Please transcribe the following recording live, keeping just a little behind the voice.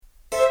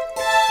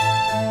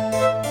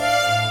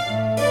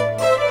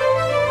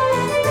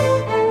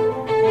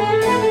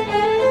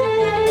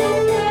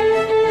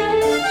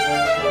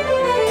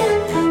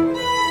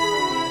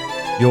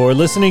You're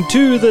listening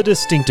to the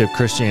Distinctive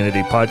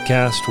Christianity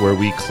Podcast, where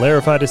we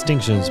clarify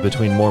distinctions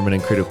between Mormon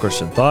and creedal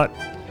Christian thought.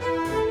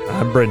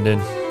 I'm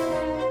Brendan,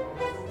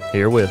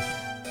 here with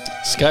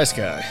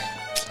Sky.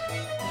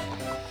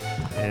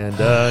 And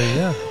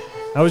yeah,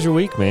 how was your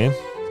week, man?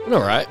 Been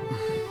all right.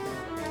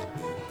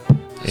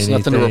 There's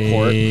nothing to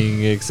report.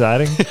 Anything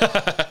exciting?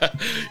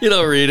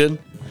 Reading.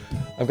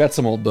 I've got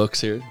some old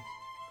books here.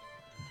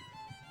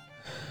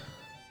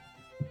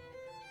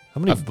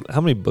 How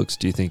many books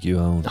do you think you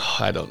own? Oh,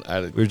 I don't.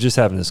 We were just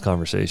having this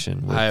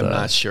conversation with I am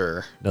not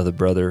sure. Another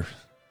brother.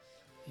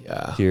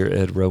 Yeah. Here,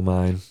 Ed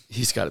Romine.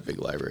 He's got a big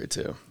library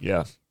too.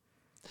 Yeah.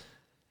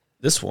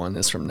 This one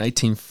is from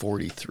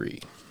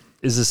 1943.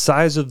 Is the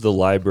size of the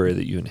library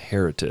that you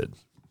inherited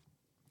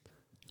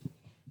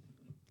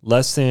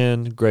less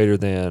than, greater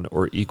than,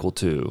 or equal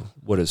to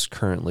what is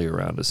currently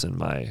around us in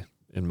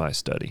my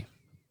study?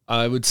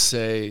 I would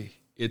say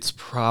it's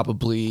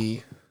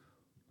probably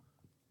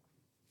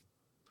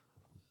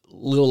a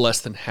little less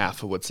than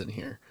half of what's in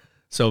here.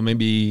 So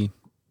maybe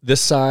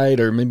this side,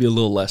 or maybe a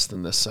little less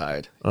than this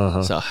side.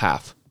 So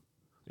half.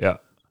 Yeah.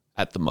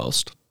 At the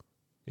most.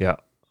 Yeah.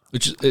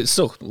 Which is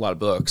still a lot of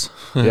books.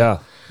 Yeah.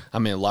 I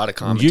mean, a lot of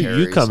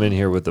commentaries. You come in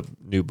here with a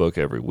new book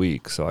every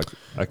week, so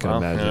I can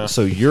imagine. Yeah.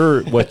 So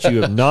what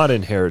you have not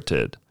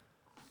inherited,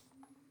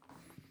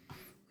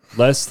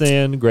 less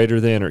than, greater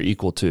than, or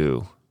equal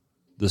to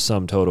the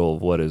sum total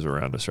of what is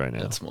around us right now.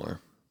 That's more.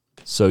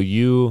 So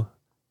you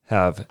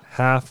have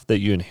half that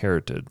you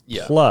inherited,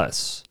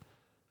 plus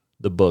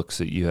the books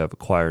that you have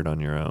acquired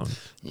on your own.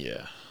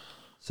 Yeah.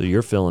 So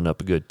you're filling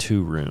up a good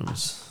 2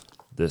 rooms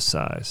this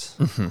size.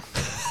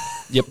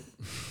 Mm-hmm. Yep.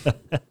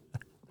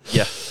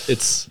 Yeah,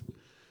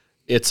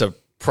 it's a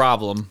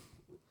problem.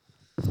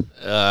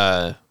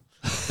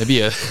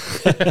 Maybe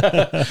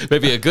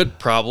a good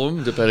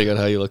problem, depending on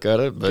how you look at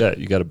it. But yeah,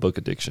 you got a book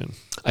addiction.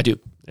 I do.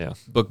 Yeah,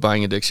 book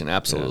buying addiction.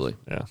 Absolutely.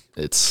 Yeah.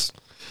 It's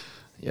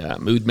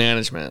mood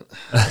management.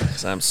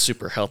 'Cause I'm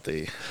super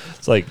healthy.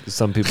 It's like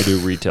some people do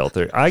retail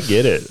therapy. I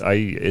get it.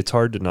 It's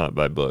hard to not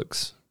buy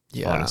books.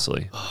 Yeah.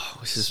 Honestly.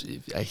 Oh,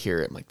 I hear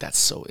it. I'm like, that's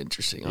so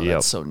interesting. Oh, Yep.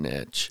 That's so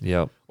niche.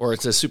 Yep. Or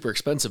it's a super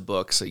expensive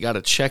book, so you got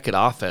to check it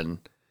often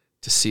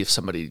to see if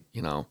somebody,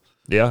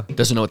 Yeah.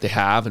 doesn't know what they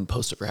have and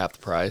post it for half the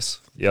price.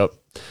 Yep.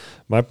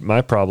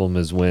 My problem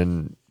is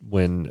when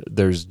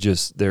there's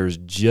just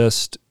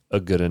a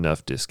good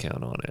enough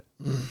discount on it.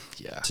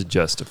 To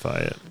justify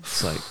it.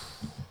 It's like,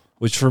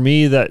 which for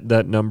me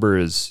that number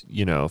is,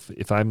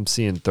 if I'm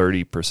seeing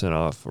 30%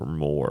 off or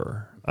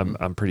more,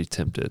 I'm pretty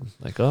tempted.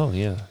 Like, oh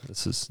yeah,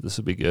 this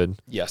would be good.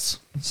 Yes.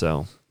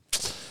 So,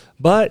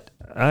 but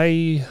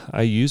I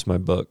use my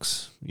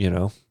books.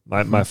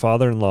 My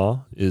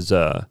father-in-law is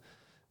a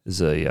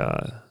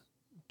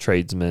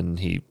tradesman.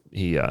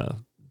 He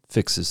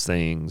fixes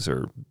things,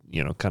 or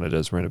kind of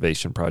does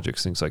renovation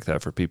projects, things like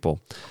that for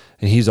people,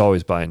 and he's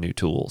always buying new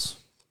tools.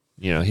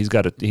 He's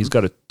got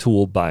a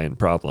tool buying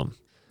problem.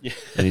 Yeah.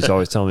 And he's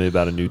always telling me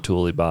about a new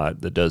tool he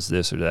bought that does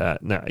this or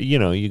that. Now,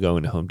 you go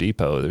into Home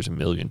Depot, there's a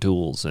million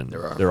tools, and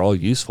they're all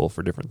useful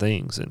for different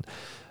things. And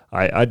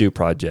I do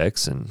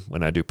projects, and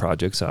when I do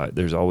projects,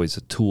 there's always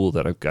a tool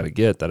that I've got to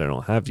get that I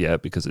don't have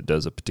yet because it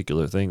does a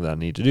particular thing that I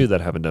need to do that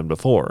I haven't done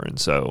before. And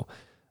so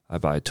I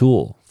buy a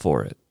tool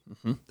for it.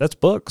 Mm-hmm. That's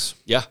books.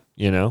 Yeah.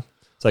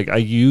 It's like I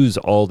use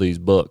all these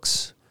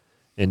books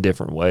in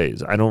different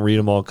ways. I don't read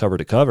them all cover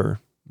to cover,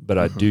 but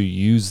I do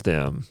use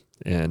them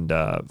and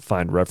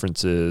find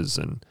references,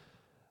 and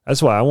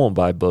that's why I won't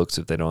buy books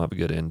if they don't have a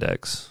good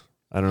index.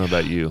 I don't know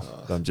about you.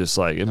 I'm just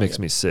like, it makes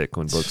me sick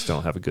when books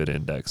don't have a good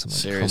index. I'm like,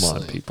 Seriously.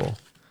 Come on, people.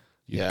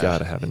 You've got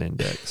to have an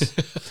index.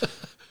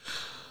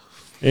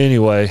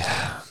 Anyway,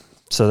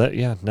 so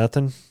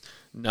nothing?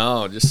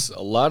 No, just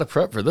a lot of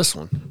prep for this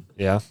one.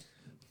 Yeah.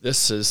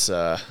 This is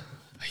a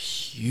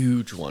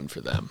huge one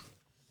for them.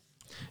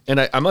 And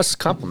I must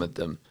compliment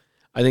them.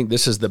 I think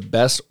this is the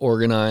best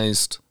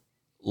organized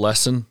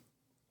lesson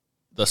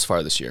thus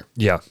far this year.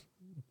 Yeah.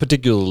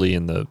 Particularly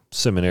in the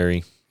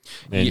seminary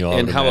manual.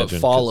 And how it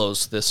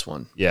follows this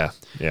one. Yeah.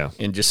 Yeah.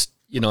 And just,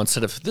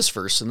 instead of this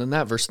verse and then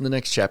that verse in the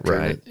next chapter.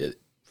 Right.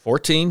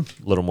 14.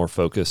 A little more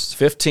focused.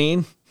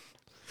 15.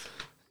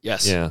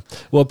 Yes. Yeah.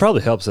 Well, it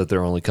probably helps that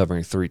they're only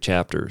covering 3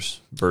 chapters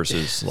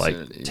versus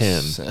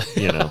 10,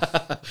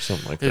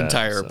 something like that.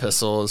 Entire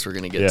epistles we're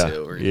going to get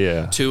to. Or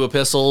 2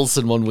 epistles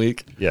in 1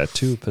 week. Yeah,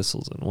 2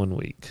 epistles in 1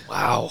 week.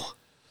 Wow.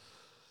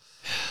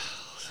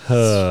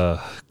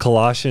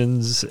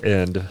 Colossians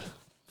and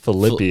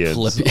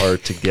Philippians are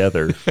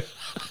together,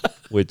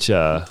 which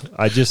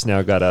I just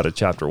now got out of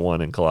chapter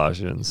 1 in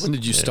Colossians. When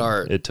did you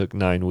start? It took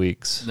 9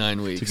 weeks.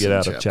 9 weeks to get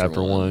out of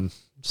chapter 1.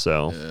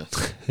 So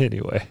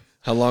anyway.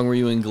 How long were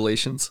you in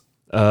Galatians?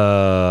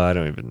 I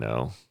don't even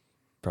know.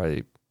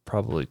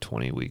 Probably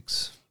 20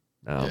 weeks.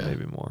 No,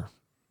 maybe more.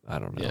 I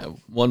don't know. Yeah,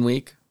 1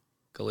 week,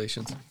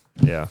 Galatians.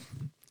 Yeah.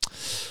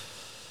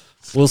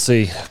 We'll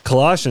see.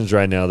 Colossians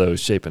right now, though,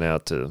 is shaping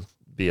out to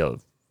be a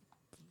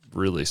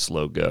really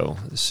slow go.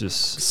 It's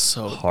just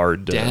so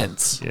hard to...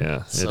 dense.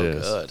 Yeah, so it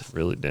is. Good.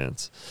 Really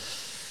dense.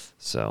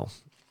 So,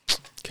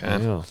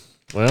 okay. yeah.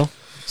 Well,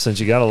 since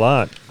you got a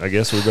lot, I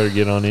guess we better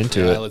get on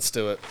into it. Yeah, let's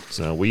do it.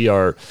 So we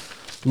are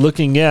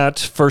looking at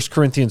 1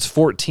 Corinthians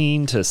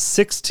 14 to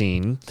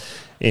 16,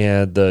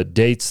 and the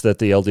dates that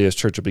the LDS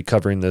Church will be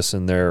covering this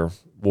in their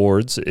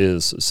wards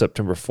is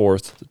September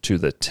 4th to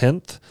the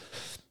 10th.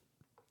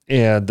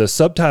 And the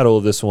subtitle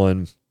of this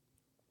one,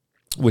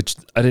 which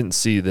I didn't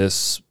see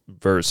this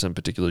verse in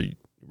particular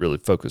really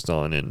focused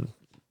on in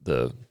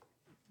the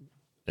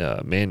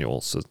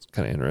manual, so it's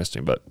kind of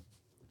interesting, but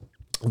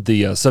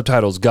the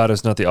subtitle is God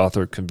is not the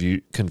author of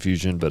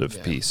confusion, but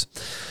of peace.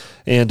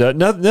 And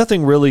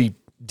nothing really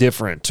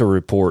different to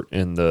report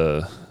in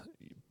the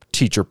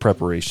teacher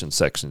preparation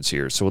sections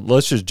here. So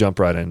let's just jump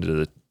right into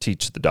the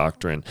teach the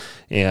doctrine.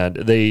 And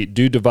they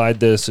do divide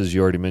this, as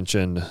you already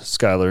mentioned,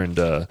 Skylar,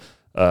 into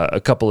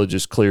a couple of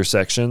just clear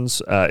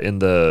sections. In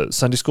the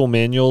Sunday school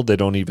manual, they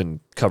don't even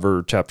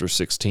cover chapter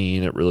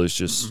 16. It really is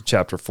just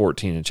chapter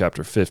 14 and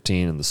chapter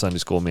 15 in the Sunday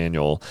school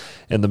manual.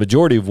 And the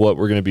majority of what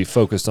we're going to be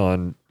focused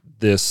on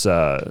this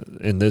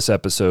in this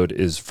episode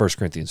is 1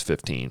 Corinthians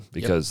 15,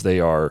 because they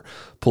are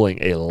pulling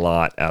a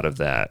lot out of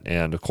that.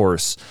 And of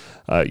course,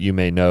 you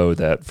may know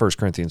that 1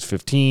 Corinthians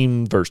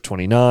 15, verse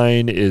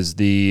 29 is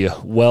the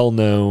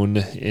well-known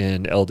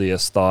in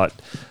LDS thought,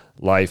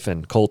 life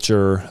and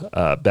culture,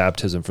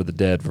 baptism for the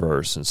dead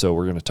verse. And so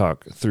we're going to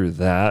talk through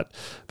that.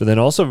 But then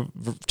also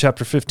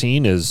chapter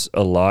 15 is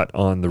a lot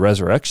on the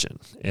resurrection.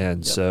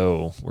 And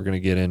so we're going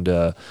to get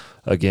into,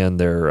 again,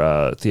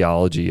 their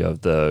theology of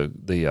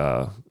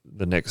the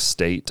next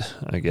state,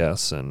 I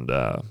guess, and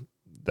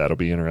that'll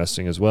be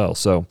interesting as well.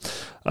 So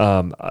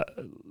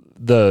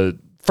the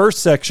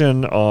first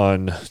section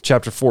on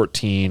chapter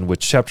 14,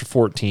 which chapter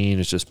 14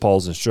 is just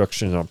Paul's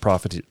instruction on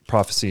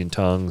prophecy in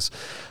tongues.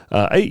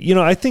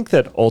 I think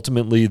that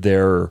ultimately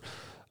their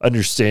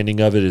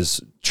understanding of it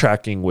is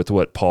tracking with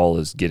what Paul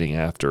is getting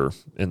after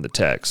in the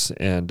text.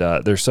 And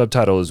their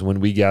subtitle is,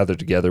 When We Gather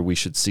Together, We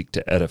Should Seek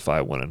to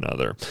Edify One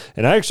Another.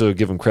 And I actually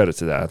give him credit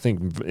to that. I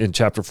think in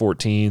chapter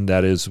 14,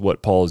 that is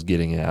what Paul is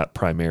getting at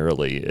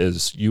primarily,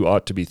 is you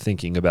ought to be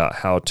thinking about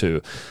how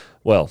to,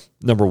 well,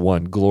 number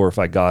one,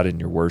 glorify God in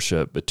your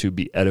worship, but to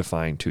be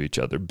edifying to each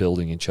other,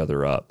 building each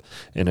other up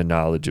in a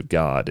knowledge of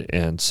God.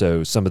 And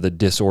so some of the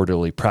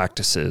disorderly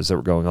practices that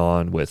were going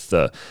on with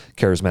the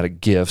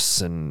charismatic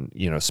gifts and,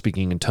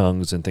 speaking in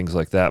tongues and things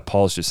like that,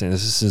 Paul's just saying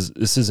this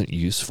isn't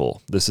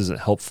useful. This isn't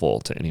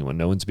helpful to anyone.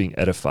 No one's being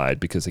edified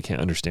because they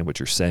can't understand what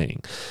you're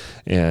saying.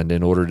 And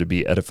in order to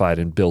be edified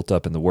and built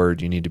up in the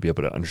word, you need to be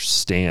able to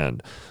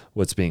understand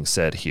what's being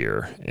said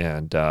here.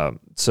 And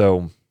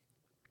so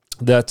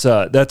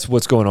that's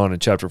what's going on in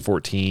chapter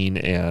 14,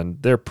 and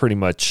they're pretty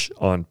much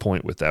on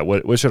point with that.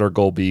 What should our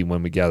goal be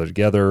when we gather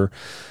together?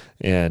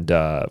 And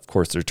of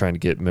course, they're trying to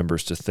get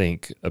members to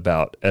think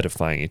about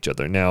edifying each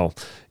other. Now,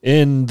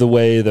 in the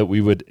way that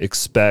we would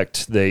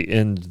expect, they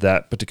end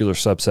that particular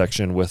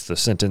subsection with the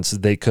sentence,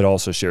 they could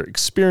also share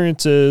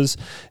experiences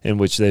in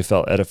which they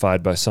felt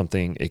edified by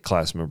something a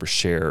class member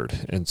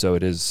shared. And so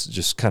it is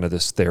just kind of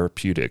this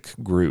therapeutic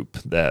group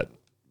that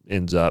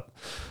ends up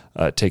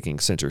taking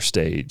center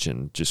stage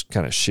and just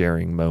kind of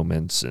sharing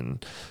moments.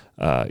 And,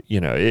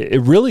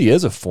 it really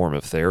is a form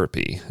of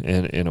therapy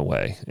in a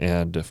way.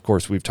 And of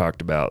course, we've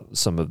talked about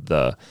some of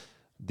the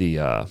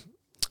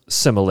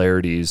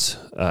similarities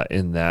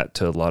in that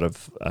to a lot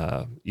of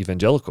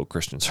evangelical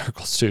Christian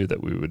circles too,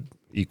 that we would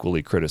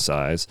equally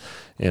criticize,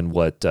 and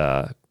what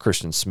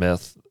Christian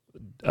Smith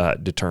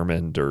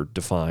determined or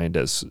defined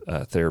as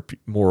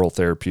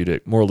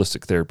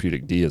moralistic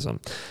therapeutic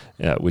deism,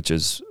 which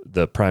is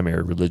the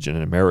primary religion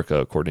in America,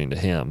 according to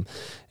him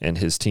and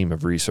his team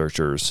of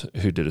researchers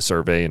who did a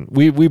survey. And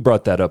we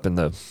brought that up in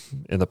the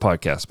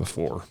podcast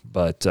before,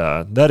 but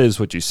that is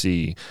what you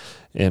see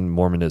in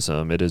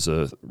Mormonism. It is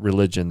a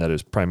religion that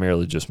is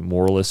primarily just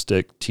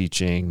moralistic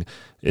teaching.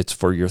 It's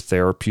for your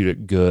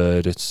therapeutic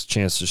good. It's a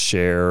chance to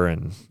share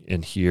and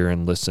hear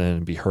and listen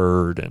and be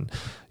heard. And,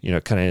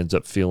 it kind of ends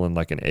up feeling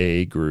like an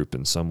AA group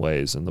in some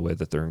ways, in the way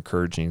that they're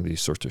encouraging these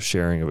sorts of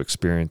sharing of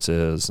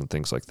experiences and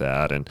things like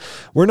that. And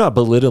we're not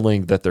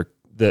belittling that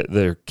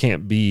there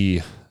can't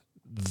be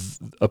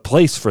a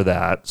place for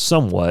that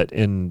somewhat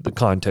in the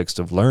context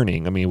of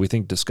learning. I mean, we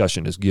think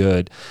discussion is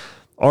good.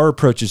 Our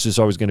approach is just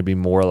always going to be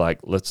more like,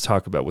 let's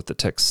talk about what the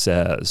text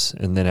says,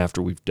 and then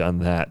after we've done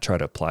that, try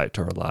to apply it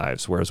to our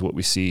lives. Whereas what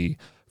we see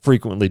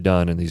frequently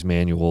done in these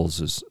manuals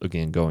is,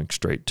 again, going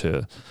straight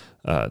to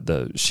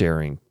the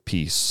sharing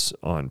piece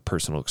on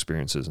personal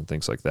experiences and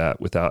things like that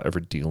without ever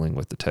dealing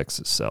with the text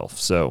itself.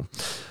 So,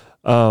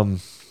 do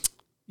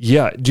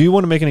you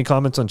want to make any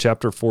comments on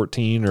chapter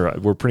 14, or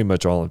we're pretty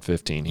much all in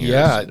 15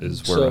 here?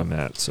 Is where I'm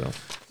at. So,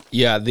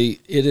 it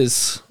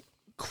is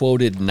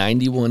quoted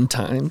 91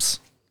 times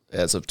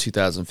as of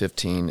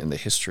 2015 in the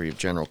History of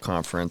General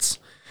Conference.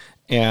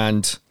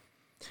 And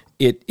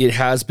it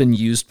has been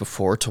used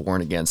before to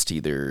warn against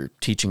either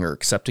teaching or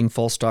accepting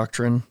false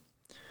doctrine.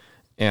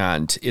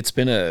 And it's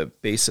been a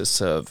basis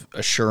of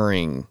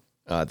assuring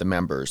the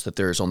members that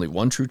there is only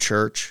one true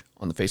church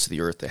on the face of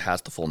the earth that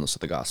has the fullness of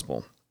the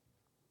gospel.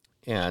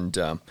 And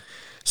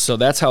so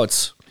that's how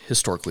it's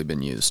historically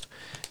been used,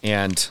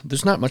 and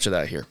there's not much of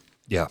that here.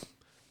 Yeah.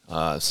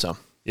 So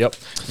Yep.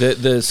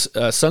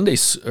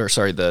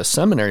 the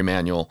seminary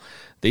manual,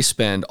 they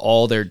spend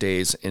all their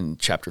days in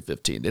chapter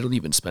 15. They don't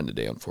even spend a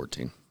day on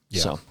 14.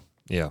 Yeah. So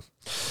Yeah.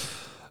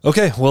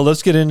 Okay, well,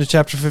 let's get into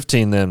chapter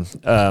 15 then.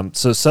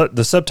 So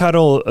the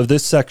subtitle of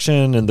this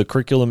section and the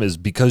curriculum is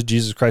Because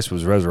Jesus Christ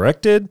was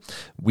resurrected,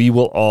 we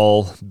will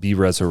all be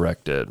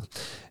resurrected.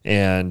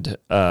 And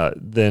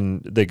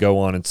then they go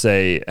on and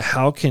say,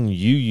 how can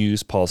you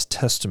use Paul's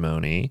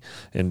testimony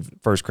in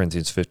 1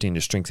 Corinthians 15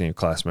 to strengthen your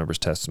class members'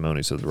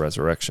 testimonies of the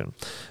resurrection?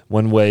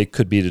 One way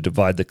could be to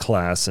divide the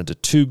class into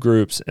two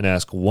groups and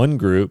ask one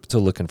group to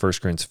look in 1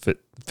 Corinthians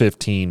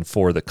 15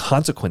 for the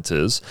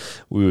consequences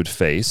we would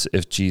face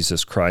if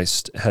Jesus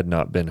Christ had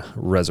not been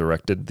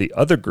resurrected. The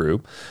other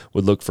group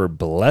would look for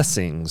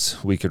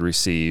blessings we could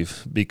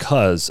receive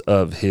because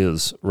of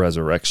his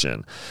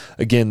resurrection.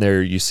 Again,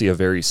 there you see a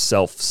very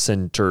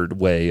self-centered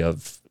way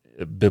of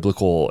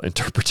biblical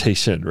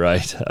interpretation,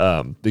 right?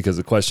 Because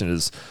the question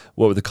is,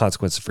 what would the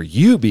consequences for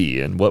you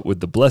be, and what would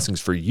the blessings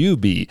for you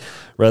be,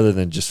 rather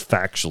than just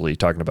factually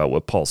talking about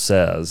what Paul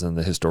says in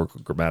the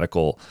historical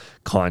grammatical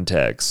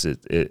context.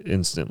 It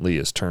instantly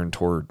is turned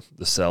toward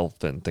the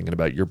self and thinking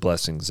about your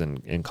blessings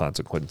and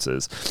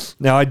consequences.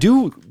 Now, I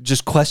do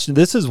just question,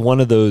 this is one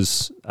of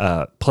those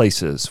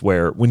places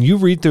where when you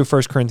read through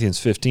 1 Corinthians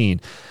 15,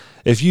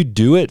 if you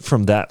do it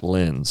from that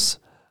lens,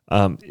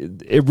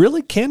 it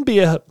really can be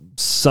a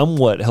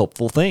somewhat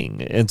helpful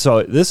thing. And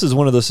so this is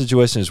one of those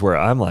situations where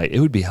I'm like, it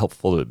would be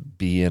helpful to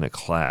be in a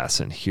class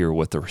and hear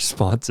what the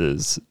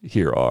responses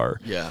here are.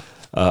 Yeah.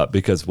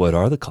 Because what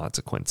are the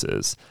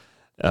consequences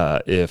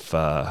if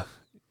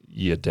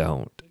you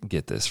don't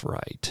get this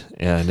right?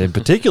 And in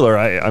particular,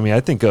 I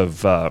think of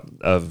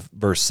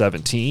verse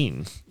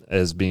 17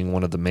 as being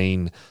one of the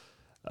main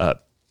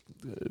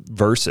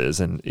verses.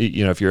 And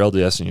if you're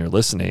LDS and you're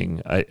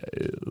listening, I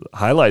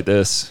highlight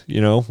this,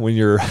 when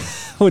you're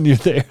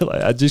there.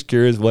 Like, I'm just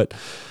curious, what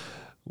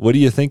do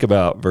you think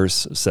about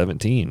verse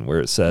 17,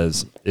 where it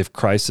says, if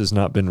Christ has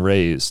not been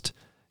raised,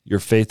 your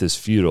faith is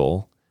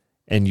futile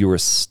and you are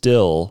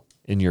still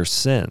in your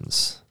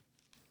sins?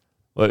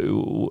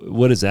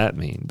 What does that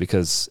mean?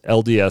 Because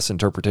LDS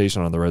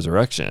interpretation on the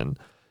resurrection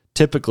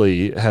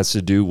typically has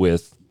to do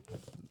with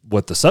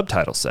what the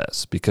subtitle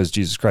says. Because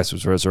Jesus Christ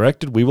was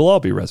resurrected, we will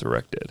all be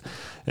resurrected.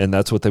 And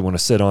that's what they want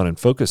to sit on and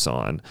focus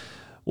on.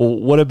 Well,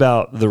 what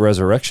about the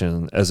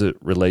resurrection as it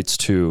relates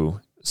to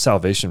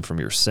salvation from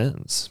your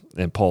sins?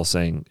 And Paul's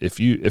saying,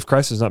 if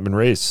Christ has not been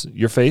raised,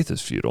 your faith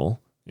is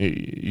futile.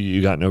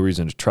 You got no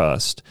reason to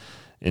trust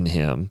in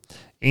him,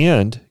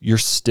 and you're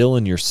still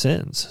in your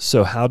sins.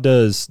 So how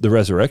does the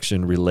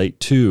resurrection relate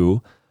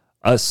to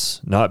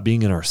us not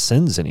being in our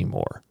sins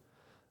anymore?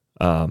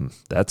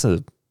 That's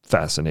a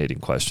fascinating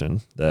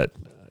question that,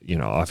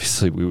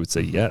 obviously we would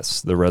say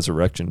yes, the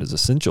resurrection is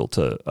essential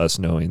to us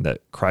knowing that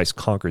Christ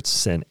conquered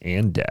sin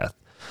and death,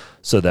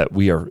 so that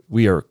we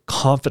are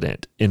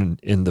confident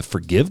in the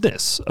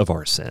forgiveness of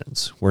our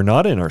sins. We're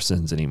not in our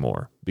sins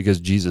anymore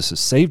because Jesus has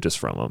saved us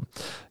from them.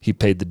 He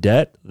paid the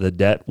debt. The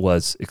debt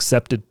was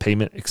accepted,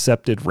 payment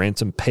accepted,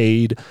 ransom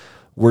paid.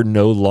 We're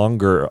no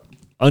longer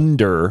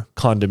under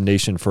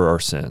condemnation for our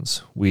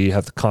sins. We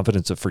have the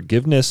confidence of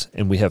forgiveness,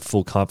 and we have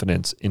full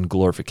confidence in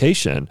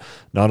glorification,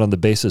 not on the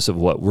basis of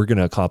what we're going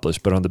to accomplish,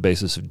 but on the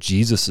basis of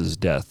Jesus's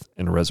death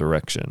and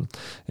resurrection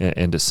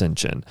and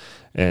ascension.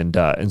 And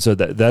so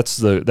that's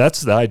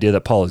the idea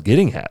that Paul is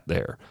getting at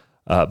there.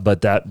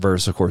 But that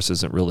verse, of course,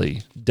 isn't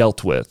really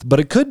dealt with.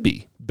 But it could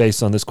be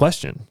based on this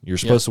question. You're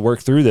supposed to work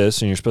through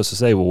this, and you're supposed to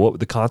say, well, what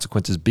would the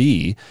consequences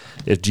be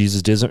if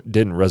Jesus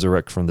didn't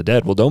resurrect from the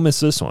dead? Well, don't miss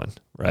this one,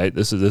 right?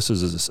 This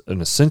is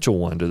an essential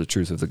one to the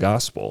truth of the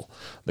gospel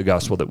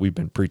that we've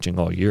been preaching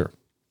all year.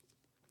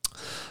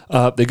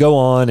 They go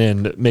on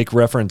and make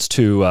reference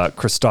to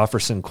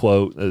Christofferson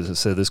quote. As I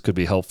said, this could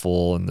be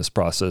helpful in this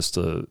process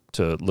to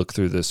look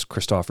through this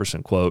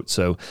Christofferson quote.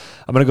 So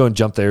I'm going to go and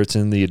jump there. It's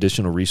in the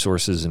additional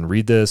resources and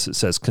read this. It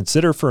says,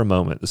 consider for a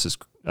moment, this is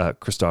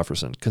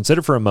Christofferson,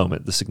 consider for a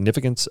moment the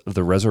significance of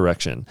the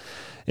resurrection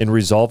in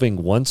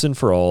resolving once and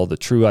for all the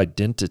true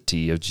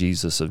identity of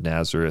Jesus of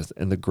Nazareth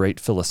and the great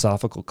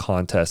philosophical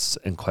contests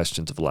and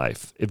questions of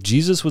life. If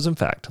Jesus was in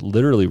fact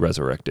literally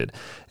resurrected,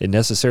 it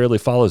necessarily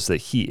follows that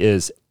he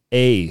is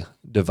a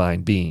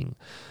divine being.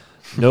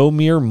 No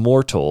mere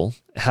mortal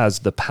has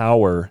the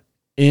power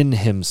in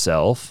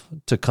himself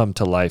to come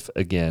to life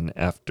again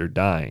after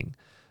dying.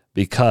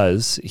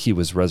 Because he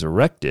was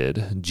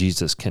resurrected,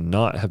 Jesus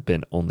cannot have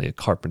been only a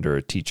carpenter,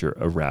 a teacher,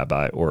 a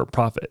rabbi, or a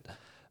prophet.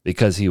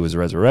 Because he was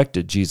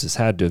resurrected, Jesus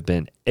had to have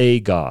been a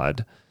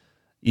God,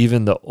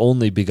 even the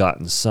only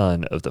begotten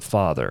Son of the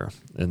Father.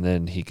 And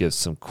then he gives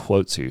some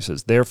quotes here. He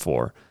says,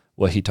 therefore,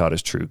 what he taught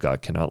is true,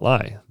 God cannot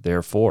lie.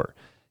 Therefore,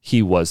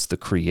 he was the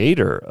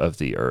creator of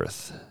the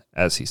earth,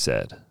 as he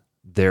said.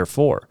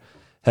 Therefore,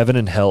 heaven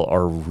and hell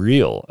are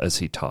real, as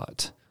he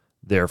taught.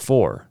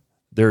 Therefore,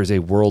 there is a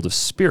world of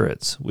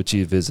spirits which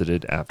he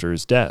visited after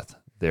his death.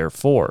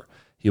 Therefore,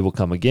 He will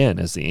come again,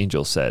 as the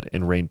angel said,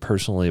 and reign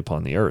personally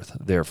upon the earth.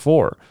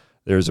 Therefore,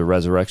 there is a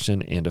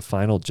resurrection and a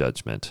final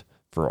judgment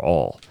for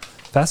all.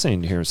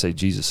 Fascinating to hear him say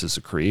Jesus is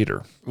the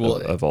creator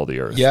of all the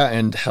earth. Yeah,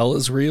 and hell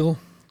is real.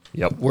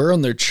 Yep. Where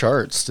on their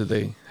charts do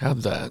they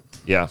have that?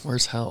 Yeah.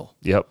 Where's hell?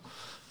 Yep.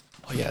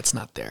 Oh, yeah, it's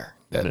not there.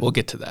 We'll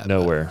get to that.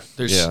 Nowhere.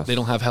 They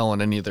don't have hell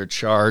on any of their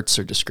charts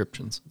or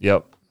descriptions.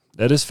 Yep.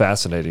 That is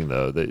fascinating,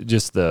 though.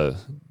 Just the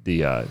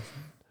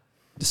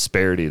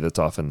disparity that's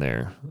often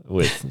there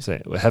with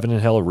saying well, heaven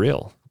and hell are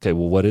real. Okay,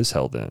 well, what is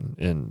hell then,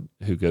 and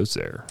who goes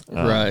there?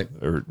 Right.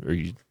 Or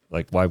you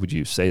like, why would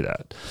you say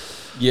that?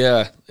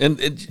 Yeah, and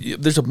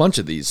there's a bunch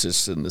of these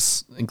just in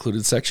this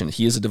included section.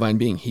 He is a divine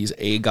being. He's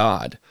a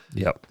God.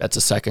 Yep. That's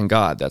a second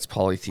God. That's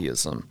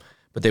polytheism.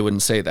 But they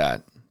wouldn't say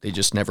that. They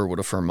just never would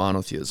affirm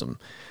monotheism.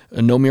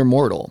 No mere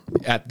mortal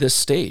at this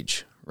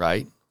stage,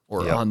 right?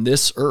 Or on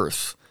this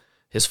earth.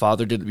 His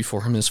father did it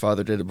before him. His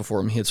father did it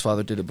before him. His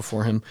father did it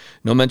before him.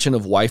 No mention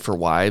of wife or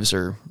wives,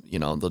 or,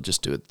 they'll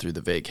just do it through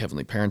the vague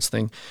heavenly parents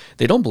thing.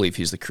 They don't believe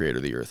he's the creator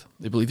of the earth.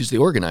 They believe he's the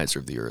organizer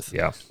of the earth.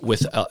 Yeah.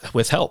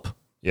 With help.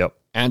 Yep.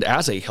 And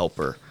as a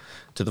helper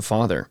to the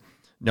Father.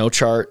 No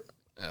chart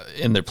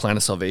in their plan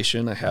of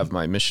salvation. I have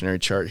my missionary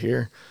chart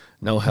here.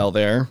 No hell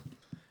there.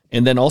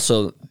 And then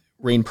also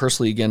reign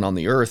personally again on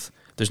the earth.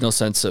 There's no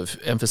sense of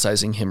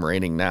emphasizing him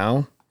reigning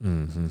now.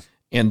 Mm-hmm.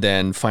 And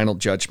then final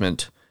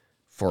judgment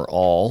for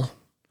all.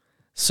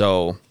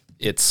 So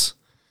it's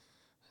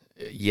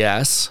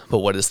yes, but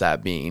what does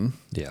that mean?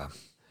 Yeah.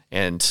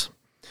 And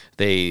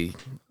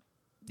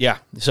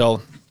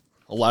so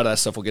a lot of that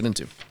stuff we'll get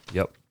into.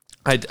 Yep.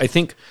 I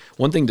think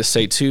one thing to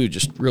say too,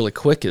 just really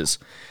quick, is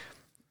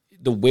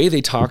the way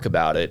they talk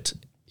about it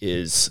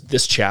is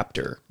this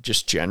chapter,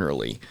 just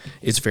generally,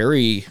 is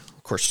very,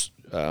 of course,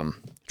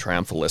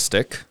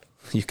 triumphalistic,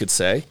 you could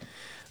say,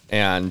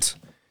 and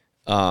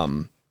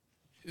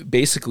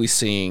basically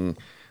seeing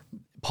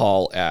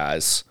Paul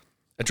as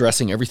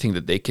addressing everything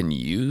that they can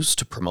use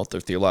to promote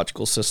their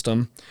theological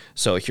system.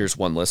 So here's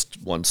one list,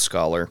 one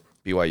scholar,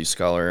 BYU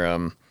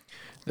scholar,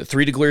 the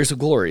 3 degrees of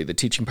glory, the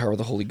teaching power of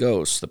the Holy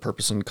Ghost, the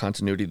purpose and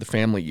continuity of the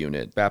family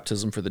unit,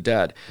 baptism for the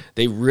dead.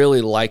 They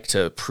really like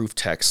to proof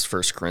text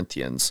 1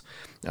 Corinthians.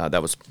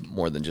 That was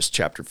more than just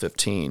chapter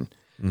 15.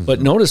 Mm-hmm.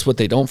 But notice what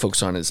they don't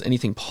focus on is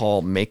anything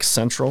Paul makes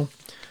central.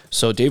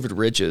 So David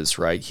Ridges,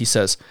 right, he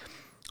says,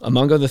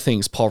 among other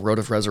things, Paul wrote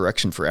of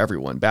resurrection for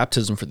everyone,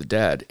 baptism for the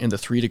dead, and the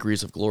 3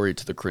 degrees of glory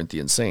to the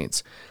Corinthian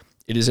saints.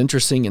 It is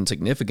interesting and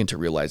significant to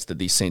realize that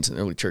these saints in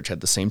the early church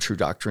had the same true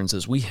doctrines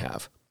as we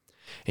have.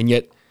 And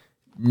yet,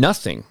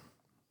 nothing,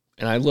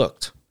 and I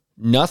looked,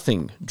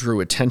 nothing drew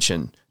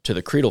attention to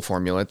the creedal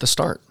formula at the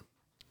start.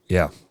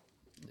 Yeah.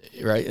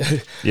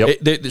 Right?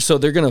 Yep. So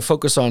they're going to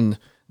focus on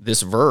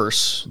this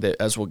verse that,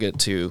 as we'll get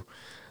to,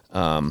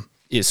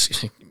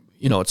 is,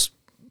 it's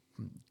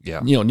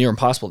near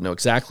impossible to know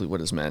exactly what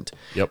is meant.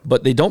 Yep.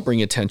 But they don't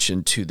bring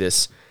attention to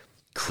this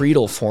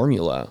creedal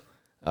formula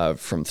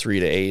from 3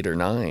 to 8 or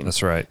 9.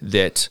 That's right.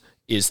 That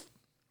is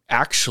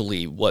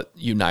actually what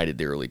united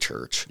the early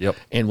church. Yep.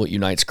 And what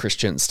unites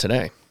Christians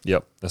today.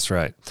 Yep, that's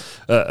right.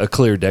 A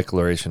clear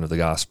declaration of the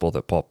gospel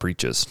that Paul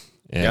preaches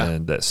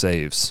and that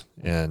saves.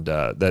 And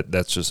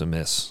that's just a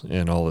miss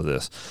in all of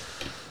this.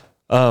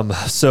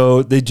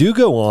 So they do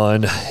go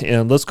on,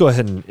 and let's go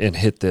ahead and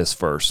hit this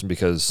first,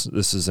 because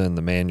this is in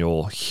the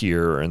manual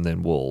here, and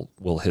then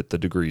we'll hit the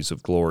degrees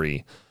of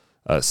glory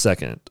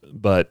second.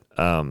 But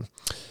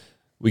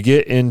we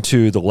get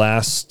into the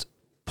last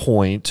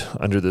point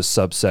under this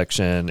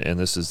subsection, and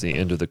this is the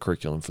end of the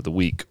curriculum for the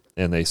week.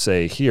 And they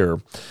say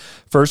here,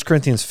 1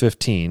 Corinthians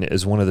 15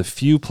 is one of the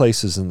few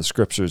places in the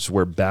scriptures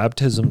where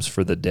baptisms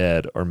for the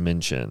dead are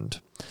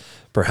mentioned.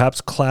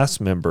 Perhaps class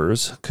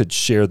members could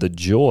share the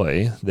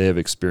joy they have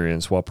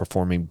experienced while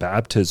performing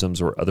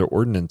baptisms or other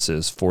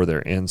ordinances for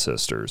their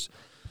ancestors.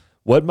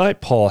 Why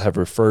might Paul have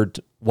referred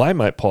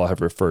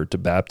to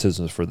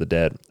baptisms for the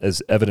dead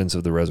as evidence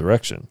of the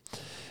resurrection?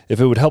 If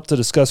it would help to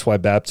discuss why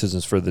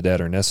baptisms for the dead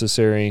are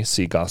necessary,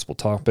 see Gospel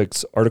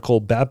Topics article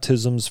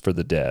Baptisms for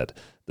the Dead,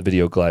 the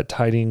video Glad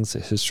Tidings, A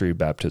History of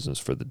Baptisms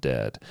for the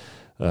Dead,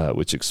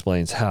 which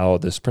explains how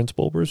this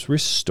principle was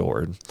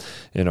restored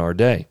in our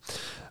day.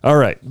 All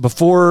right,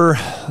 before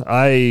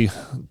I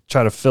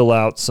try to fill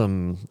out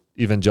some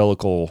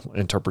evangelical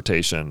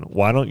interpretation,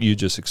 why don't you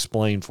just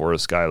explain for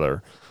us,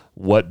 Skylar,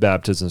 what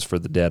baptisms for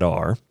the dead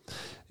are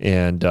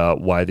and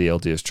why the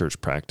LDS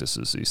Church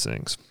practices these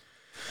things?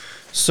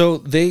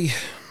 So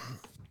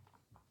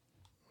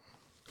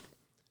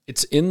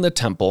it's in the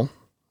temple.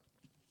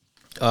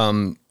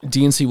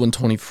 D&C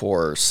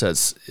 124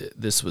 says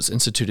this was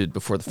instituted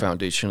before the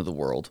foundation of the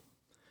world.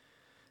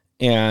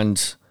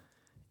 And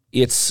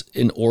it's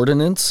an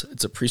ordinance,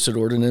 it's a priesthood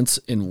ordinance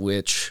in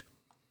which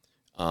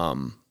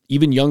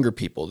even younger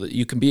people, that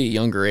you can be a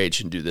younger age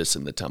and do this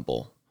in the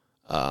temple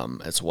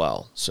as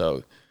well.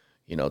 So,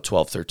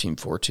 12, 13,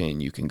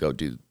 14, you can go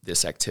do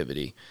this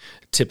activity.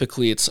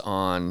 Typically it's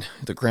on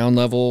the ground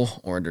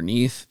level or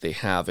underneath. They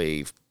have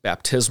a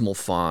baptismal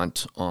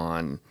font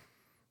on,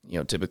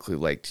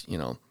 typically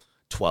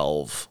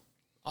 12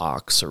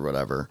 ox or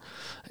whatever,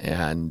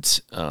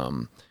 and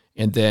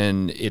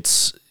then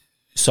it's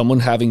someone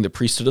having the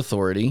priesthood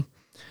authority,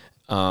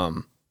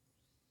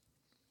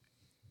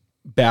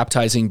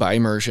 baptizing by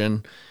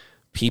immersion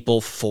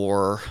people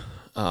for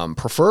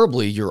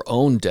preferably your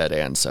own dead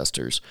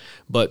ancestors.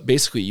 But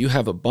basically, you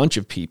have a bunch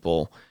of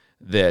people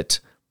that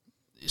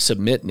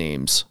submit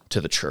names to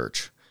the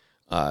church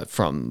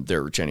from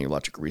their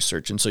genealogical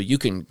research. And so you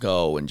can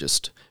go and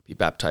just be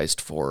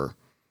baptized for,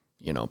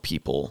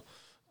 people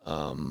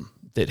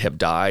that have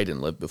died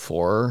and lived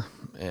before.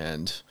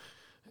 And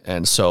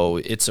so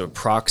it's a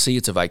proxy,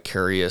 it's a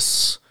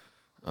vicarious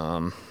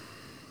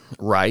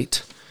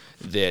right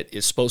that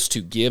is supposed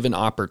to give an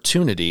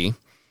opportunity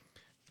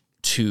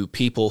to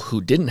people who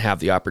didn't have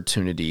the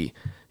opportunity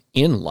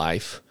in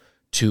life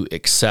to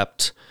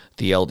accept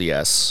the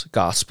LDS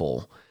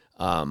gospel.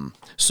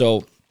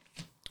 So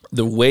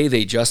the way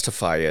they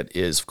justify it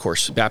is, of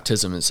course,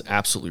 baptism is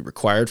absolutely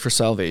required for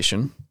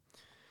salvation,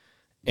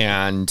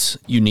 and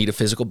you need a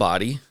physical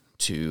body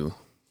to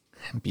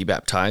be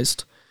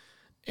baptized.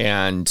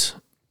 And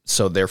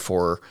so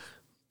therefore,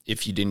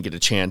 if you didn't get a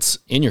chance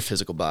in your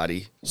physical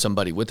body,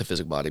 somebody with a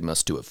physical body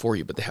must do it for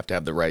you, but they have to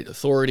have the right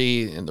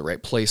authority in the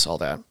right place, all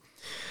that.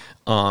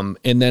 And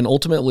then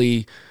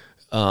ultimately,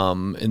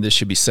 and this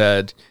should be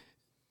said,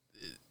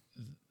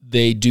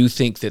 they do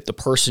think that the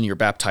person you're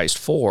baptized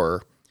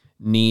for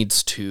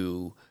needs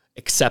to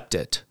accept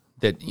it,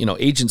 that,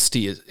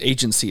 agency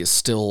is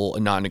still a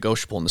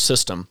non-negotiable in the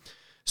system.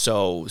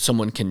 So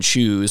someone can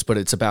choose, but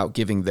it's about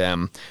giving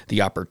them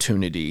the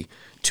opportunity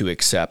to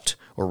accept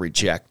or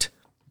reject,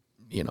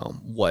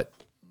 what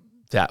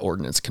that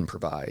ordinance can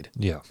provide.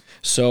 Yeah.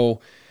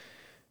 So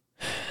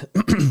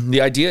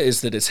the idea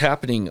is that it's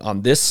happening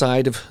on this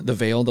side of the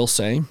veil, they'll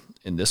say,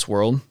 in this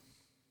world,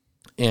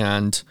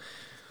 and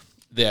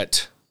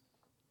that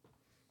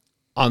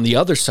on the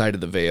other side of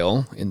the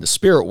veil, in the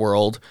spirit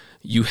world,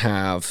 you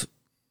have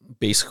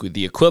basically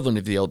the equivalent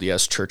of the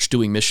LDS Church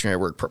doing missionary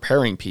work,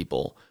 preparing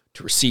people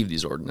to receive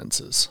these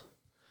ordinances.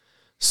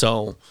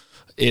 So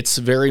it's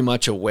very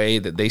much a way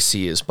that they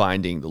see as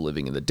binding the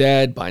living and the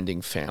dead,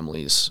 binding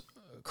families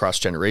across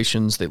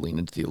generations. They lean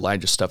into the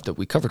Elijah stuff that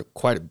we covered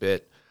quite a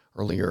bit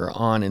earlier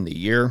on in the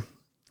year.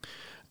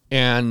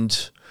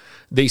 And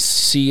they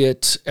see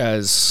it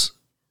as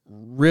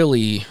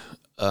really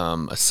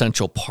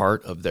essential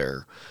part of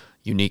their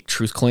unique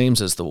truth claims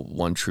as the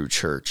one true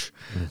church.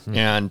 Mm-hmm.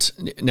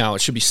 And now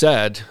it should be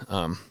said,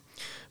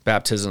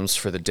 baptisms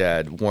for the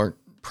dead weren't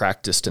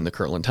practiced in the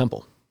Kirtland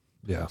Temple.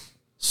 Yeah.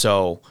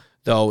 So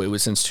though it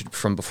was instituted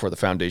from before the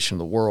foundation of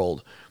the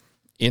world,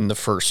 in the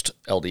first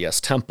LDS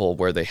temple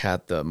where they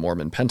had the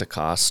Mormon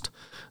Pentecost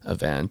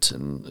event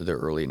in the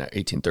early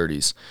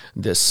 1830s,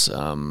 this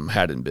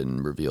hadn't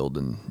been revealed,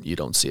 and you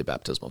don't see a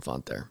baptismal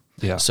font there.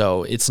 Yeah.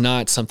 So it's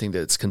not something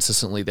that's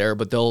consistently there,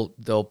 but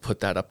they'll put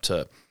that up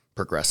to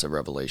progressive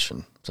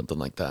revelation, something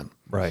like that.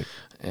 Right.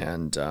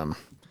 And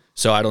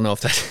so I don't know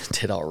if that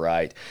did all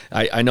right.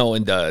 I know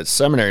in the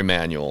seminary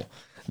manual,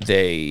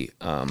 they,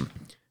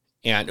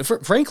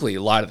 frankly,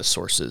 a lot of the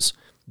sources,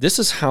 this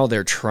is how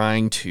they're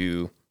trying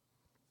to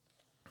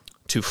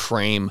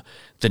frame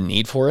the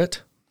need for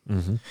it,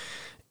 mm-hmm.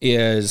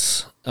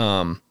 is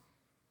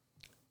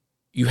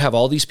you have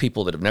all these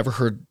people that have never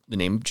heard the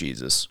name of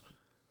Jesus.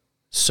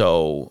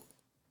 So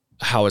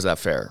how is that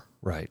fair?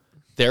 Right.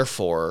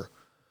 Therefore,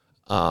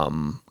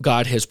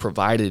 God has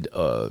provided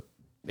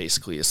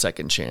basically a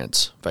second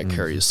chance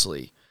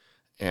vicariously,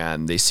 mm-hmm.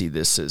 and they see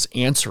this as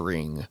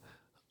answering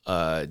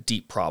a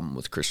deep problem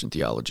with Christian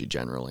theology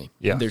generally.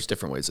 Yeah. There's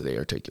different ways that they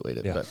articulate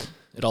it, but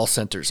it all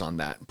centers on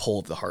that pull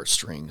of the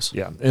heartstrings.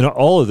 Yeah, and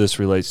all of this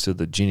relates to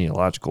the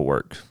genealogical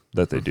work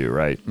that they do,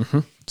 right? Mm-hmm.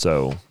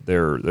 So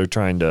they're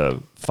trying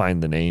to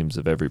find the names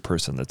of every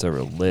person that's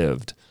ever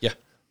lived. Yeah.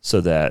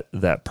 So that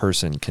that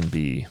person can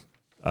be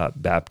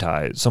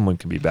baptized. Someone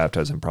can be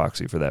baptized in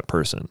proxy for that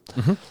person.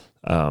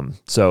 Mm-hmm.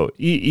 So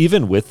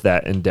even with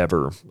that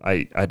endeavor,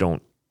 I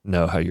don't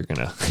know how you're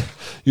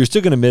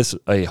still gonna miss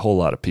a whole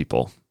lot of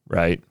people,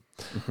 right?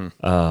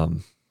 Mm-hmm.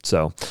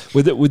 So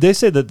would they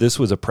say that this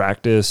was a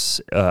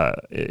practice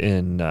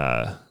in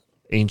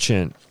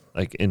ancient,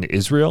 like in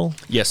Israel?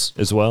 Yes.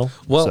 As well?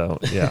 Well, so,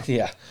 yeah.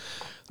 Yeah.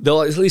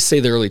 They'll at least say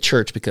the early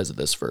church because of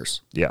this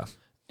verse. Yeah.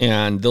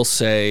 And they'll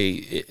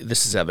say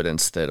this is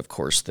evidence that, of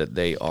course, that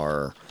they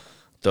are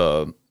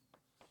the,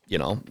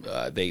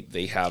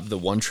 they have the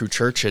one true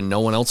church and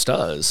no one else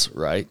does,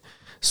 right?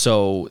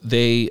 So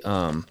they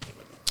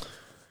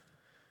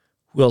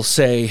will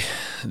say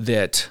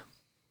that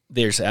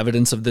there's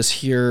evidence of this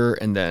here,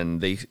 and then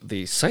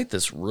they cite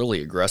this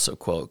really aggressive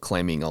quote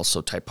claiming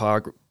also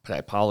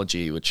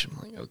typology, which I'm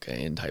like,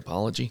 okay, in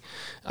typology,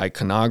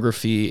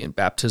 iconography, and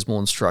baptismal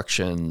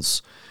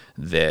instructions,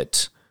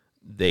 that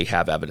they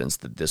have evidence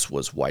that this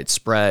was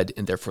widespread,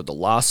 and therefore the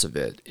loss of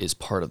it is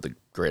part of the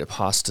great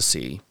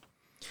apostasy.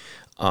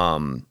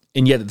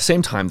 And yet at the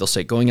same time, they'll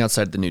say going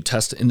outside the New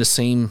Testament, in the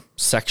same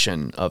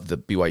section of the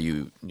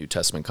BYU New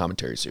Testament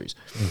commentary series,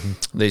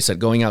 they said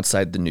going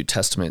outside the New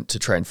Testament to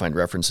try and find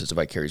references to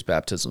vicarious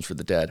baptisms for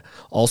the dead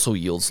also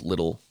yields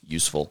little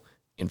useful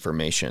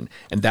information.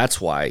 And that's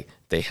why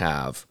they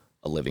have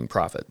a living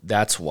prophet.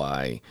 That's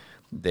why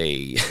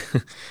they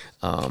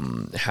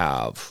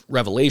have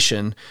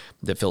Revelation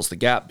that fills the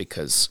gap,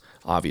 because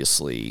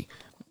obviously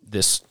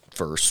this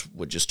verse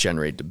would just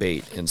generate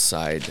debate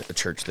inside a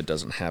church that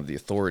doesn't have the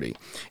authority.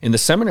 In the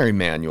seminary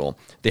manual,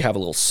 they have a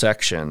little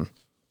section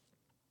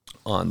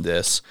on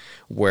this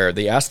where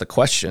they ask the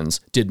questions,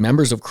 did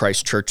members of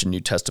Christ's church in New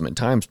Testament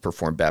times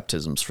perform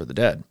baptisms for the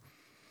dead?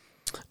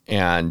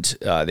 And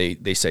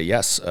they say,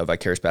 yes,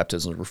 vicarious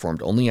baptisms were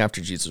performed only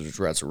after Jesus was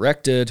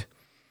resurrected.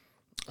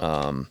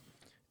 And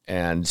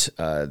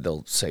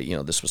they'll say,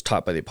 this was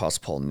taught by the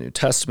Apostle Paul in the New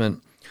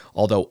Testament.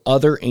 Although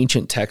other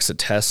ancient texts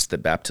attest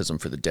that baptism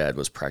for the dead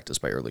was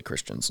practiced by early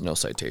Christians, no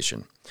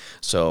citation.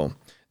 So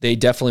they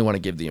definitely want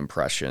to give the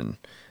impression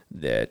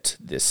that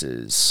this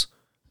is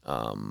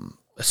a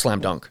slam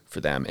dunk for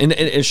them. And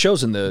it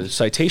shows in the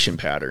citation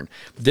pattern.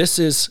 This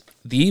is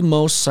the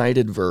most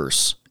cited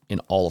verse in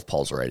all of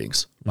Paul's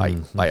writings by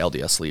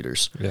LDS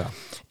leaders. Yeah.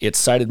 It's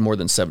cited more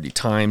than 70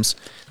 times.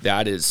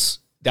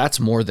 That's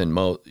more than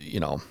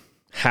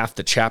half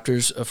the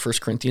chapters of 1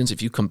 Corinthians.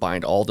 If you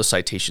combined all the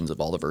citations of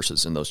all the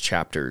verses in those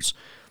chapters,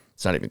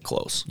 it's not even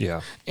close.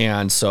 Yeah.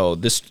 And so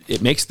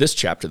it makes this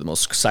chapter the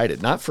most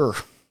cited, not for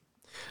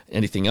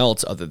anything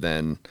else other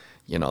than,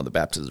 the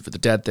baptism for the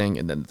dead thing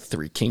and then the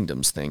three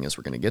kingdoms thing, as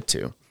we're going to get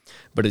to.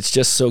 But it's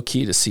just so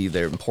key to see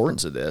the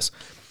importance of this.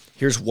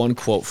 Here's one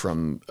quote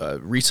from a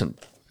recent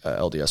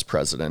LDS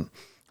president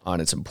on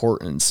its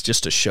importance,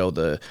 just to show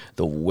the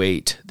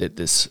weight that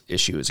this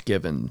issue is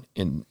given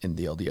in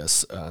the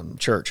LDS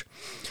church.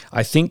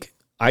 I think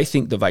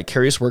the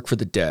vicarious work for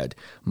the dead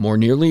more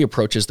nearly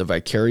approaches the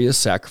vicarious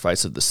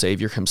sacrifice of the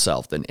Savior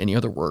himself than any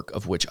other work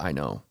of which I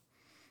know.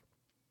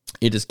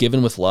 It is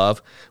given with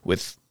love,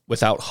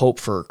 without hope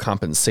for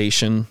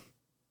compensation.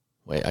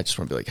 Wait, I just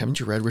want to be like, haven't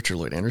you read Richard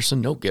Lloyd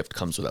Anderson? No gift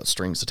comes without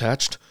strings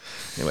attached.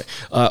 Anyway,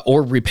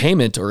 or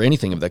repayment or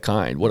anything of that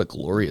kind. What a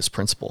glorious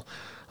principle.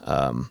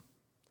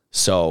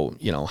 So,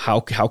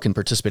 how can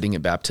participating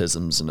in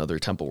baptisms and other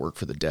temple work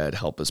for the dead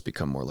help us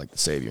become more like the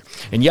Savior?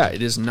 And yeah,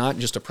 it is not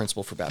just a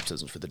principle for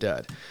baptisms for the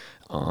dead.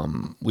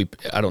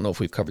 I don't know if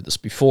we've covered this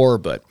before,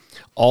 but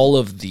all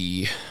of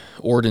the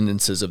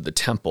ordinances of the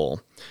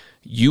temple,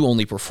 you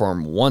only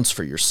perform once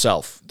for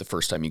yourself the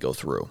first time you go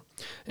through.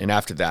 And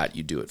after that,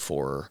 you do it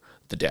for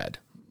the dead,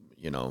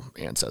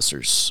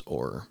 ancestors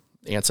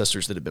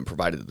that have been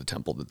provided at the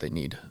temple that they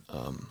need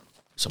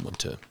someone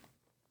to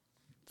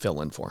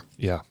fill in for.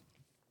 Yeah.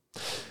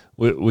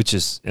 Which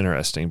is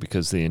interesting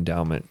because the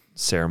endowment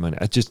ceremony,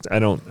 I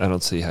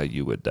don't see how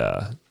you would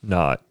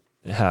not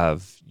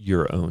have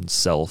your own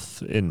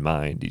self in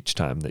mind each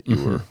time that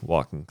you were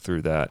walking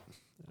through that.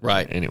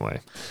 Right.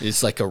 Anyway,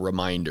 it's like a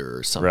reminder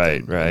or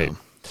something. Right.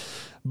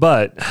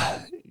 But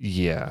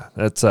yeah,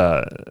 that's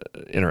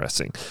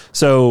interesting.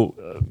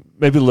 So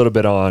maybe a little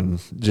bit on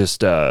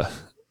just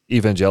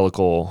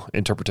evangelical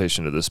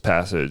interpretation of this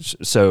passage.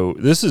 So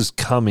this is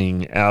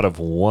coming out of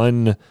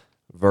one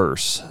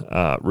verse,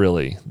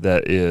 really,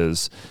 that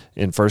is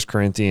in 1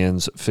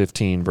 Corinthians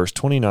 15, verse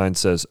 29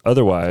 says,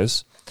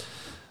 otherwise,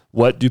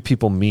 what do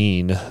people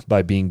mean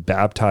by being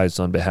baptized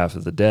on behalf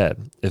of the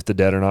dead, if the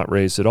dead are not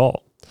raised at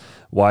all?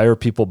 Why are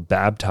people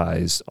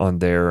baptized on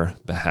their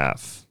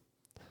behalf?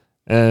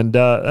 And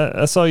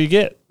that's all you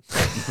get.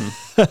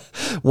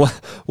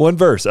 One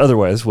verse.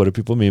 Otherwise, what do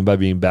people mean by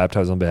being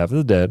baptized on behalf of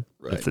the dead,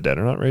 if the dead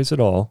are not raised at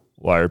all?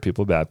 Why are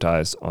people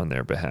baptized on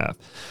their behalf?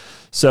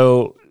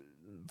 So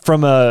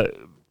from a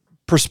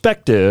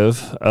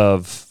perspective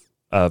of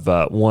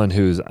one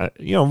who's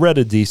read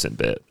a decent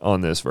bit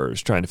on this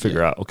verse, trying to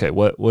figure out, okay,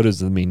 what is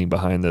the meaning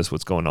behind this?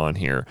 What's going on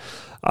here?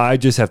 I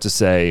just have to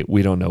say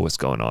we don't know what's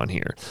going on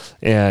here.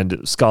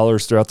 And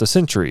scholars throughout the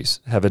centuries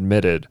have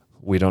admitted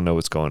we don't know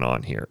what's going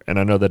on here. And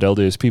I know that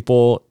LDS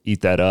people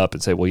eat that up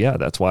and say, well, yeah,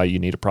 that's why you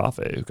need a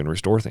prophet who can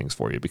restore things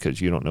for you,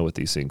 because you don't know what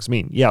these things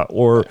mean. Yeah,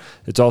 or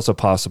it's also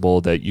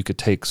possible that you could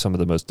take some of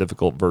the most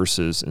difficult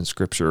verses in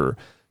Scripture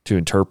to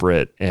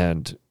interpret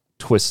and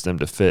twist them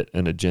to fit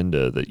an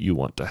agenda that you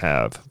want to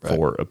have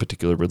for a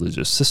particular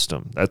religious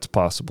system. That's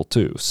possible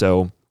too.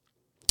 So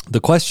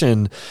the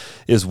question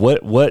is,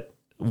 what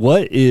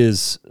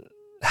is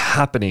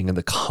happening in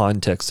the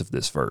context of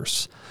this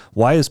verse?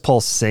 Why is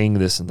Paul saying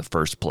this in the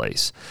first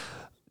place?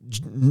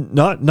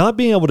 Not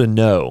being able to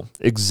know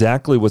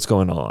exactly what's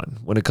going on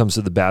when it comes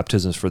to the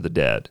baptisms for the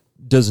dead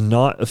does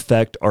not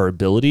affect our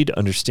ability to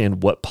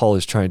understand what Paul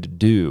is trying to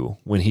do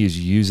when he is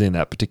using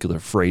that particular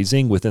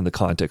phrasing within the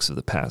context of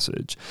the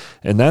passage.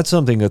 And that's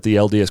something that the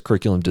LDS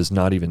curriculum does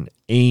not even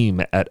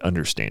aim at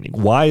understanding.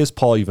 Why is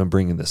Paul even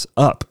bringing this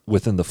up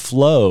within the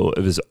flow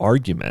of his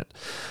argument?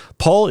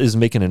 Paul is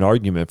making an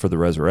argument for the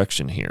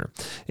resurrection here.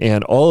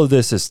 And all of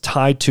this is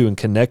tied to and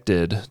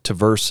connected to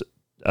verse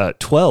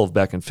 12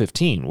 back in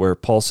 15, where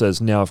Paul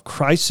says, "Now if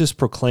Christ is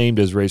proclaimed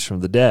as raised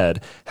from the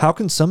dead, how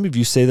can some of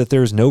you say that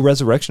there is no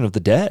resurrection of the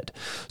dead?"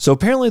 So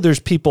apparently there's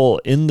people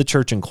in the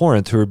church in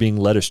Corinth who are being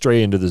led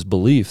astray into this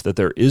belief that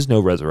there is no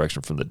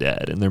resurrection from the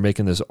dead, and they're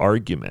making this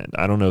argument.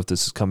 I don't know if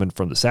this is coming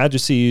from the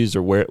Sadducees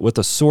or what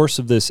the source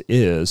of this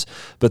is,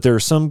 but there are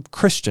some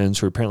Christians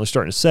who are apparently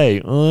starting to say,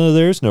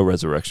 there's no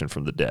resurrection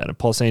from the dead. And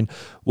Paul's saying,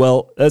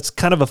 well, that's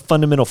kind of a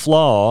fundamental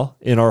flaw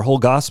in our whole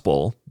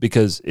gospel,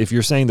 because if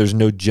you're saying there's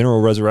no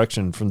general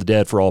resurrection from the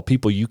dead for all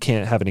people, you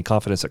can't have any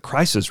confidence that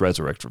Christ is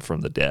resurrected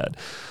from the dead.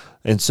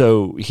 And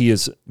so he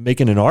is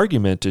making an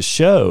argument to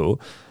show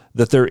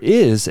that there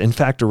is, in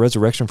fact, a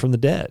resurrection from the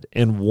dead.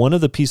 And one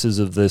of the pieces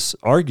of this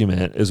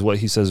argument is what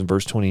he says in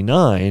verse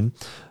 29.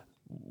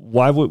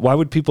 Why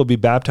would people be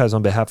baptized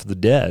on behalf of the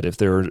dead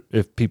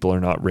if people are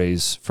not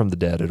raised from the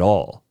dead at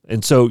all?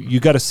 And so you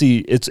got to see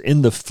it's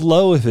in the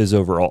flow of his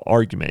overall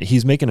argument.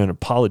 He's making an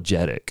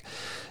apologetic.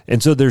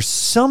 And so there's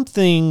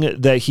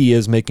something that he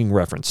is making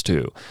reference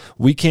to.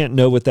 We can't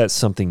know what that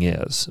something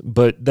is,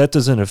 but that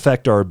doesn't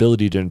affect our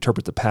ability to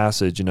interpret the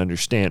passage and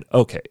understand,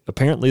 okay,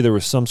 apparently there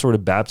was some sort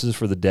of baptism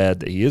for the dead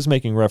that he is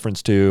making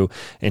reference to,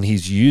 and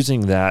he's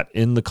using that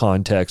in the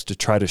context to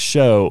try to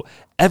show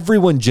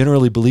everyone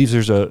generally believes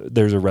there's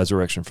a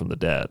resurrection from the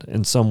dead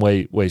in some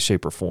way,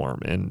 shape, or form.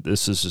 And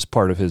this is just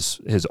part of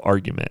his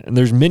argument. And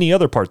there's many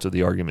other parts of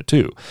the argument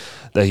too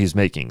that he's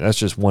making. That's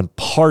just one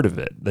part of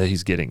it that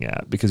he's getting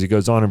at, because he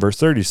goes on in verse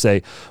 30 to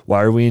say,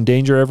 "Why are we in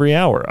danger every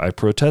hour? I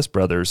protest,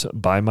 brothers,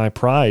 by my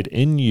pride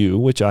in you,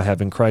 which I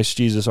have in Christ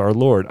Jesus our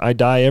Lord. I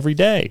die every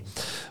day.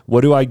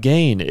 What do I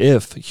gain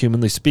if,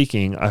 humanly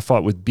speaking, I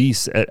fought with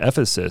beasts at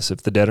Ephesus?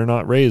 If the dead are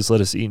not raised,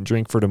 let us eat and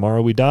drink, for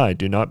tomorrow we die.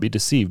 Do not be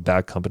deceived.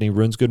 Bad company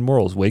ruins good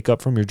morals. Wake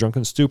up from your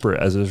drunken stupor,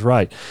 as is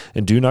right,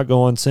 and do not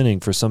go on sinning,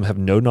 for some have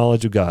no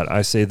knowledge of God.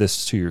 I say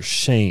this to your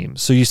shame."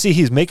 So you see,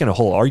 he's making a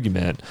whole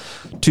argument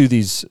to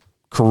these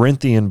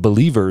Corinthian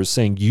believers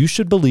saying you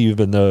should believe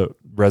in the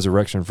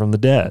resurrection from the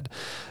dead.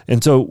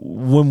 And so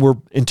when we're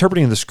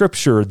interpreting the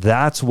scripture,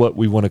 that's what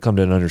we want to come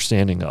to an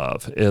understanding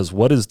of, is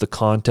what is the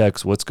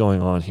context, what's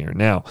going on here.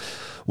 Now,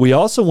 we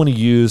also want to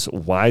use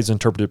wise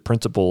interpretive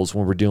principles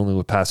when we're dealing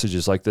with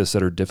passages like this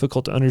that are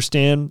difficult to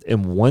understand.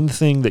 And one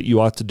thing that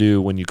you ought to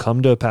do when you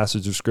come to a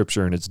passage of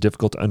scripture and it's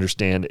difficult to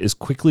understand is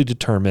quickly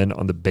determine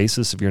on the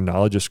basis of your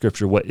knowledge of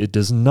scripture what it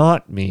does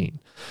not mean.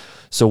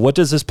 So what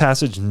does this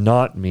passage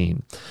not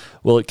mean?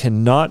 Well, it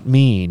cannot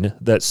mean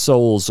that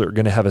souls are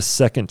going to have a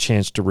second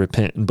chance to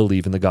repent and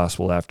believe in the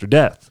gospel after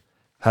death.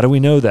 How do we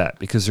know that?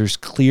 Because there's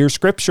clear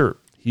scripture,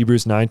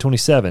 Hebrews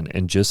 9:27,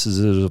 "And just as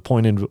it is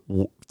appointed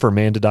for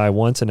man to die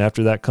once, and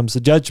after that comes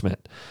the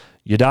judgment."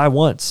 You die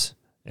once,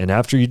 and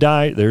after you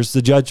die, there's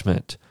the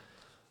judgment.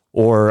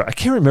 Or I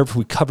can't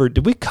remember if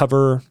did we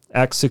cover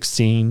Acts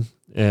 16?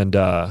 And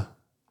let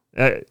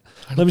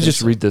me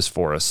just read this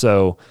for us.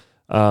 So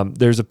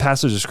there's a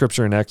passage of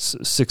scripture in Acts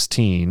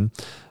 16,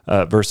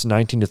 verse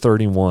 19 to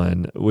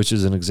 31, which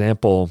is an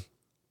example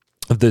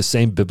of this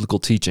same biblical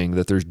teaching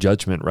that there's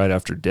judgment right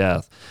after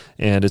death.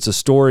 And it's a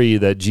story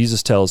that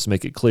Jesus tells to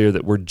make it clear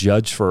that we're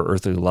judged for our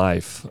earthly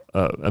life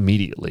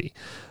immediately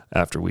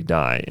after we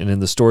die. And in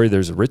the story,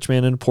 there's a rich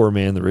man and a poor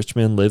man. The rich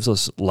man lives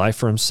a life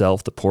for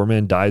himself. The poor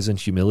man dies in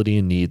humility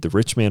and need. The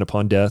rich man,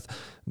 upon death,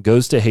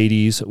 goes to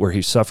Hades, where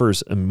he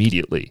suffers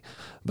immediately.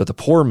 But the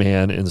poor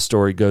man in the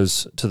story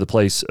goes to the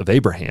place of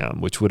Abraham,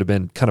 which would have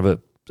been kind of a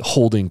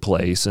holding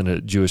place in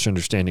a Jewish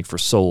understanding for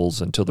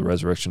souls until the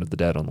resurrection of the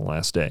dead on the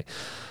last day.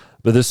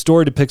 But this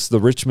story depicts the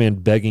rich man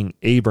begging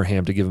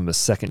Abraham to give him a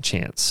second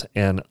chance.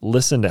 And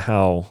listen to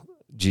how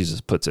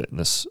Jesus puts it in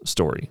this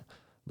story.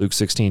 Luke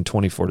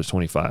 16:24 to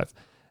 25.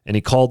 "And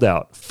he called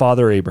out,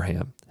 'Father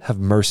Abraham, have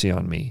mercy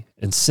on me,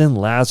 and send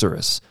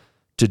Lazarus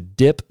to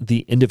dip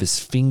the end of his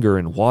finger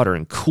in water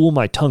and cool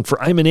my tongue, for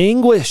I'm in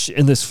anguish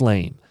in this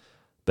flame.'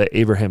 But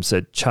Abraham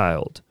said,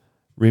 'Child,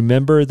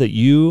 remember that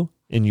you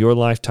in your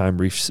lifetime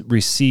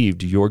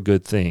received your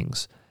good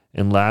things,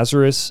 and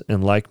Lazarus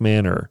in like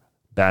manner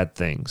bad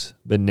things.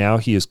 But now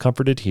he is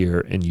comforted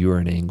here, and you are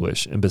in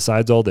anguish. And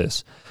besides all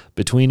this,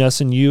 between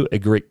us and you, a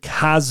great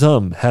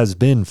chasm has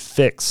been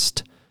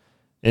fixed,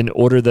 in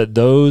order that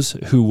those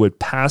who would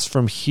pass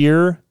from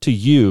here to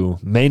you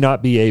may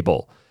not be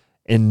able,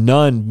 and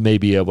none may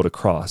be able to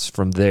cross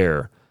from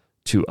there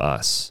to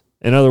us.'"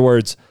 In other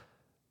words,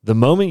 the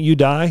moment you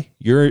die,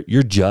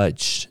 you're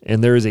judged,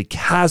 and there is a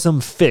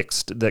chasm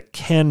fixed that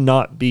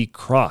cannot be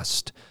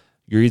crossed.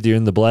 You're either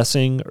in the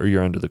blessing or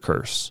you're under the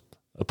curse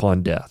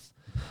upon death,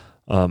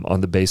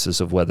 on the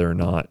basis of whether or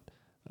not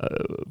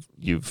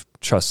you've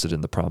trusted in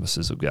the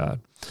promises of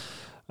God.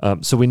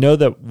 So we know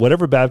that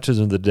whatever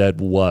baptism of the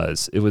dead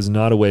was, it was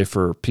not a way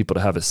for people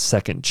to have a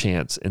second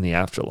chance in the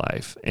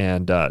afterlife.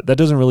 And that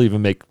doesn't really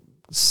even make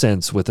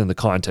sense within the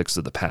context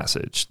of the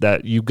passage,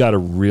 that you've got to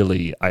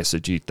really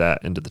eisegete that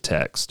into the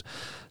text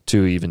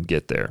to even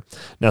get there.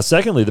 Now,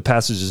 secondly, the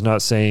passage is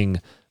not saying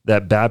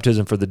that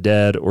baptism for the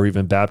dead or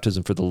even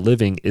baptism for the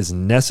living is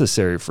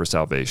necessary for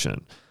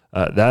salvation.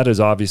 That is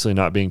obviously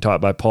not being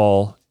taught by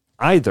Paul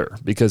either,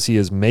 because he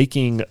is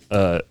making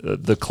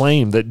the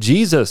claim that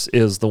Jesus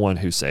is the one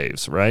who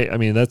saves, right? I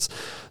mean, that's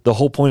the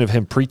whole point of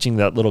him preaching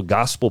that little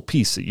gospel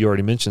piece that you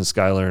already mentioned,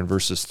 Skylar, in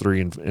verses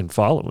 3 and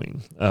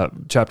following.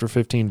 Chapter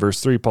 15, verse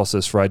 3, Paul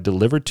says, "For I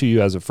delivered to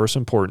you as of first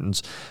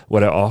importance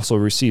what I also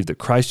received, that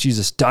Christ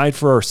Jesus died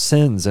for our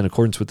sins in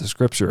accordance with the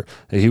Scripture,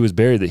 that he was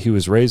buried, that he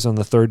was raised on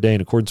the third day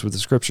in accordance with the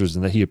Scriptures,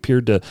 and that he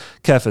appeared to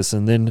Cephas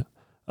and then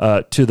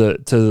to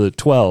the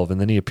 12, and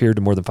then he appeared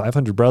to more than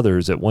 500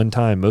 brothers at one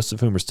time, most of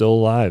whom are still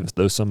alive,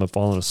 though some have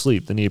fallen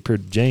asleep. Then he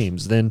appeared to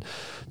James, then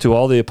to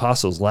all the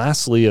apostles.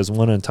 Lastly, as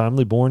one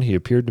untimely born, he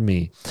appeared to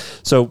me."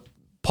 So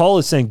Paul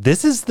is saying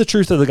this is the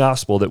truth of the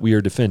gospel that we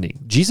are defending.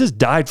 Jesus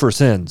died for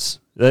sins.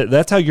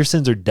 That's how your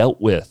sins are dealt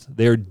with.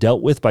 They are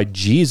dealt with by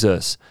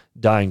Jesus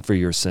dying for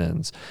your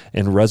sins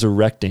and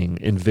resurrecting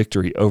in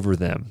victory over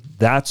them.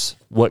 That's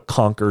what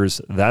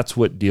conquers. That's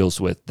what deals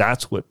with.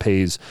 That's what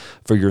pays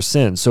for your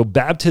sins. So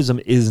baptism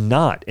is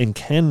not and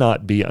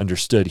cannot be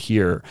understood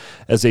here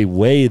as a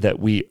way that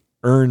we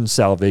earn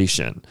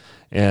salvation.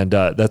 And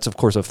that's, of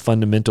course, a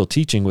fundamental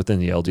teaching within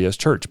the LDS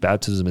Church.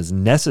 Baptism is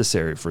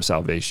necessary for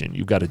salvation.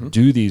 You've got to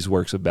do these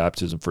works of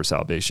baptism for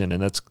salvation,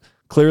 and that's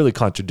clearly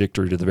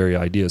contradictory to the very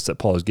ideas that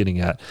Paul is getting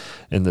at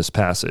in this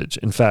passage.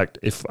 In fact,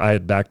 if I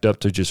had backed up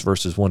to just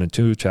verses 1 and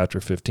 2, chapter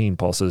 15,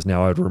 Paul says,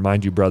 "Now I would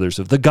remind you, brothers,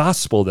 of the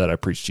gospel that I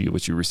preached to you,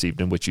 which you received,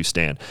 in which you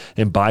stand,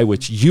 and by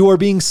which you are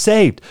being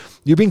saved."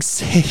 You're being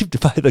saved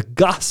by the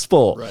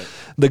gospel. Right.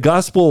 The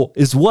gospel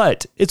is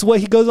what? It's what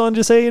he goes on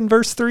to say in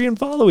verse 3 and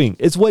following.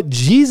 It's what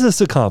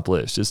Jesus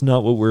accomplished. It's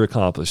not what we're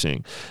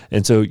accomplishing.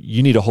 And so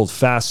you need to hold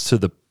fast to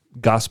the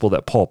gospel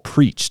that Paul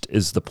preached,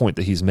 is the point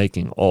that he's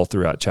making all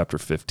throughout chapter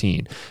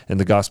 15. And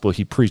the gospel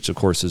he preached, of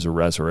course, is a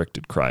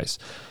resurrected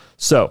Christ.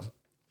 So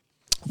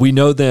we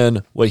know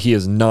then what he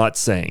is not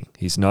saying.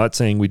 He's not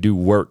saying we do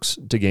works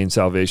to gain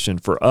salvation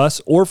for us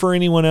or for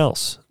anyone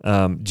else.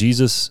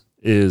 Jesus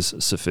is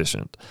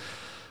sufficient.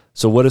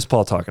 So what is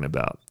Paul talking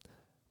about?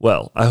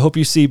 Well, I hope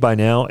you see by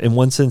now, in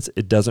one sense,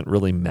 it doesn't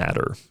really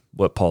matter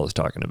what Paul is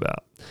talking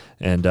about.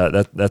 And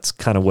that's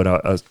kind of what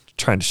I was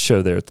trying to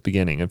show there at the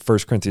beginning. In 1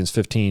 Corinthians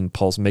 15,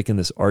 Paul's making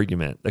this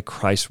argument that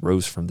Christ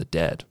rose from the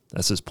dead.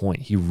 That's his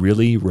point. He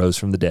really rose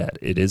from the dead.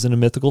 It isn't a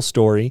mythical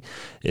story.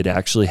 It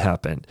actually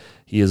happened.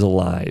 He is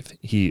alive.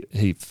 He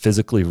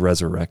physically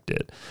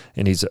resurrected.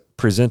 And he's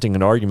presenting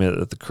an argument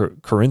that the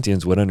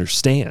Corinthians would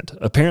understand.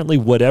 Apparently,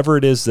 whatever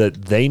it is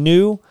that they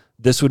knew,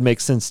 this would make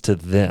sense to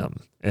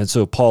them. And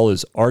so Paul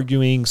is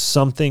arguing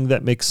something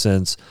that makes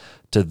sense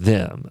to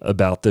them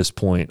about this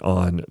point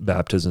on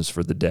baptisms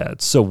for the dead.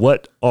 So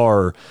what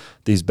are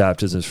these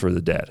baptisms for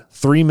the dead?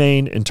 Three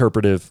main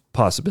interpretive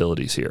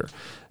possibilities here.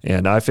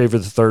 And I favor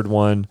the third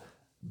one,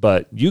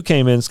 but you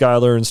came in,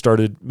 Skylar, and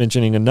started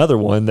mentioning another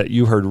one that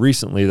you heard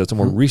recently that's a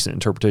more recent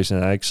interpretation.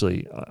 And I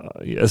actually,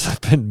 as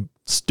I've been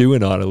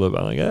stewing on it a little bit,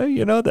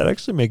 I'm like, that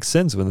actually makes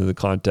sense within the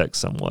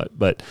context somewhat.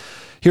 But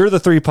here are the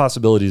three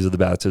possibilities of the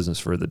baptisms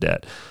for the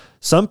dead.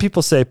 Some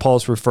people say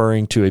Paul's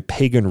referring to a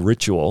pagan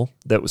ritual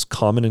that was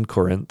common in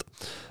Corinth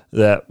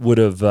that would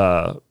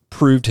have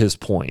proved his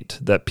point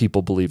that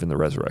people believe in the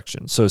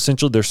resurrection. So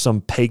essentially there's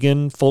some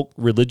pagan folk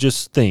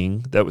religious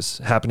thing that was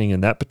happening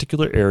in that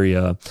particular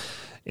area,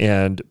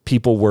 and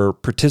people were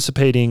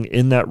participating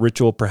in that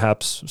ritual.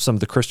 Perhaps some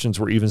of the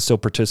Christians were even still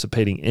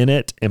participating in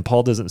it, and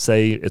Paul doesn't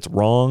say it's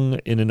wrong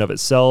in and of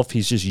itself.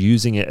 He's just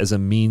using it as a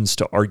means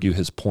to argue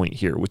his point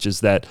here, which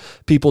is that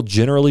people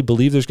generally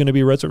believe there's going to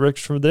be a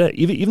resurrection from the dead.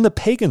 Even the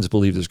pagans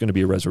believe there's going to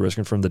be a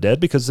resurrection from the dead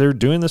because they're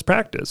doing this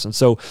practice. And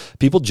so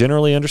people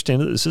generally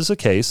understand that this is the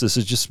case. This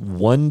is just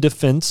one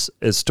defense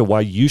as to why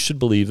you should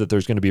believe that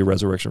there's going to be a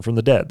resurrection from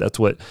the dead. That's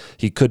what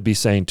he could be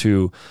saying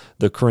to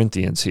the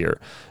Corinthians here.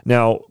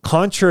 Now,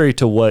 contrary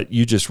to what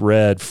you just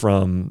read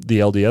from the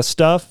LDS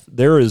stuff,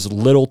 there is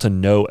little to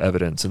no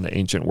evidence in the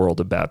ancient world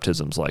of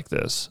baptisms like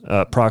this.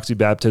 Proxy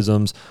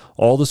baptisms,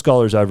 all the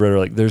scholars I've read are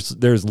like,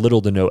 there's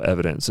little to no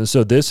evidence. And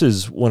so this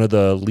is one of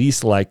the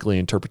least likely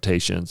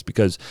interpretations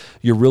because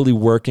you're really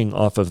working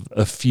off of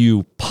a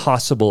few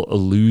possible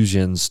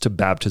allusions to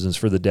baptisms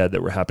for the dead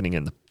that were happening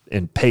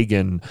in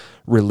pagan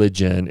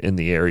religion in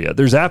the area.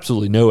 There's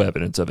absolutely no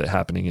evidence of it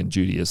happening in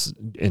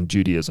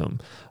Judaism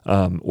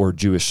or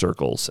Jewish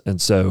circles. And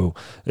so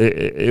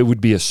it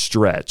would be a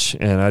stretch.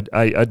 And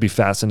I'd be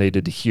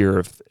fascinated to hear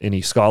if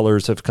any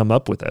scholars have come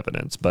up with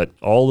evidence. But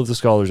all of the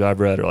scholars I've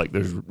read are like,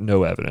 there's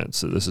no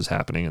evidence that this is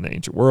happening in the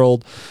ancient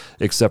world,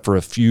 except for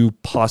a few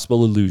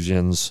possible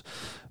allusions,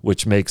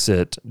 which makes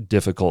it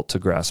difficult to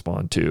grasp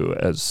onto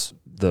as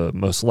the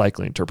most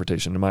likely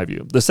interpretation in my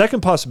view. The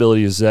second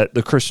possibility is that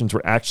the Christians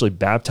were actually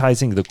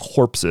baptizing the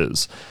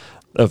corpses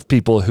of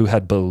people who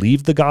had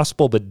believed the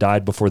gospel but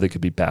died before they could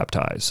be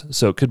baptized.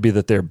 So it could be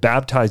that they're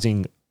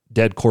baptizing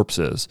dead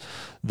corpses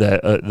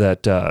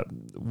that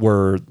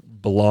were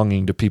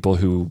belonging to people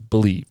who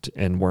believed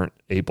and weren't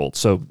able.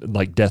 So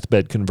like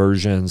deathbed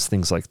conversions,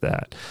 things like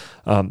that.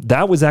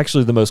 That was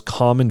actually the most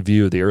common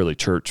view of the early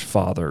church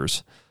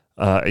fathers.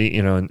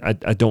 And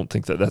I don't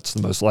think that that's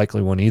the most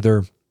likely one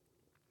either.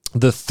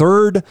 The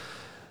third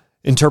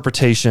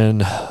interpretation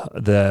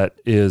that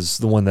is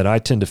the one that I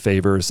tend to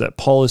favor is that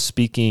Paul is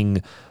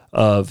speaking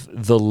of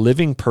the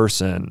living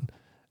person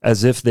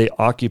as if they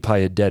occupy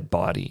a dead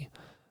body.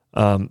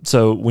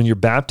 So when you're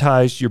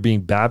baptized, you're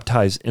being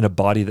baptized in a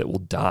body that will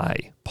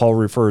die. Paul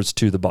refers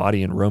to the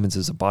body in Romans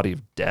as a body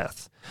of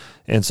death.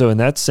 And so in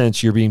that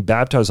sense, you're being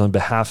baptized on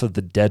behalf of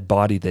the dead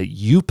body that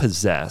you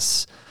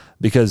possess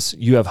because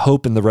you have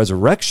hope in the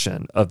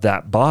resurrection of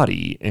that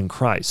body in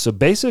Christ. So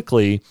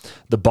basically,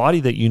 the body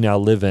that you now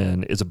live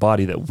in is a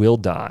body that will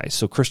die.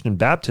 So Christian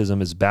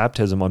baptism is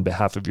baptism on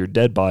behalf of your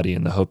dead body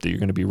in the hope that you're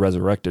going to be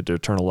resurrected to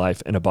eternal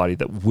life in a body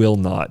that will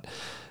not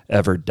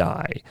ever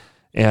die.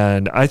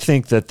 And I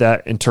think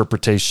that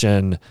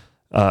interpretation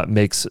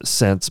makes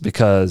sense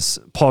because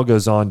Paul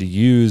goes on to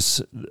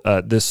use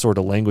this sort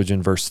of language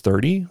in verse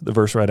 30, the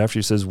verse right after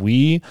he says,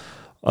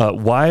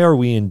 why are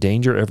we in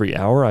danger every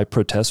hour? I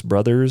protest,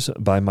 brothers,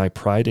 by my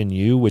pride in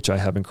you, which I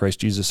have in Christ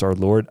Jesus our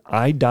Lord.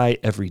 I die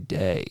every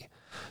day.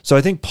 So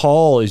I think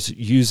Paul is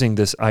using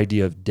this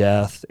idea of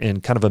death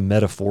in kind of a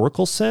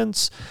metaphorical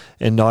sense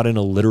and not in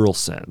a literal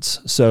sense.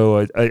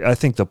 So I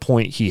think the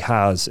point he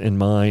has in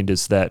mind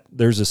is that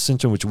there's a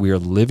sense in which we are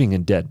living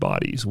in dead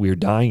bodies. We are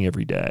dying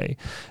every day.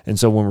 And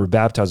so when we're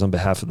baptized on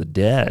behalf of the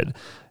dead,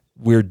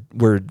 we're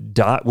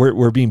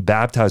being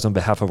baptized on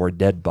behalf of our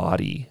dead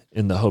body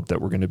in the hope that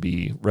we're going to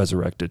be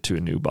resurrected to a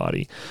new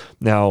body.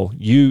 Now,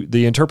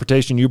 the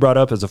interpretation you brought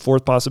up as a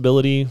fourth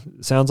possibility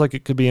sounds like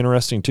it could be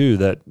interesting too,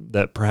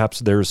 that perhaps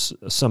there's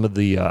some of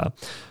the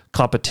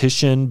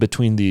competition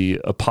between the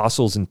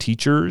apostles and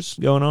teachers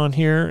going on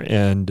here,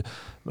 and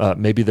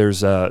maybe there's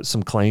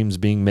some claims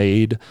being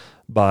made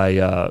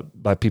by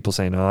people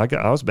saying, "Oh,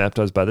 I was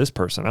baptized by this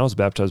person, I was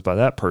baptized by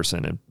that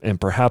person,"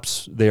 and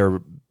perhaps they are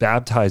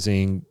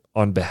baptizing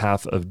on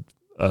behalf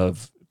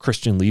of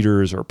Christian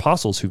leaders or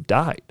apostles who've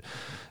died.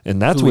 And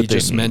that's what they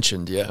just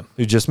mentioned. Yeah.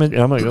 Who just mentioned.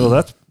 I'm like,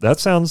 oh, that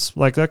sounds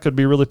like that could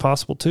be really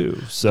possible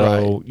too.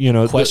 So,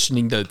 right.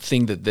 Questioning the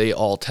thing that they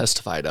all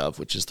testified of,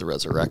 which is the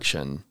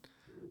resurrection,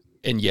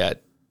 and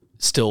yet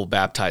still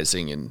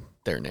baptizing in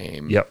their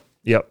name. Yep.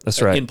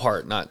 That's right. In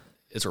part, not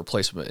as a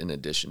replacement, in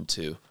addition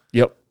to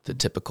the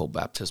typical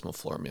baptismal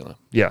formula.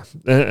 Yeah,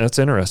 that's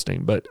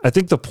interesting. But I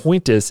think the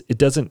point is, it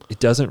doesn't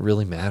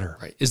really matter.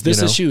 Right. Is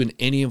this issue in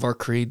any of our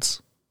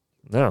creeds?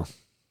 No.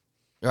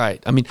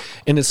 Right. I mean,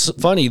 and it's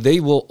funny, they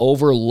will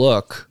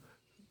overlook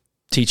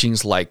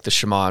teachings like the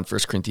Shema in 1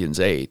 Corinthians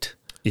 8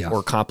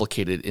 or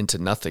complicated into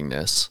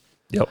nothingness.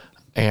 Yep.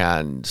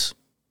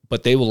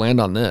 But they will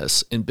land on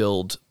this and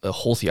build a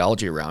whole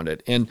theology around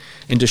it. And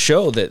to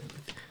show that,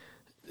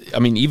 I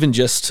mean, even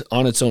just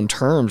on its own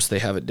terms, they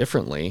have it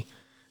differently,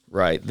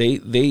 right?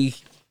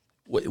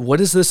 What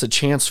is this a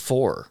chance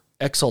for?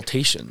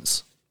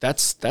 Exaltations.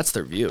 That's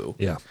their view.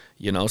 Yeah.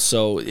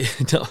 So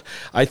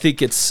I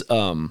think it's,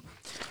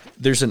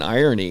 there's an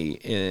irony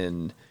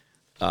in,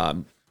 I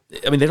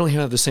mean, they don't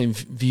have the same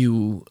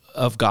view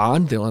of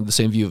God. They don't have the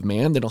same view of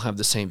man. They don't have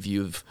the same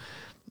view of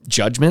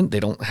judgment. They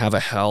don't have a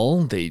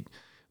hell.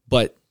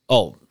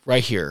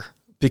 Right here,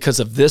 because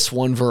of this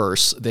one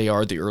verse, they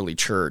are the early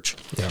church.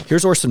 Yeah.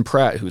 Here's Orson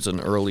Pratt, who's an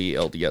early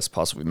LDS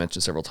apostle we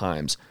mentioned several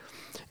times.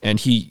 And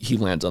he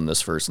lands on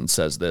this verse and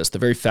says this: the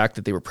very fact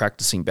that they were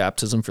practicing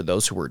baptism for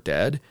those who were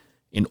dead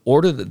in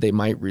order that they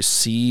might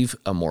receive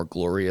a more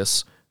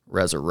glorious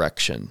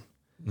resurrection.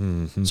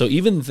 Mm-hmm. So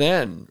even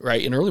then,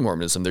 right, in early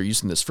Mormonism, they're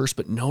using this verse,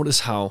 but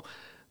notice how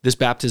this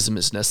baptism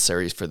is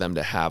necessary for them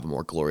to have a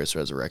more glorious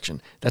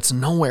resurrection. That's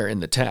nowhere in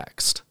the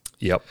text.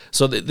 Yep.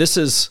 So this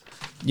is,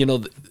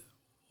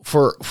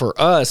 for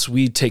us,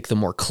 we take the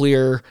more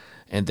clear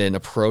and then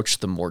approach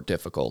the more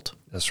difficult.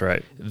 That's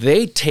right.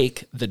 They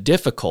take the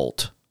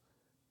difficult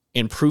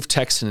and proof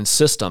text and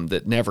system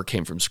that never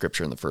came from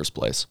Scripture in the first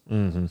place,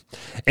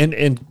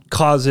 and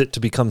cause it to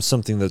become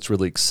something that's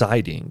really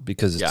exciting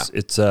because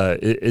it's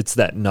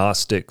that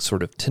Gnostic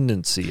sort of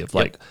tendency of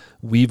like,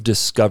 we've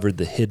discovered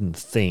the hidden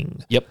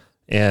thing. Yep.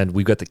 And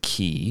we've got the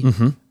key,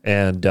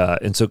 and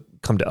so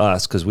come to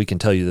us because we can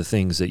tell you the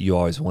things that you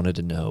always wanted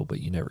to know, but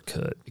you never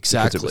could.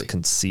 Exactly. Because it was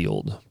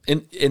concealed.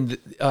 And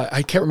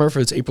I can't remember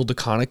if it's April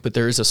DeConnick, but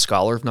there is a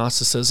scholar of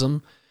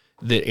Gnosticism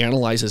that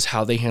analyzes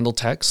how they handle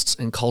texts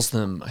and calls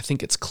them, I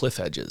think it's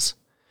cliff edges.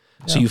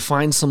 Yeah. So you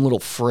find some little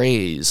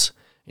phrase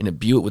and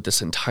imbue it with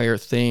this entire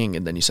thing,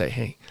 and then you say,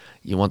 hey,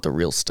 you want the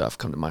real stuff,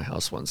 come to my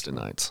house Wednesday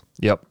nights.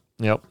 Yep.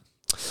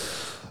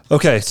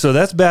 Okay, so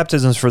that's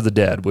baptisms for the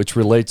dead, which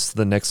relates to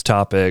the next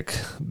topic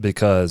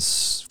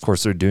because, of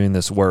course, they're doing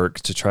this work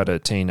to try to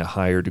attain a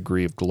higher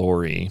degree of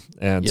glory.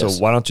 And so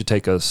why don't you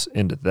take us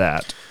into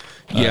that?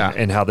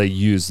 And how they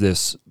use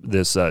this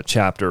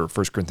chapter,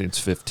 1 Corinthians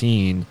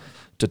 15,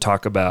 to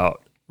talk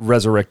about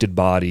resurrected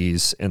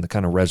bodies and the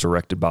kind of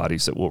resurrected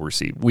bodies that we'll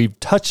receive. We've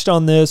touched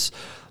on this,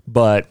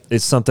 but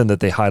it's something that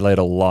they highlight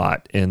a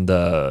lot in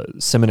the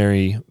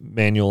seminary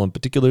manual in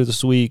particular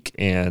this week,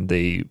 and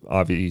they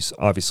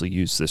obviously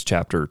use this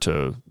chapter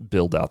to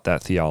build out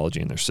that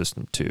theology in their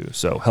system too.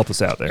 So help us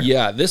out there.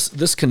 Yeah,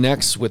 this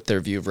connects with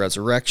their view of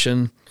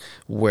resurrection,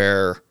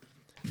 where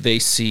they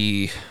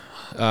see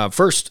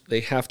First,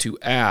 they have to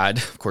add,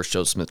 of course,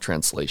 Joseph Smith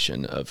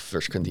translation of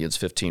 1 Corinthians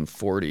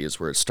 15:40 is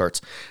where it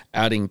starts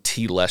adding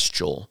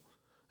telestial.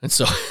 And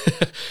so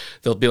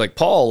they'll be like,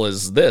 Paul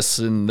is this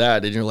and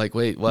that. And you're like,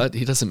 wait, what?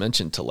 He doesn't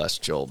mention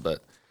telestial.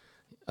 But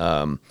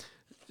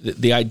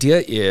the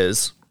idea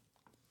is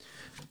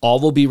all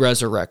will be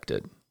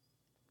resurrected.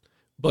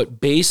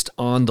 But based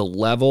on the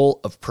level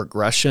of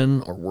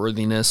progression or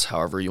worthiness,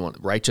 however you want,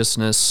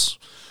 righteousness,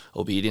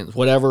 obedience,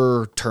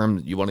 whatever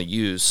term you want to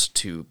use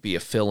to be a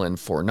fill-in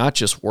for not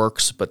just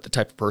works, but the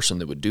type of person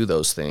that would do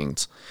those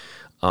things,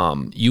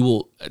 you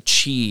will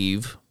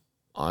achieve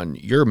on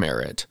your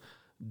merit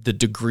the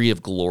degree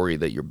of glory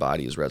that your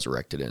body is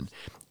resurrected in.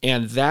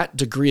 And that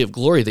degree of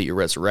glory that you're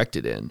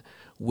resurrected in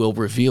will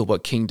reveal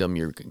what kingdom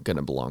you're going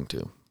to belong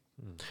to.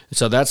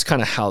 So that's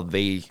kind of how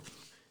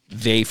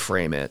they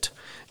frame it.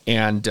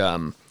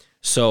 And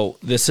so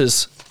this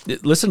is,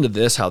 listen to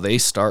this, how they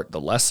start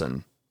the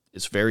lesson.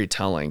 It's very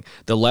telling.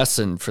 The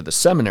lesson for the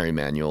seminary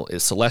manual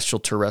is celestial,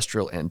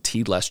 terrestrial, and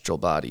telestial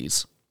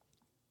bodies.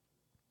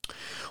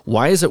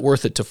 Why is it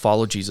worth it to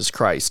follow Jesus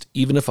Christ,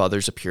 even if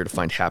others appear to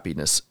find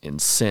happiness in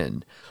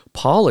sin?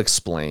 Paul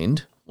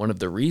explained one of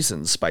the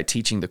reasons by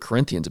teaching the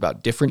Corinthians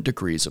about different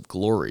degrees of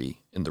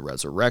glory in the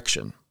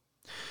resurrection.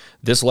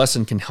 This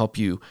lesson can help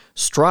you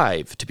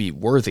strive to be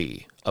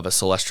worthy of a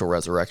celestial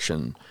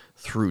resurrection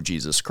through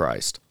Jesus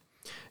Christ.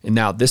 And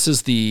now this is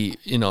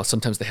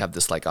sometimes they have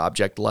this like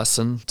object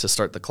lesson to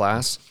start the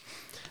class.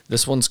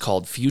 This one's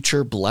called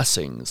Future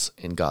Blessings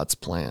in God's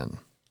Plan.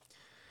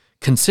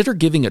 Consider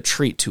giving a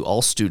treat to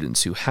all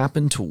students who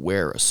happen to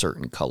wear a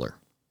certain color.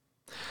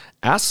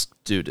 Ask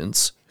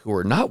students who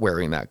are not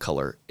wearing that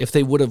color if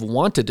they would have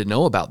wanted to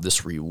know about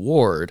this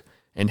reward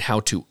and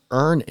how to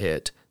earn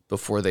it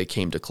before they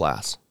came to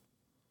class.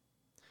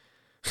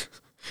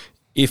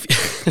 If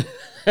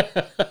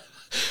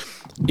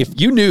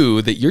you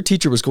knew that your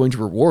teacher was going to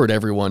reward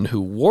everyone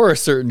who wore a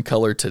certain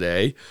color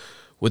today,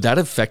 would that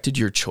have affected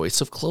your choice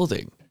of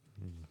clothing?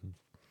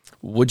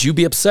 Would you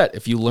be upset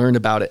if you learned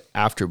about it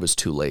after it was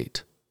too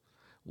late?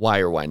 Why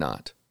or why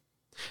not?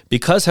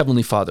 Because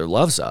Heavenly Father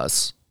loves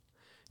us,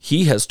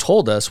 He has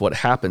told us what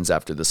happens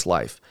after this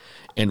life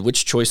and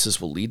which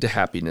choices will lead to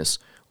happiness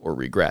or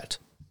regret.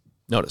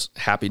 Notice,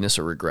 happiness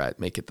or regret,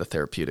 make it the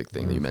therapeutic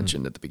thing that you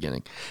mentioned at the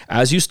beginning.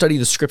 As you study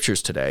the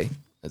scriptures today,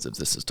 as if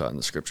this is taught in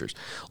the scriptures,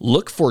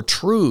 look for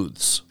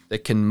truths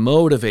that can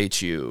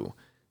motivate you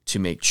to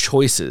make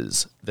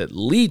choices that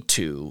lead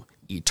to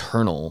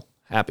eternal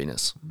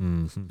happiness.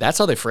 Mm-hmm. That's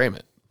how they frame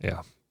it.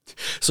 Yeah.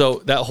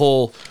 So that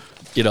whole,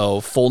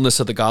 fullness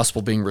of the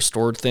gospel being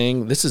restored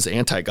thing, this is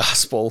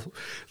anti-gospel.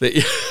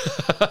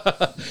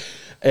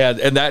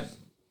 and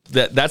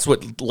that's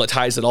what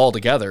ties it all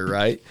together,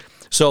 right?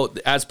 So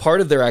as part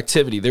of their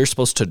activity, they're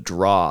supposed to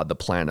draw the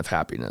plan of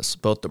happiness,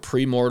 both the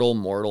premortal,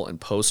 mortal, and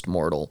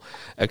post-mortal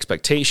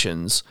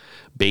expectations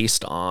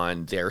based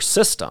on their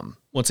system.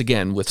 Once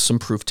again, with some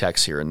proof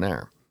text here and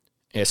there,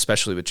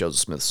 especially with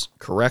Joseph Smith's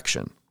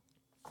correction.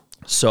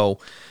 So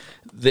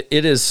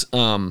it is,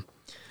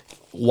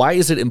 why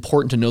is it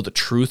important to know the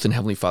truth in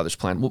Heavenly Father's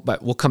plan?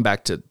 We'll come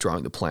back to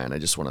drawing the plan. I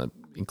just want to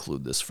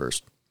include this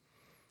first.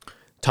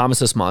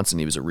 Thomas S. Monson,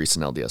 he was a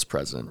recent LDS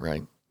president,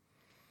 right?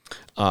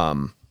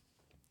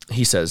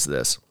 He says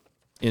this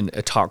in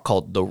a talk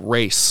called The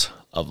Race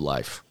of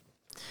Life.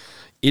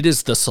 It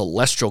is the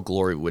celestial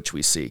glory which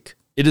we seek.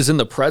 It is in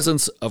the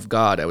presence of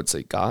God, I would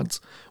say God's,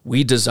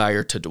 we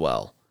desire to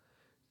dwell.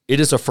 It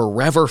is a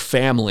forever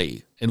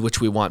family in which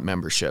we want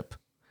membership.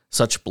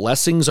 Such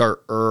blessings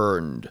are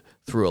earned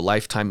through a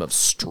lifetime of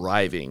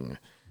striving,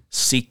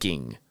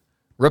 seeking,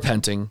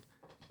 repenting,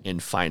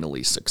 and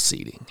finally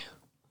succeeding.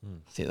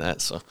 See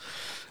that? So,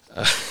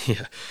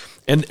 yeah.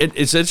 And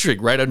it's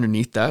interesting, right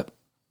underneath that,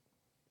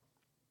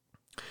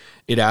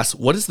 it asks,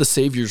 what is the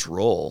Savior's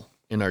role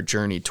in our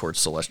journey towards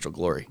celestial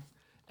glory?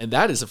 And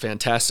that is a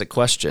fantastic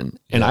question.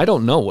 And I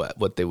don't know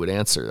what they would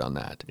answer on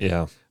that.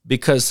 Yeah.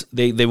 Because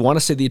they want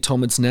to say the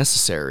atonement's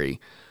necessary,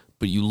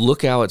 but you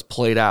look how it's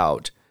played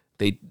out,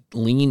 they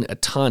lean a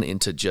ton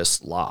into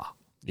just law,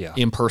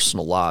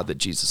 impersonal law that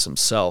Jesus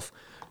himself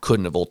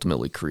couldn't have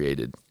ultimately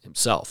created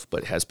himself,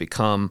 but has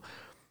become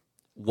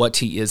what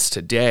he is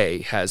today,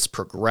 has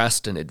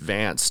progressed and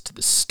advanced to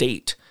the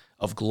state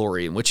of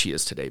glory in which he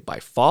is today by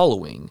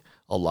following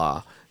a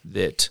law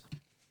that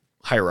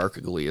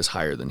hierarchically is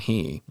higher than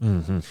he.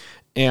 Mm-hmm.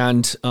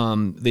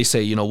 And they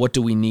say, what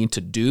do we need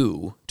to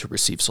do to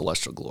receive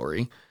celestial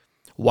glory?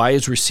 Why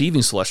is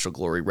receiving celestial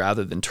glory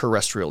rather than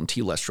terrestrial and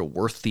telestial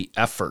worth the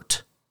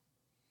effort?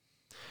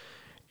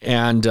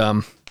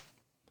 And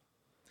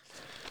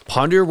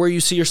ponder where you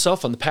see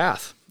yourself on the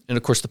path. And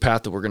of course, the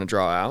path that we're going to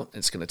draw out,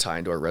 it's going to tie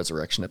into our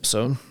resurrection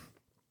episode.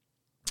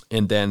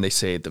 And then they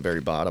say at the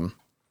very bottom,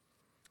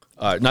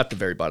 not the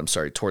very bottom,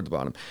 sorry, toward the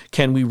bottom,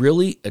 can we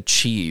really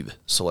achieve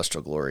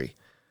celestial glory?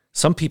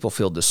 Some people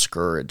feel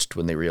discouraged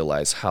when they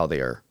realize how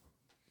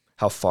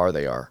far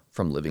they are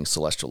from living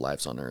celestial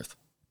lives on earth.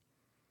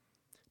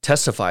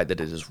 Testify that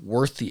it is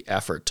worth the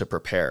effort to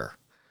prepare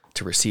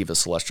to receive a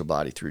celestial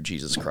body through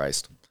Jesus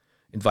Christ.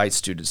 invite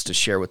students to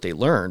share what they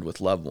learned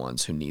with loved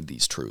ones who need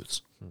these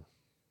truths.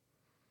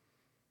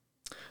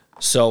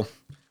 So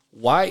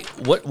what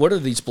are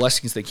these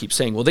blessings they keep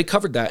saying? Well, they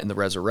covered that in the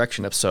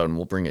resurrection episode, and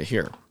we'll bring it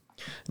here.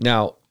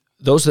 Now,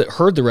 those that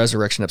heard the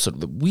resurrection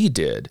episode that we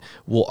did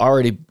will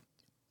already,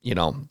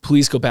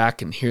 please go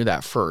back and hear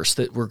that first,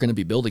 that we're going to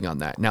be building on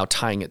that, now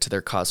tying it to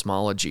their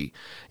cosmology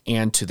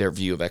and to their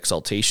view of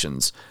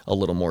exaltations a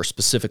little more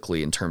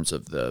specifically in terms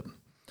of the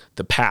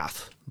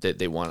path that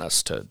they want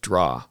us to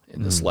draw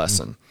in this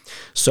lesson.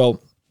 So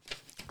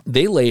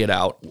they lay it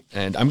out,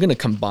 and I'm going to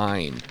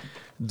combine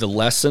the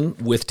lesson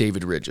with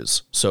David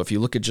Ridge's. So if you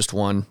look at just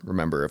one,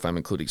 remember, if I'm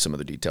including some of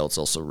the detail, it's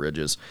also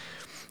Ridge's.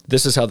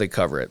 This is how they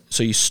cover it.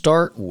 So you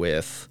start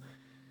with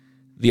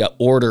the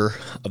order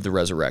of the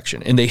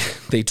resurrection, and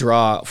they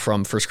draw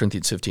from 1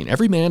 Corinthians 15.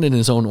 Every man in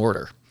his own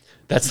order.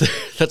 That's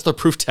the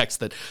proof text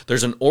that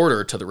there's an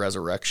order to the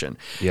resurrection.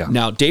 Yeah.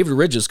 Now, David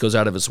Ridges goes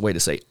out of his way to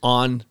say,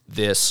 on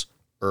this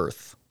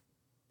earth.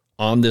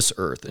 On this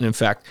earth. And in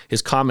fact,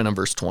 his comment on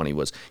verse 20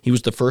 was, he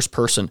was the first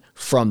person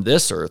from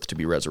this earth to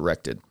be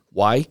resurrected.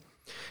 Why?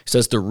 He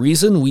says, the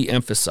reason we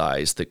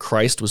emphasize that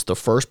Christ was the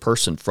first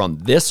person from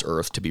this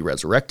earth to be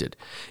resurrected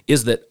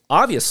is that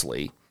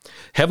obviously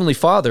Heavenly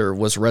Father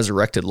was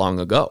resurrected long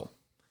ago.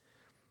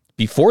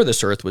 Before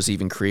this earth was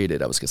even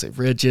created, I was going to say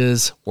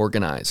Ridges,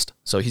 organized.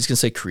 So he's going to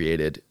say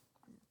created.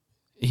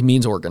 He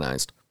means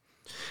organized.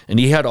 And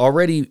he had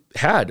already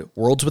had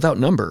worlds without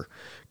number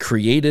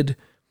created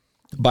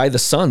by the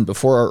Son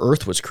before our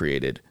earth was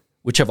created,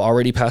 which have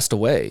already passed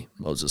away,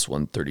 Moses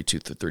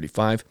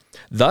 1:32-35.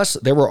 Thus,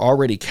 there were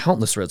already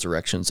countless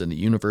resurrections in the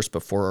universe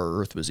before our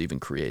earth was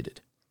even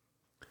created.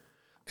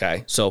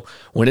 Okay, so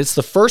when it's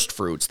the first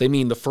fruits, they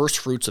mean the first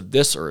fruits of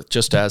this earth,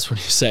 just as when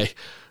you say,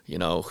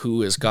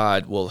 who is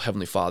God? Well,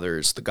 Heavenly Father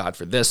is the God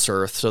for this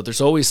earth. So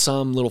there's always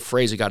some little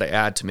phrase you got to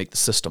add to make the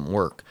system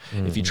work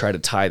if you try to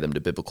tie them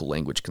to biblical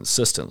language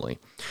consistently.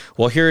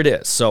 Well, here it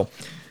is. So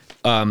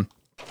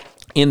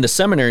in the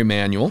seminary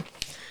manual,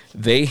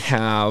 they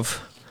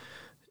have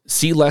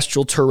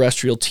celestial,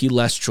 terrestrial,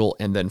 telestial,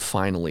 and then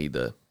finally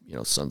the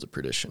sons of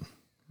perdition,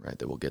 right,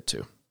 that we'll get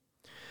to.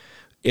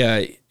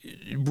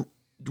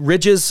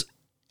 Ridges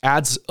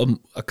adds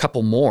a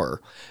couple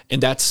more,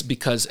 and that's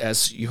because,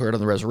 as you heard on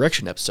the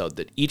resurrection episode,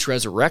 that each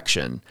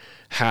resurrection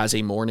has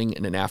a morning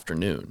and an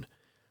afternoon.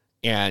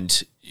 And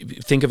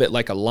think of it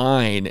like a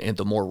line, and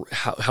the more,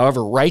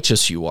 however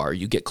righteous you are,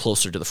 you get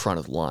closer to the front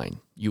of the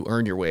line. You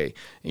earn your way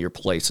and your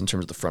place in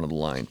terms of the front of the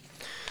line.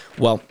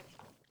 Well,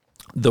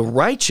 the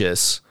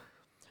righteous,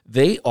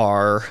 they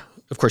are,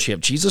 of course, you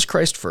have Jesus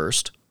Christ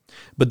first,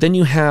 but then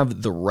you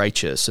have the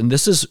righteous. And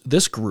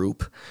this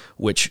group,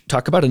 which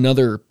talk about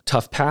another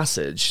tough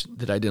passage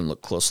that I didn't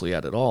look closely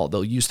at all.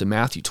 They'll use the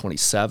Matthew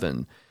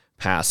 27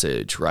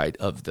 passage, right,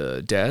 of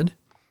the dead.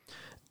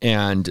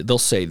 And they'll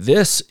say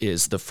this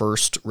is the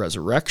first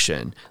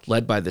resurrection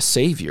led by the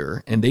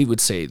Savior. And they would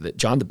say that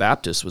John the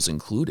Baptist was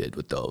included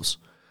with those.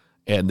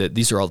 And that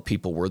these are all the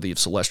people worthy of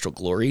celestial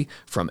glory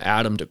from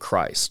Adam to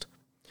Christ.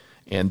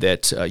 And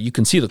that you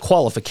can see the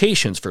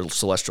qualifications for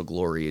celestial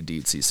glory in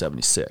D.C.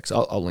 76.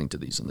 I'll link to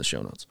these in the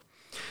show notes.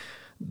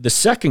 The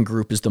second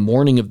group is the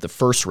morning of the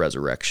first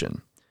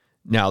resurrection.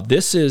 Now,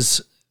 this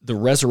is the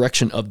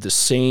resurrection of the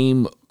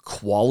same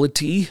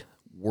quality,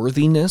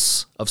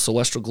 worthiness of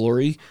celestial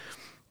glory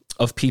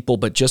of people,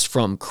 but just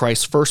from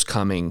Christ's first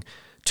coming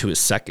to his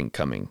second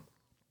coming.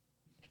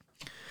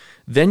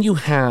 Then you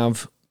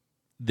have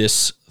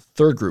this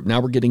third group.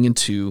 Now we're getting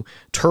into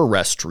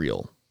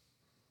terrestrial.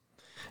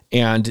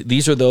 And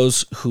these are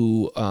those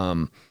who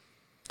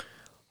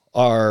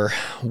are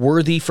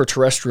worthy for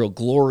terrestrial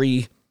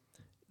glory.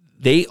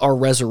 They are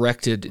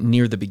resurrected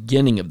near the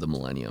beginning of the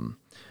millennium.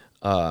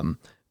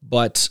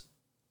 But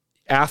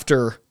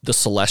after the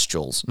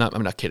celestials,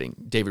 I'm not kidding,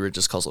 David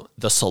Ridges calls them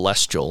the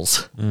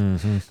celestials,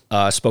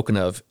 spoken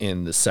of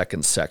in the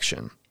second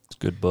section. It's a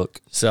good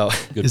book. So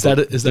Good is book.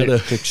 that a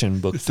fiction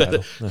book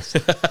title?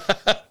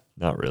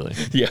 Not really.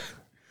 Yeah.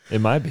 It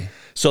might be.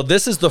 So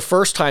this is the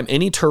first time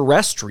any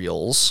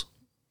terrestrials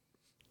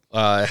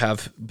will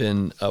have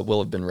been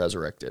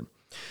resurrected.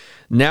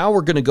 Now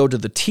we're going to go to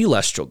the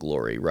telestial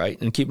glory, right?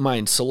 And keep in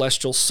mind,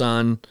 celestial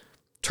sun,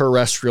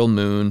 terrestrial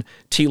moon,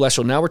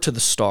 telestial. Now we're to the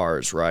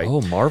stars, right?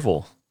 Oh,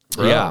 Marvel.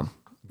 Bro. Yeah.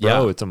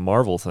 Bro, it's a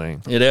Marvel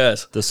thing. It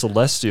is. The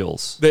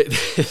Celestials.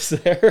 Is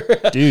there?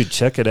 Dude,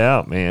 check it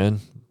out,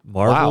 man.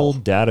 Marvel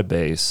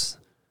database.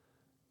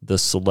 The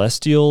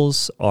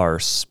Celestials are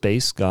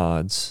space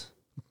gods.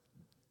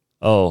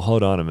 Oh,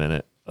 hold on a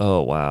minute.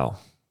 Oh, wow.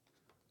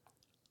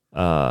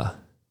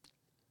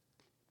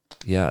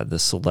 Yeah, the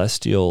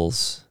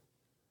Celestials,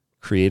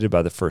 created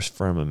by the first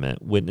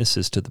firmament,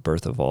 witnesses to the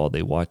birth of all.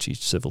 They watch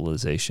each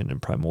civilization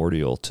and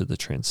primordial to the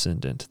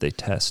transcendent. They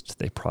test,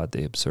 they prod,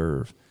 they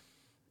observe.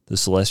 The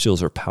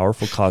Celestials are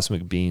powerful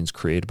cosmic beings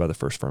created by the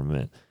first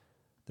firmament.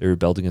 They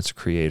rebelled against the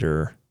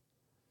Creator,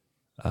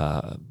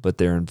 but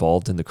they're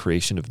involved in the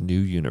creation of new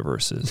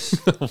universes.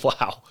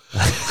 Wow.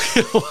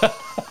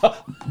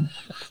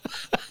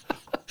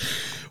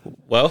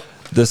 Well,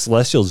 The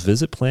Celestials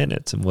visit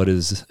planets and what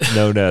is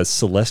known as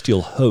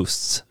celestial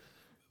hosts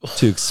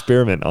to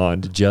experiment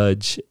on to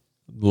judge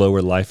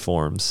lower life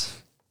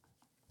forms.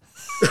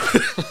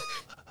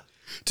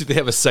 Do they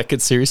have a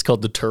second series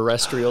called The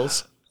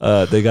Terrestrials?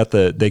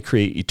 They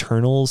create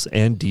Eternals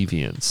and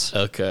Deviants.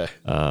 Okay.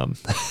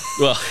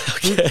 Well,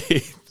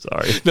 okay.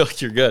 Sorry. No,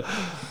 you're good.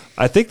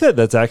 I think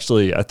that's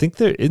actually, I think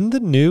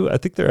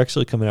they're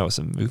actually coming out with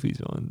some movies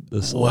on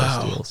the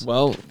Celestials.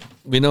 Wow. Well,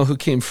 we know who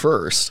came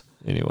first.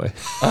 Anyway.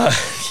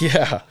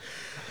 Yeah.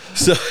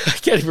 So I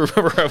can't even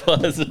remember where I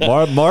was.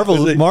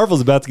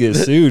 Marvel's about to get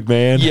sued,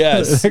 man.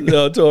 Yes.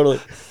 No, totally.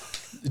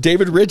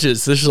 David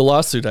Ridges. This is a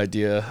lawsuit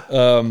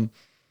idea.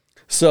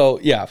 So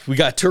yeah, we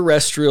got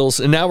terrestrials,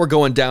 and now we're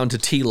going down to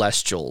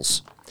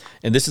telestials.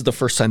 And this is the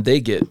first time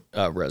they get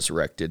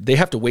resurrected. They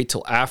have to wait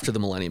till after the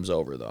millennium's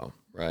over, though,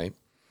 right?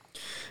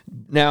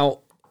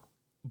 Now,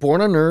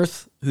 born on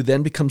earth, who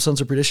then become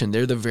sons of perdition,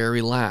 they're the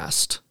very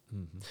last.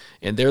 Mm-hmm.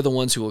 And they're the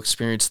ones who will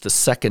experience the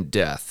second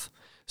death.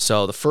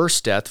 So the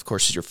first death, of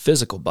course, is your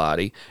physical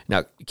body.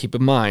 Now, keep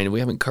in mind,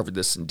 we haven't covered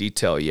this in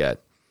detail yet.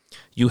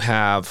 You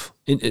have,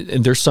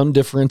 and there's some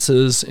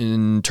differences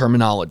in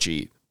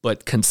terminology,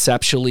 but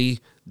conceptually,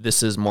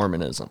 this is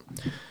Mormonism.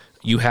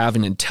 You have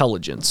an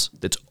intelligence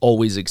that's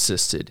always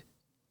existed.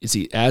 Is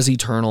he as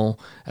eternal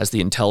as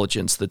the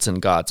intelligence that's in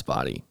God's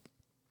body?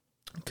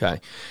 Okay.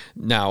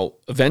 Now,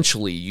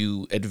 eventually,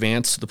 you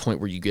advance to the point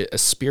where you get a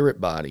spirit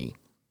body,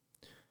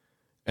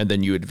 and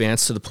then you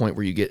advance to the point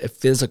where you get a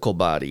physical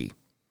body.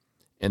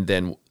 And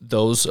then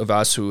those of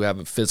us who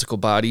have physical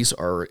bodies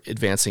are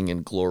advancing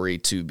in glory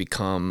to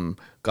become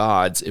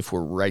gods if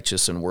we're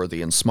righteous and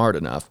worthy and smart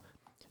enough.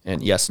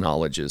 And yes,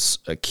 knowledge is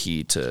a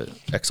key to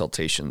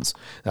exaltations.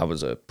 That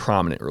was a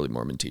prominent early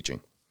Mormon teaching.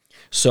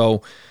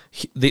 So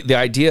the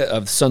idea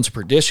of sons of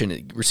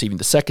perdition receiving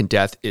the second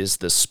death is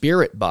the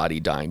spirit body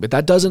dying. But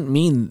that doesn't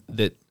mean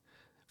that,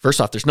 first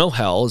off, there's no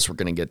hell, as we're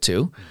going to get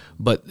to,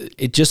 but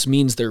it just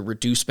means they're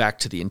reduced back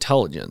to the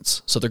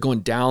intelligence. So they're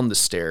going down the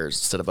stairs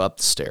instead of up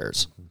the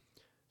stairs.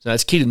 So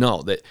that's key to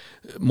know, that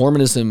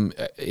Mormonism,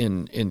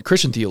 in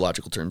Christian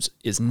theological terms,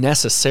 is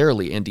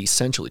necessarily and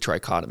essentially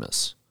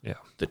trichotomous. Yeah.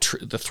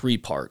 The three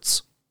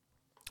parts,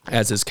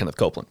 as is Kenneth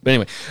Copeland. But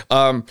anyway,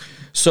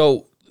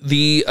 so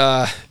the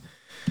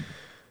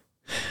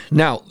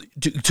now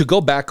to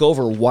go back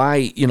over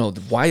why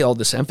all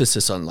this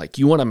emphasis on, like,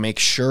 you want to make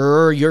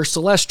sure you're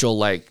celestial,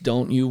 like,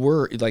 don't you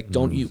worry, like,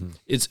 don't you?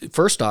 It's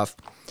first off,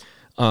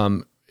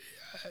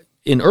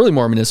 in early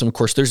Mormonism, of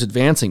course, there's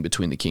advancing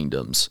between the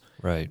kingdoms.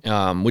 Right.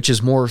 Which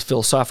is more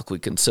philosophically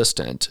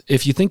consistent.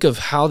 If you think of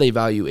how they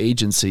value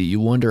agency, you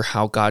wonder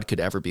how God could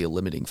ever be a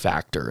limiting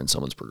factor in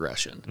someone's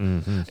progression.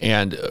 Mm-hmm.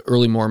 And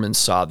early Mormons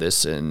saw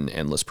this in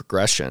endless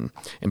progression.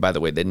 And by the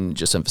way, they didn't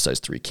just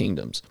emphasize three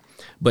kingdoms.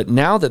 But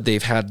now that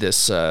they've had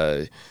this,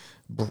 kind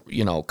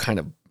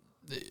of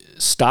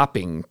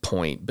stopping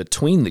point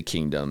between the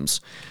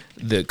kingdoms,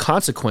 the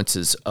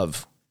consequences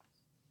of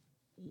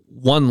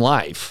one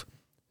life,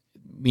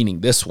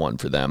 meaning this one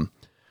for them,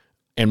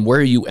 and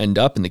where you end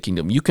up in the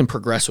kingdom, you can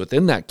progress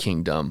within that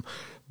kingdom,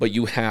 but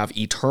you have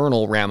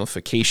eternal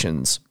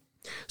ramifications.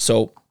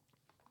 So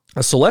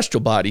a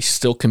celestial body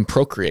still can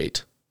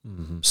procreate,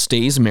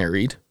 stays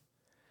married,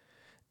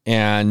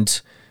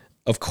 and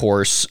of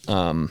course,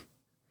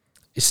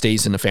 it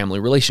stays in a family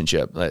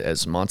relationship.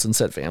 As Monson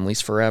said, families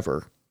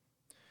forever.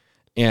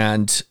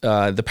 And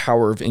the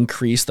power of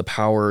increase, the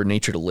power,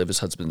 nature to live as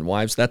husbands and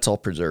wives, that's all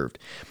preserved.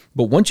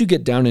 But once you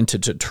get down into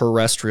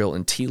terrestrial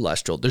and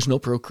telestial, there's no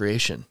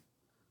procreation.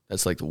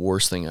 That's like the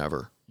worst thing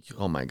ever.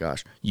 Oh my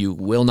gosh. You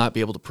will not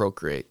be able to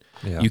procreate.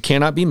 Yeah. You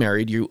cannot be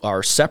married. You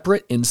are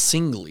separate and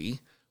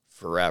singly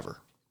forever.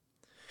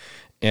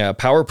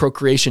 Power of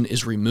procreation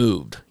is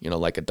removed.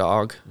 Like a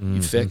dog,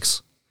 you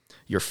fix.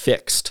 You're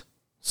fixed.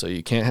 So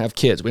you can't have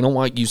kids. We don't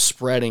want you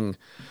spreading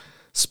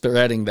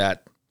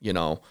that,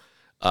 deviant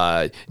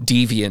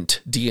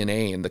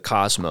DNA in the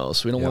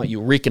cosmos. We don't want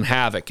you wreaking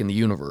havoc in the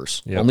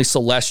universe. Yep. Only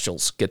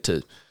celestials get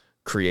to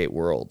create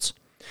worlds.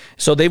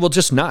 So they will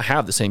just not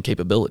have the same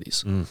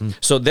capabilities. Mm-hmm.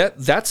 So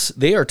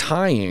they are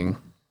tying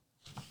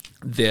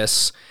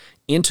this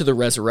into the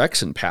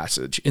resurrection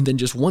passage. And then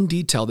just one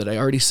detail that I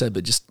already said,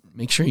 but just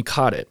make sure you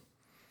caught it.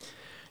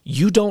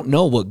 You don't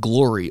know what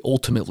glory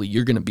ultimately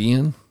you're going to be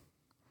in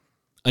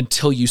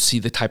until you see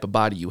the type of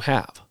body you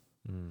have.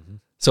 Mm-hmm.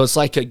 So it's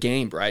like a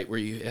game, right, where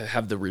you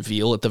have the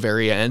reveal at the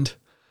very end.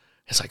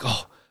 It's like,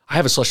 oh, I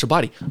have a celestial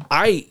body.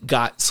 I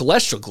got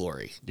celestial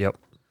glory. Yep.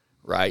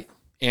 Right?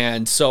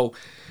 And so,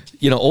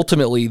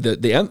 ultimately,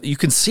 you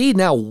can see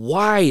now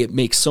why it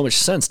makes so much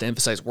sense to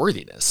emphasize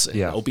worthiness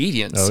and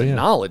obedience and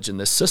knowledge in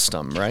this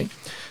system, right?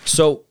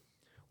 So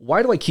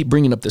why do I keep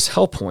bringing up this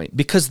hell point?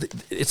 Because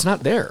it's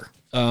not there.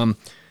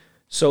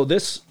 So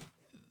this,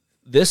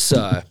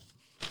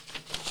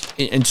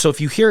 and so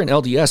if you hear an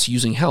LDS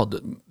using hell,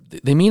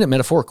 they mean it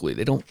metaphorically.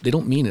 They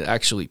don't mean it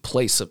actually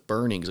place of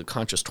burnings of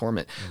conscious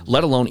torment,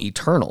 let alone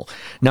eternal.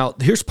 Now,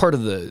 here's part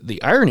of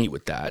the irony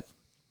with that,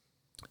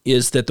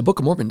 is that the Book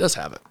of Mormon does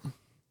have it.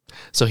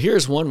 So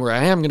here's one where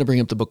I am going to bring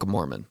up the Book of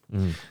Mormon.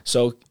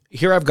 So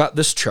here I've got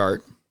this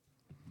chart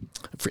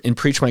in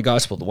Preach My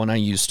Gospel, the one I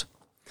used,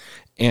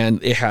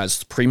 and it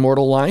has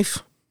premortal life.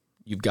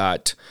 You've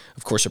got,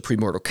 of course, a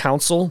premortal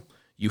council.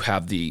 You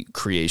have the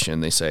creation,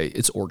 they say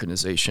it's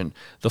organization,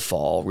 the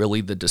fall,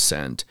 really the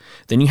descent.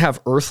 Then you have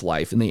earth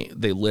life, and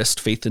they list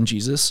faith in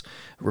Jesus,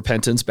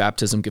 repentance,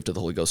 baptism, gift of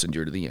the Holy Ghost,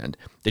 endure to the end.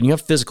 Then you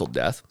have physical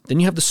death. Then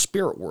you have the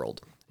spirit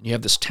world. And you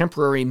have this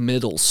temporary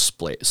middle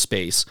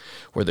space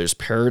where there's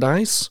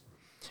paradise,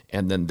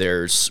 and then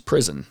there's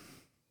prison.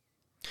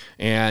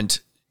 And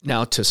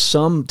now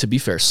to be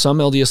fair, some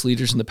LDS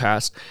leaders in the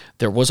past,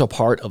 there was a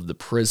part of the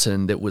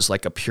prison that was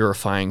like a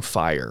purifying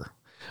fire.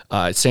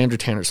 Sandra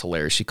Tanner's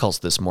hilarious. She calls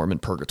this Mormon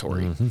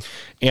purgatory. Mm-hmm.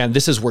 And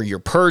this is where you're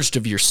purged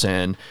of your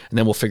sin, and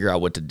then we'll figure out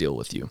what to deal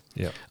with you.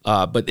 Yeah.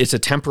 But it's a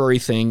temporary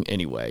thing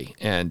anyway.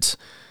 And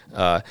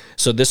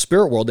so this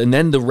spirit world, and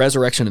then the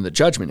resurrection and the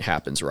judgment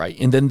happens, right?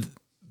 And then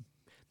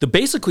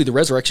basically the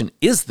resurrection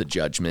is the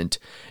judgment,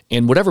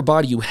 and whatever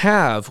body you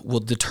have will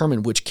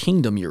determine which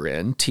kingdom you're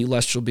in.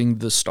 Telestial being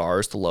the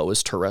stars, the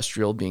lowest,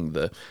 terrestrial being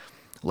the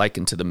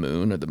likened to the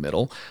moon or the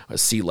middle,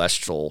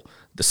 celestial,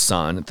 the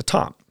sun at the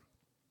top.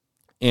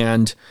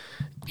 And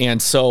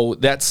so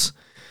that's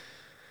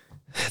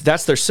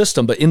their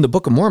system. But in the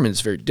Book of Mormon, it's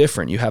very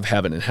different. You have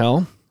heaven and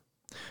hell,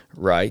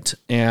 right?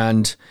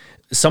 And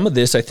some of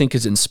this, I think,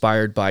 is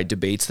inspired by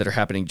debates that are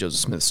happening in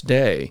Joseph Smith's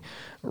day,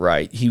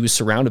 right? He was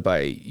surrounded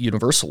by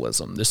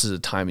universalism. This is a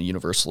time when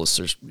universalists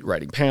are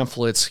writing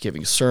pamphlets,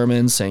 giving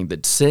sermons, saying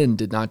that sin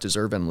did not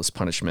deserve endless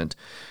punishment.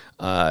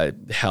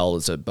 Hell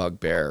is a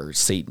bugbear.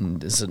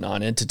 Satan is a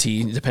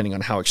non-entity, depending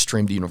on how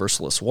extreme the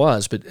universalist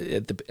was. But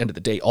at the end of the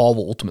day, all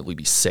will ultimately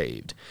be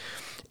saved.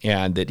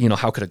 And that,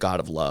 how could a God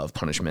of love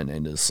punish men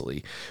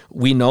endlessly?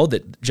 We know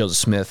that Joseph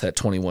Smith, at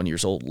 21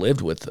 years old, lived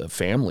with a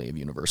family of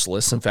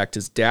universalists. In fact,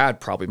 his dad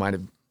probably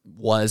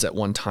was at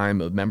one time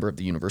a member of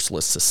the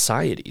Universalist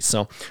Society.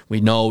 So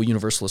we know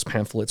Universalist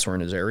pamphlets were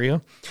in his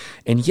area.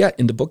 And yet,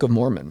 in the Book of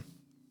Mormon,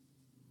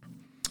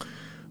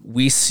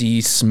 we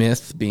see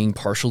Smith being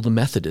partial to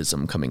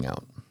Methodism coming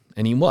out,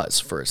 and he was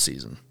for a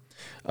season.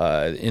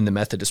 In the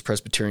Methodist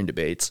Presbyterian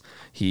debates,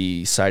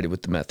 he sided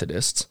with the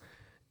Methodists.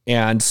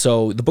 And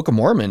so the Book of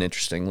Mormon,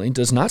 interestingly,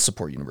 does not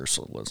support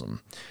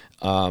universalism.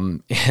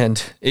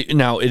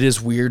 Now, it is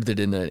weird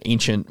that in an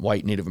ancient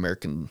white Native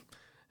American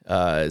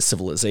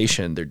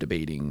civilization, they're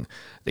debating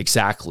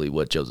exactly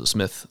what Joseph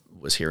Smith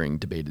was hearing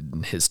debated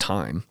in his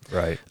time,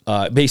 right?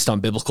 Based on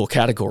biblical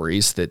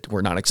categories that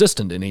were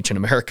non-existent in ancient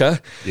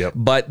America. Yep.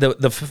 But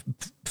the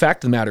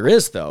fact of the matter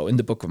is, though, in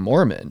the Book of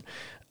Mormon,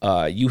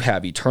 you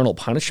have eternal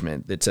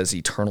punishment that says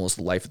eternal is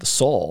the life of the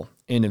soul.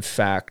 And in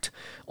fact,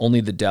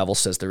 only the devil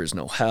says there is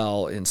no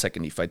hell in 2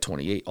 Nephi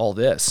 28, all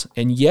this.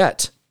 And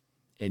yet,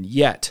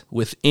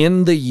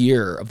 within the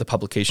year of the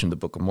publication of the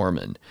Book of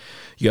Mormon,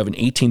 you have an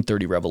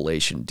 1830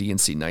 revelation,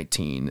 D&C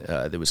 19,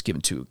 that was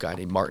given to a guy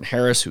named Martin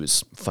Harris, who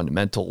is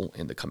fundamental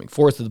in the coming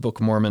forth of the Book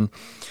of Mormon,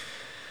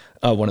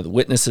 one of the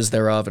witnesses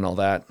thereof and all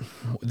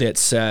that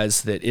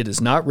says that it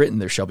is not written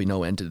there shall be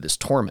no end to this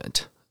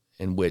torment,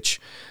 in which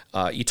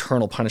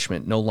eternal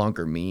punishment no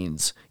longer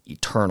means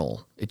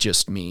eternal. It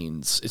just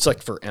means, it's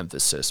like for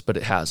emphasis, but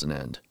it has an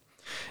end.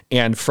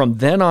 And from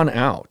then on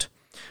out,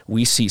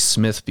 we see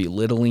Smith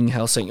belittling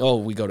hell, saying, oh,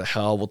 we go to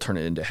hell, we'll turn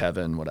it into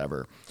heaven,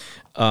 whatever.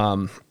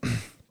 And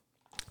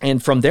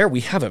from there,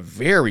 we have a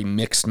very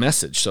mixed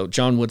message. So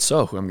John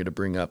Woodsoe, who I'm going to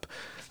bring up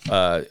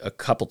a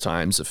couple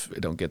times, if I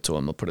don't get to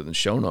him, I'll put it in the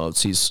show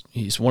notes.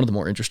 He's one of the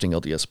more interesting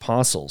LDS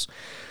apostles.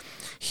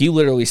 He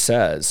literally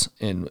says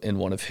in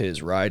one of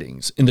his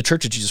writings, in the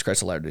Church of Jesus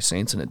Christ of Latter-day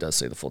Saints, and it does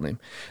say the full name,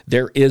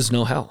 there is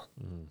no hell.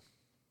 Mm-hmm.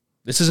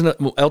 This is an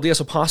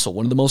LDS apostle,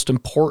 one of the most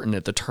important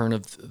at the turn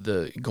of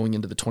going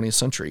into the 20th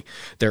century.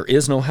 There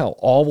is no hell.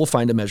 All will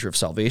find a measure of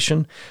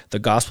salvation. The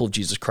gospel of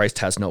Jesus Christ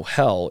has no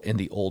hell in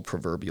the old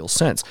proverbial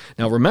sense.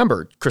 Now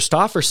remember,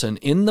 Christofferson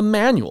in the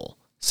manual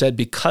said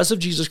because of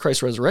Jesus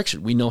Christ's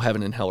resurrection, we know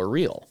heaven and hell are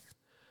real.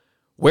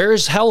 Where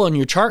is hell on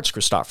your charts,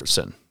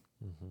 Christofferson?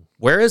 Mm-hmm.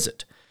 Where is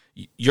it?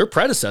 Your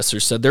predecessor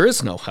said there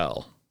is no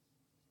hell.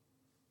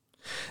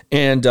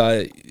 And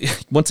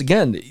once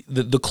again,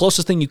 the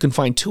closest thing you can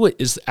find to it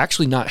is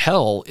actually not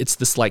hell. It's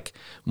this like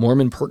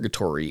Mormon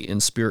purgatory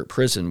in spirit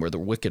prison where the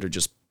wicked are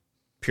just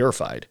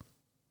purified.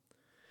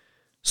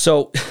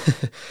 So,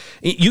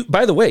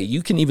 by the way,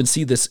 you can even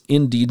see this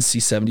in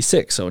D&C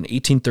 76. So in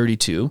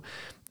 1832,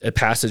 a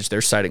passage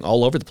they're citing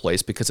all over the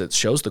place because it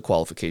shows the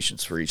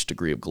qualifications for each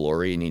degree of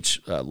glory and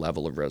each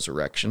level of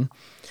resurrection.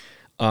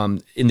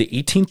 In the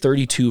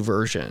 1832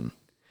 version,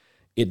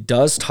 it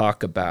does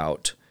talk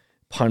about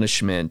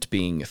punishment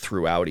being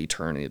throughout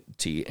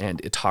eternity, and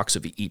it talks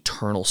of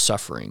eternal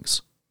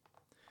sufferings.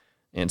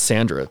 And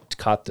Sandra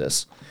caught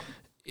this.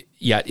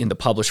 Yet in the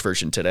published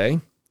version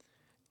today,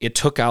 it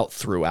took out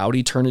throughout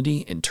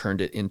eternity and turned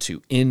it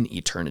into in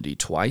eternity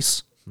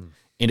twice.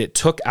 And it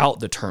took out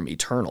the term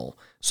eternal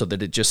so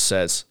that it just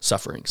says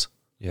sufferings.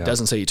 Yeah. It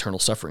doesn't say eternal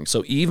suffering.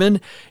 So even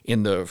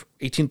in the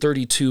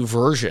 1832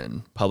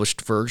 version,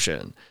 published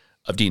version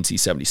of D&C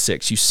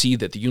 76, you see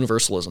that the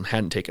universalism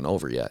hadn't taken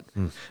over yet.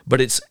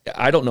 But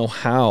I don't know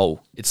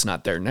how it's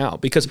not there now,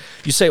 because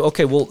you say,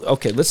 okay,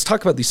 let's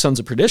talk about these sons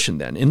of perdition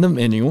then. In the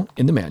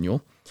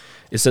manual,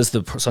 it says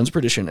the sons of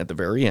perdition at the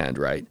very end,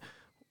 right,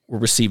 will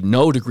receive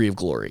no degree of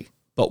glory,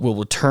 but will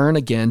return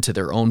again to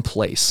their own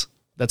place.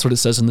 That's what it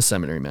says in the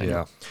seminary manual.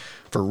 Yeah.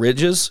 For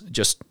ridges,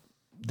 just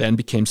then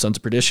became sons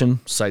of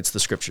perdition, cites the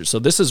scriptures. So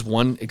this is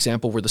one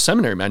example where the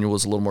seminary manual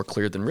is a little more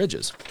clear than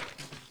ridges.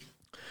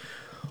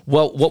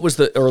 Well, what was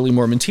the early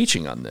Mormon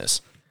teaching on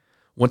this?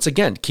 Once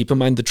again, keep in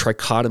mind the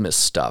trichotomist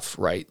stuff,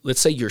 right? Let's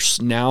say you're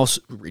now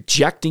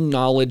rejecting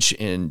knowledge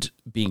and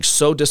being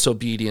so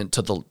disobedient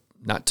to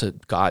not to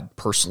God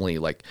personally,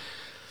 like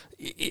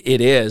it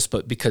is,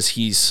 but because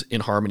he's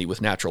in harmony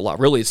with natural law.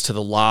 Really, it's to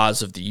the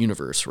laws of the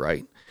universe,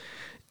 right?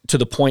 To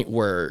the point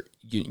where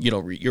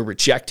you're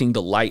rejecting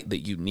the light that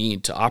you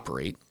need to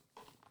operate.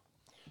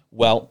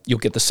 Well, you'll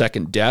get the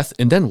second death,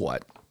 and then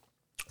what?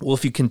 Well,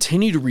 if you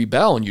continue to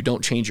rebel and you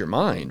don't change your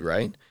mind,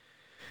 right,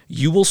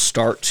 you will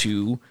start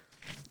to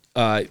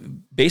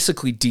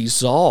basically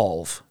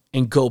dissolve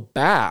and go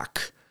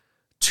back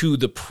to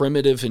the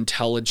primitive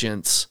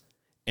intelligence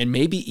and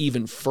maybe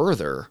even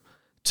further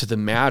to the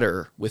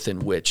matter within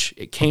which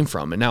it came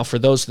from. And now for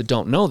those that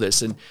don't know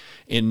this, and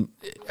in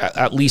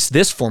at least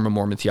this form of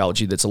Mormon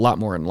theology that's a lot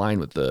more in line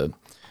with the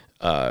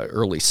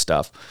early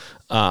stuff,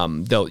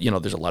 though,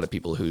 there's a lot of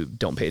people who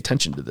don't pay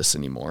attention to this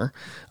anymore.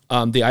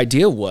 The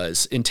idea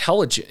was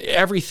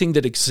everything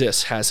that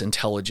exists has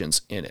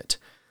intelligence in it.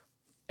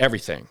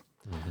 Everything.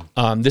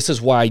 Mm-hmm. This is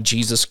why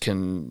Jesus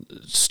can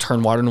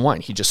turn water into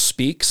wine. He just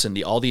speaks,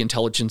 and all the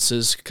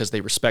intelligences, because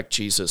they respect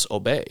Jesus,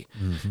 obey.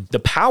 Mm-hmm. The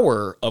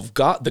power of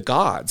God, the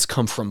gods,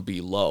 come from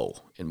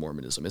below in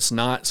Mormonism. It's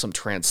not some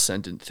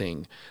transcendent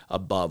thing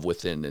above,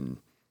 within, and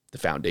the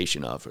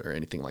foundation of, or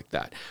anything like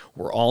that.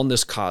 We're all in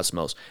this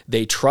cosmos.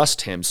 They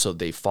trust him, so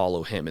they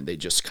follow him, and they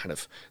just kind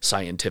of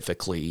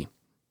scientifically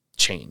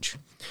change.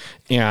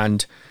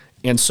 And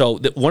so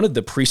one of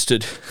the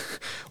priesthood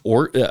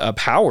or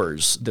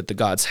powers that the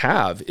gods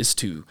have is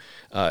to,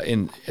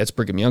 as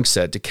Brigham Young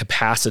said, to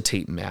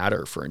capacitate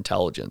matter for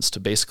intelligence, to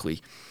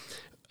basically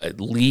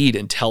lead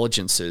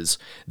intelligences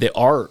that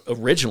are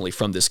originally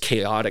from this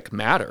chaotic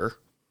matter.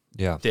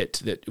 Yeah.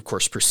 That of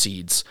course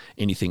precedes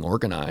anything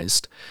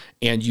organized,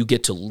 and you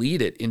get to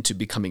lead it into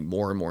becoming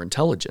more and more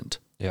intelligent.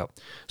 Yeah.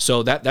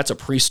 So that's a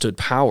priesthood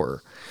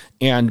power,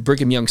 and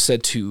Brigham Young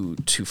said to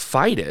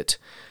fight it,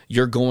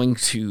 you're going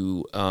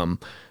to,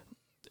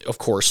 of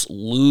course,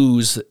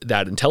 lose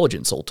that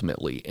intelligence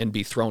ultimately and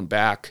be thrown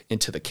back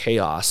into the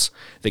chaos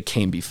that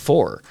came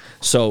before.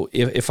 So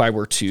if I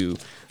were to,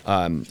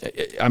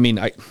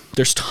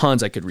 there's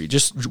tons I could read.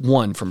 Just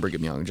one from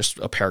Brigham Young, just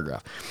a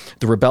paragraph.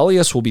 The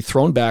rebellious will be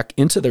thrown back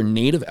into their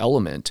native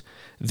element,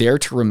 there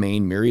to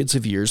remain myriads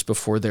of years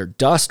before their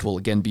dust will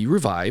again be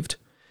revived,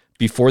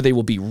 before they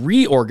will be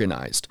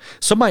reorganized.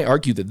 Some might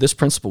argue that this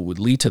principle would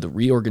lead to the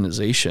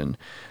reorganization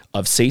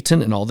of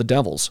Satan and all the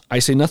devils. I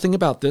say nothing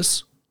about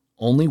this,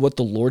 only what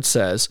the Lord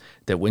says,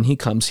 that when he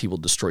comes, he will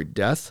destroy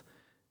death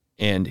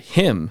and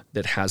him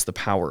that has the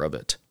power of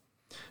it.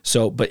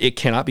 So, but it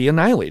cannot be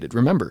annihilated.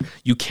 Remember,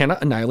 you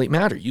cannot annihilate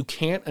matter. You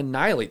can't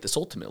annihilate this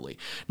ultimately.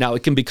 Now,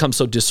 it can become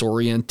so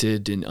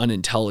disoriented and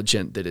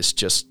unintelligent that it's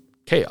just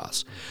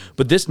chaos.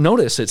 But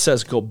notice it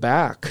says, go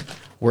back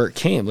where it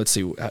came. Let's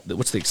see,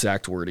 what's the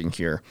exact wording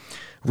here?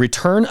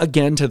 Return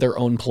again to their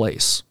own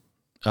place.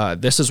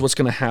 This is what's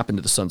going to happen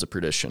to the sons of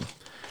perdition,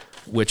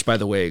 which, by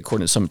the way,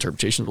 according to some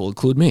interpretations, will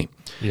include me.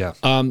 Yeah.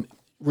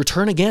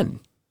 Return again,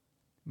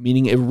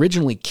 meaning it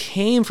originally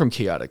came from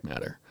chaotic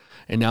matter,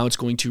 and now it's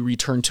going to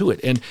return to it.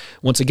 And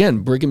once again,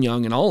 Brigham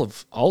Young and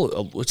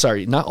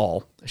not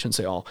all, I shouldn't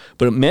say all,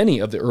 but many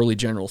of the early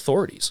general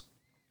authorities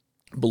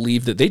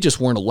believed that they just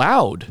weren't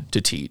allowed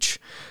to teach,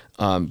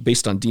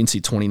 based on D&C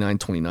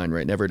 29:29,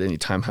 right? Never at any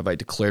time have I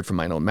declared from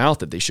mine own mouth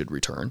that they should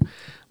return,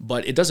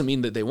 but it doesn't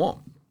mean that they won't.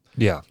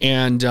 Yeah.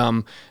 And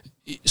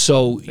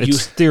so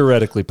it's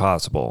theoretically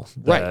possible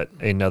that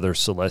another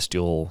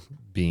celestial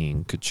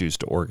being could choose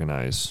to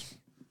organize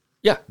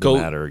the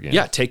matter again.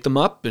 Yeah, take them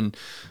up and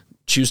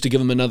choose to give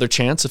them another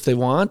chance if they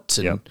want.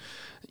 And,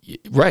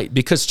 right,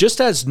 because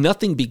just as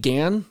nothing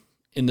began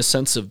in the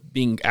sense of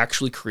being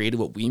actually created,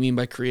 what we mean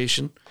by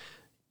creation,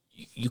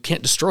 you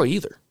can't destroy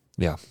either.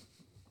 Yeah.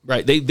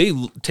 Right. They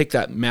take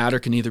that matter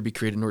can neither be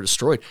created nor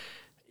destroyed.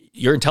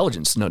 Your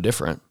intelligence is no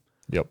different.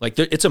 Yep. Like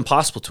it's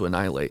impossible to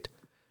annihilate.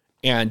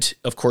 And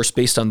of course,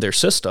 based on their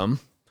system,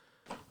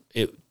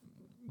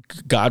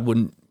 God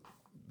wouldn't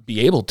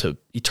be able to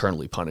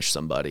eternally punish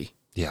somebody.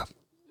 Yeah.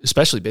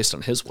 Especially based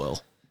on his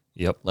will.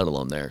 Yep. Let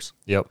alone theirs.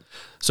 Yep.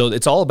 So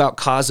it's all about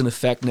cause and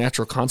effect,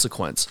 natural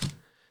consequence.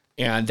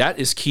 And that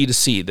is key to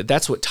see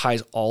that's what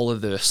ties all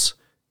of this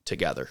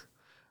together,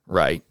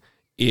 right?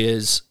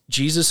 Is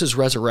Jesus'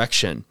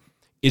 resurrection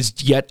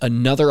is yet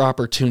another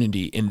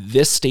opportunity in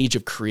this stage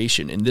of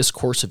creation, in this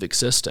course of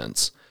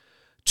existence,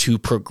 to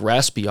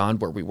progress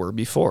beyond where we were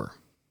before.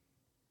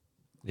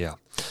 Yeah.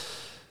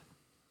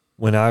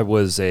 When I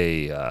was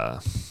a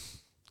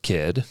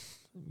kid,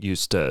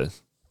 used to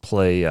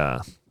play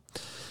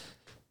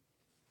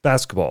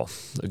basketball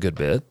a good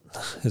bit,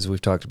 as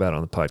we've talked about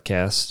on the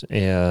podcast.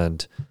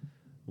 And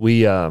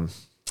we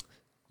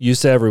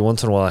used to every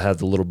once in a while have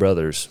the little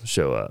brothers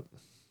show up.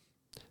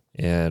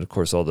 And, of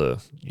course, all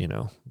the,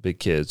 big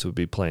kids would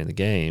be playing the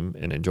game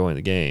and enjoying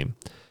the game.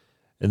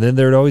 And then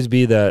there'd always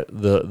be the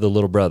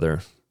little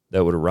brother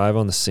that would arrive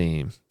on the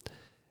scene.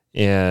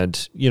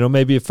 And,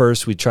 maybe at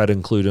first we'd try to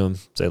include him,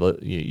 say,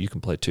 you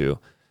can play too.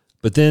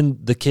 But then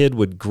the kid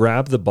would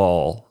grab the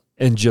ball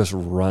and just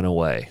run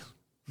away,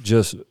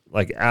 just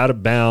like out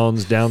of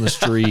bounds down the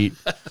street.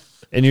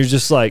 And you're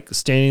just like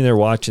standing there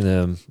watching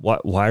them.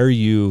 Why are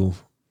you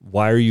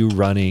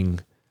running?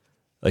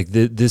 Like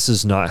this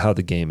is not how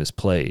the game is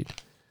played.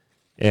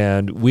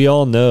 And we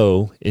all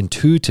know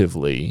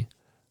intuitively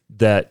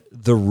that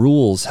the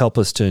rules help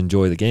us to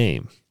enjoy the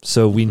game.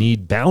 So we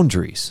need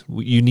boundaries.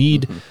 You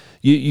need,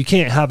 you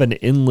can't have an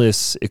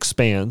endless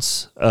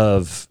expanse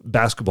of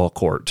basketball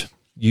court.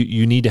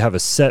 You need to have a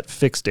set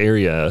fixed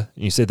area.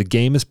 And you say the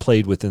game is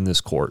played within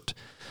this court,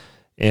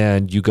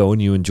 and you go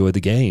and you enjoy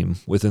the game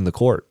within the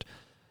court.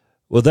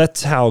 Well,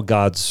 that's how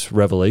God's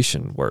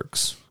revelation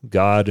works.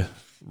 God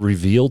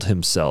revealed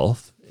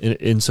himself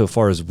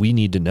insofar as we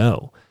need to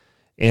know,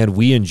 and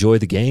we enjoy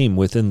the game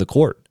within the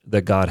court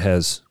that God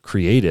has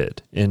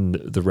created in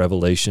the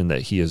revelation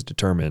that he has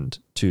determined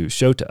to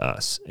show to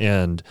us.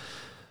 And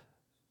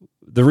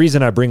the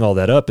reason I bring all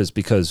that up is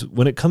because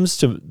when it comes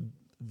to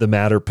the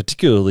matter,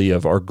 particularly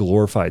of our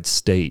glorified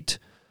state,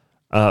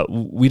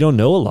 we don't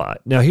know a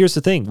lot. Now, here's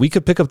the thing. We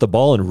could pick up the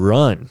ball and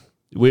run.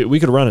 We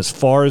could run as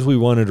far as we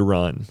wanted to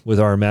run with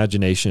our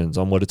imaginations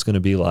on what it's going to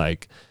be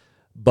like,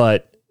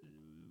 but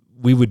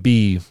we would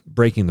be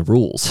breaking the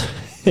rules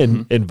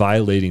and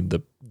violating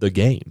the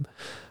game,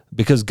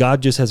 because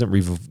God just hasn't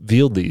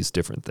revealed these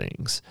different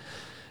things.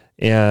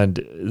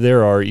 And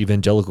there are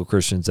evangelical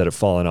Christians that have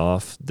fallen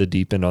off the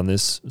deep end on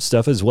this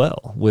stuff as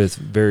well, with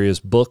various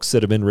books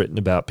that have been written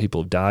about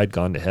people who've died,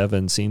 gone to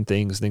heaven, seen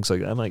things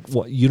like that. I'm like,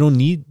 what? You don't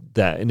need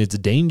that, and it's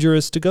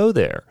dangerous to go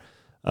there.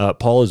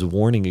 Paul is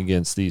warning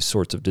against these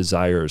sorts of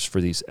desires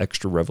for these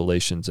extra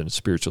revelations and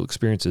spiritual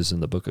experiences in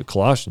the book of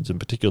Colossians, in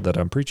particular, that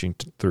I'm preaching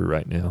through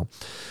right now.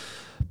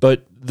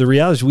 But the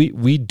reality is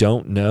we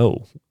don't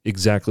know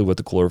exactly what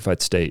the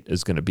glorified state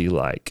is going to be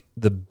like.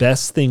 The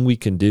best thing we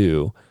can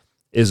do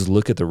is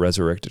look at the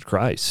resurrected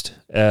Christ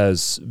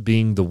as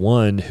being the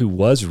one who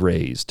was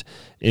raised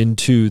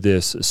into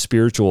this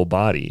spiritual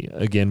body.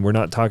 Again, we're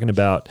not talking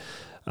about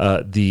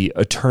the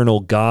eternal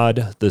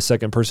God, the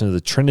second person of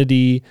the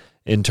Trinity,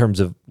 in terms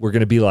of we're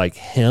going to be like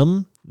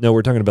him. No,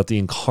 we're talking about the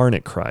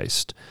incarnate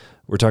Christ.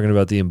 We're talking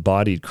about the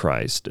embodied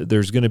Christ.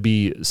 There's going to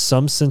be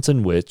some sense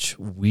in which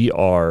we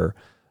are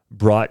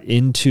brought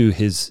into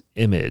his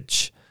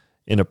image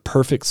in a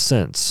perfect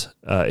sense,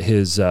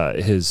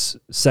 his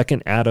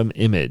second Adam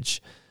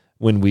image,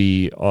 when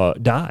we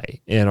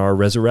die and are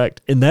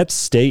resurrect. And that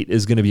state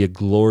is going to be a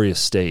glorious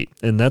state.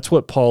 And that's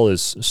what Paul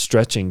is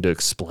stretching to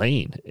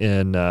explain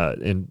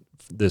in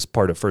this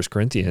part of 1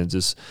 Corinthians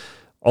is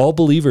all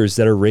believers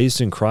that are raised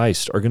in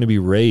Christ are going to be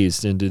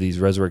raised into these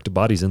resurrected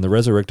bodies. And the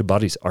resurrected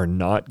bodies are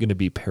not going to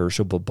be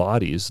perishable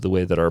bodies the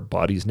way that our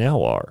bodies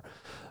now are.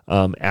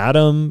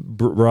 Adam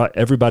brought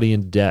everybody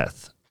in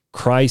death.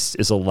 Christ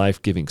is a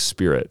life-giving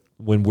spirit.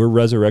 When we're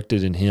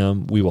resurrected in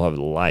him, we will have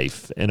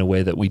life in a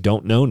way that we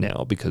don't know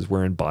now because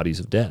we're in bodies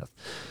of death.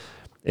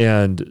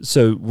 And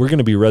so we're going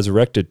to be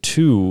resurrected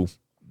to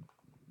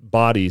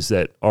bodies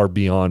that are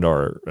beyond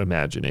our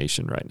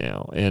imagination right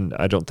now. And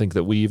I don't think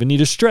that we even need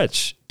to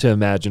stretch to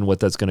imagine what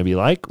that's going to be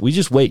like. We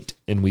just wait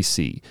and we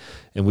see,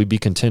 and we be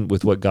content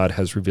with what God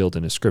has revealed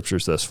in his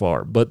scriptures thus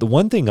far. But the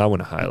one thing I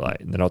want to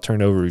highlight, and then I'll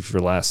turn it over for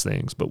last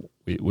things, but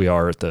we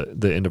are at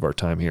the end of our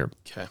time here.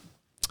 Okay.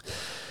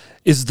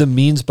 Is the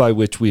means by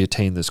which we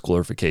attain this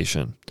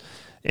glorification.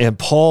 And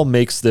Paul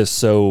makes this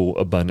so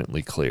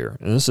abundantly clear.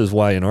 And this is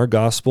why in our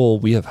gospel,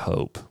 we have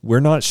hope. We're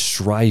not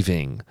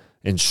striving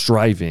and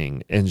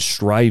striving and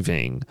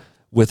striving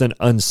with an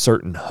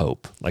uncertain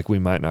hope, like we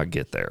might not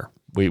get there.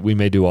 We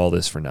may do all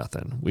this for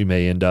nothing. We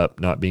may end up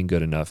not being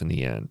good enough in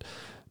the end.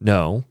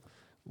 No,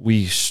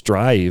 we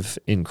strive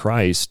in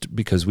Christ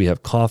because we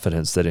have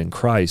confidence that in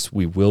Christ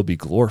we will be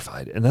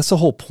glorified. And that's the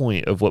whole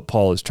point of what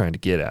Paul is trying to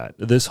get at.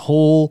 This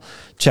whole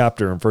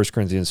chapter in 1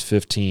 Corinthians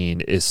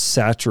 15 is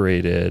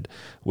saturated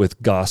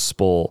with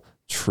gospel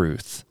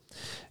truth.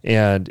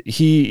 And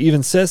he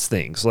even says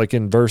things like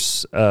in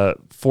verse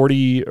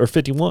 40 or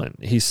 51,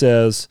 he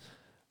says,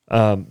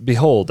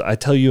 behold, I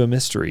tell you a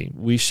mystery.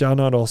 We shall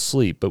not all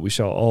sleep, but we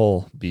shall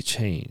all be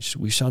changed.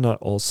 We shall not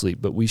all sleep,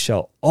 but we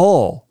shall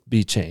all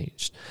be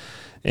changed.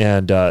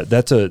 And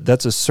that's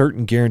a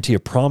certain guarantee, a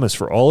promise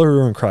for all who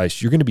are in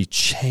Christ. You're going to be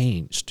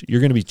changed. You're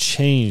going to be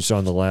changed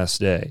on the last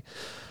day.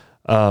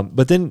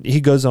 But then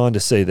he goes on to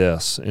say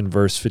this in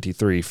verse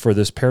 53, for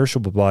this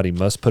perishable body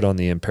must put on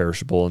the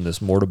imperishable, and this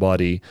mortal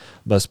body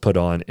must put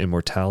on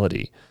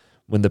immortality.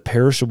 When the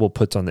perishable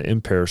puts on the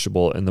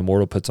imperishable, and the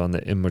mortal puts on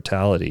the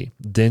immortality,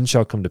 then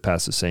shall come to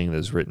pass the saying that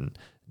is written,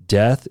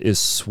 death is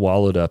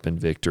swallowed up in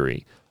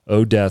victory.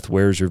 O death,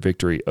 where's your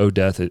victory? O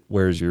death,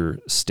 where's your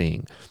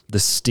sting? The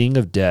sting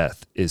of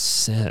death is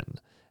sin,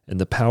 and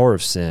the power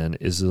of sin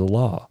is the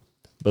law.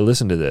 But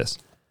listen to this.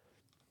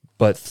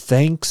 But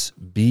thanks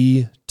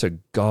be to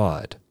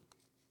God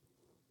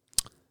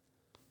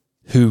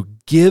who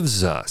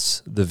gives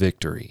us the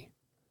victory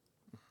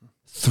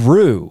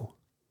through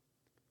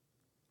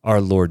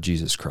our Lord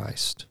Jesus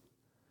Christ.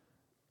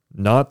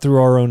 Not through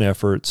our own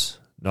efforts,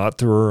 not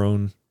through our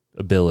own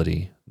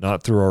ability,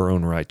 not through our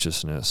own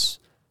righteousness,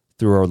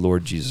 through our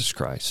Lord Jesus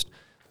Christ.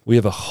 We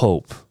have a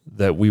hope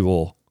that we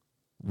will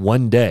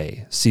one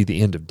day see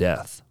the end of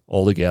death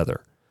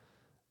altogether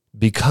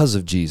because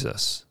of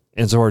Jesus.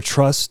 And so our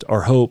trust,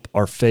 our hope,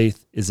 our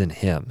faith is in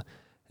him.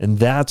 And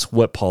that's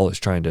what Paul is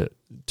trying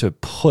to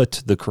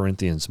put the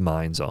Corinthians'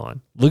 minds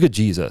on. Look at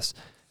Jesus.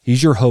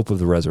 He's your hope of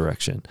the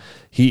resurrection.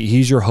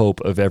 He's your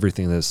hope of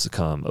everything that's to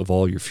come, of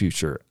all your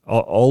future.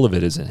 All of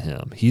it is in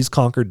him. He's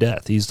conquered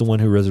death. He's the one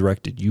who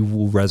resurrected. You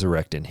will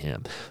resurrect in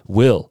him.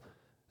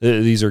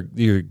 These are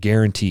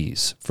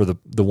guarantees for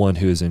the one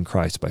who is in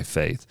Christ by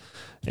faith.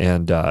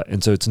 And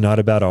so it's not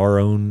about our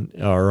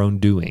own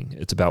doing.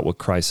 It's about what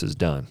Christ has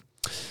done.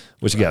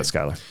 What you got,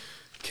 Skylar?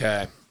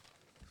 Okay.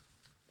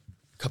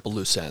 Couple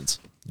loose ends.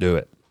 Do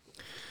it.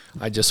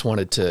 I just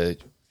wanted to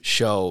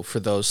show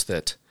for those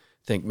that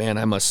think, man,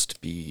 I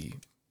must be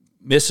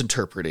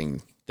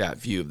misinterpreting that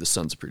view of the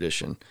sons of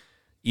perdition.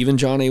 Even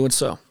John A. would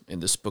so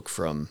in this book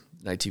from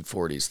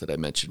 1940s that I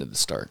mentioned at the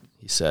start.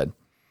 He said,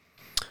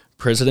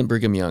 President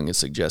Brigham Young has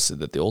suggested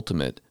that the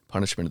ultimate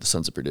punishment of the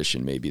sons of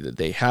perdition may be that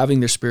they, having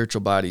their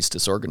spiritual bodies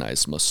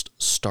disorganized, must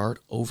start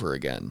over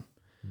again,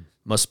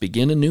 must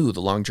begin anew the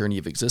long journey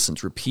of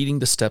existence, repeating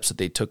the steps that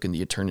they took in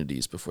the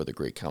eternities before the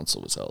great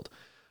council was held.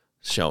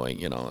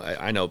 Showing,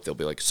 I know they'll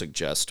be like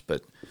suggest,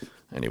 but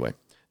anyway,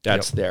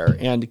 that's there.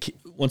 And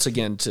once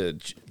again, to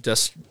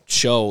just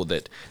show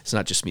that it's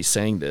not just me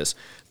saying this,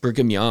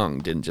 Brigham Young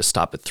didn't just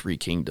stop at 3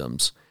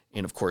 kingdoms.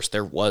 And of course,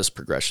 there was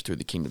progression through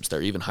the kingdoms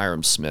there. Even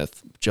Hiram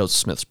Smith, Joseph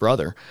Smith's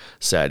brother,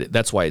 said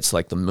that's why it's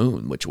like the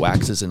moon, which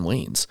waxes and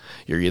wanes.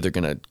 You're either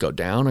going to go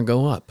down or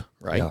go up,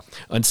 right? Yeah.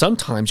 And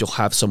sometimes you'll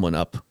have someone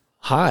up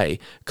high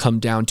come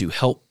down to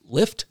help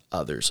lift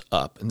others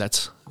up. And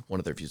that's one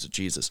of their views of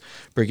Jesus.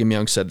 Brigham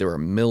Young said there are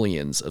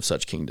millions of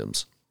such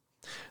kingdoms.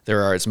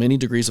 There are as many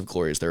degrees of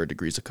glory as there are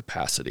degrees of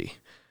capacity.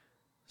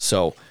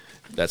 So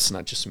that's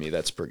not just me,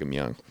 that's Brigham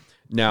Young.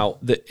 Now,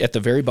 at the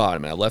very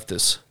bottom, and I left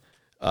this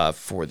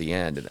for the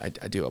end, and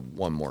I do have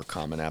one more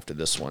comment after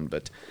this one,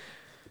 but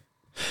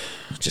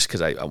just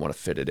because I want to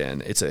fit it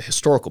in. It's a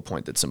historical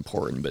point that's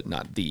important, but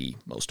not the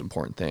most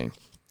important thing.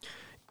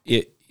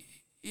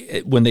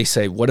 When they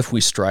say, what if we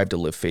strive to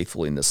live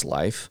faithfully in this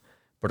life,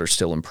 but are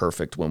still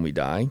imperfect when we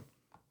die?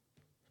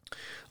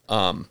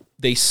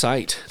 They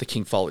cite the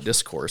King Follett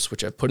Discourse,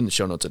 which I've put in the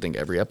show notes, I think,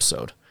 every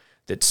episode,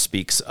 that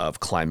speaks of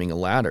climbing a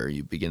ladder.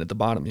 You begin at the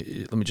bottom.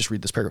 Let me just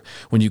read this paragraph.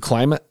 When you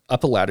climb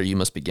up a ladder, you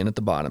must begin at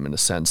the bottom and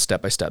ascend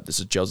step by step. This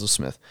is Joseph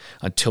Smith,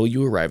 until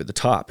you arrive at the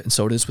top. And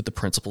so it is with the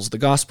principles of the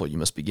gospel. You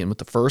must begin with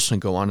the first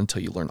and go on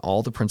until you learn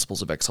all the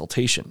principles of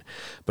exaltation.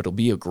 But it'll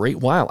be a great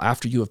while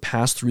after you have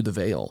passed through the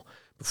veil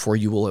before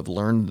you will have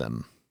learned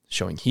them,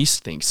 showing he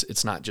thinks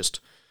it's not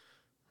just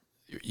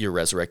you're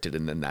resurrected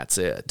and then that's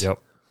it. Yep.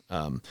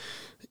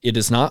 It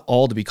is not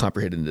all to be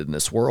comprehended in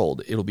this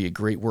world. It'll be a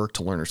great work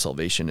to learn our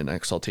salvation and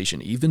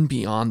exaltation, even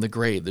beyond the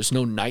grave. There's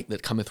no night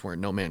that cometh where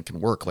no man can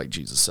work, like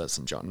Jesus says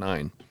in John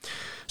 9.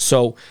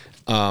 So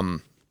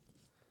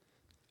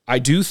I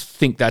do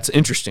think that's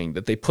interesting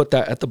that they put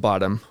that at the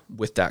bottom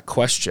with that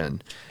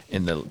question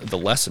in the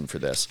lesson for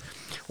this.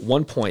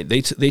 One point,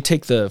 they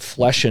take the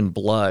flesh and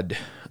blood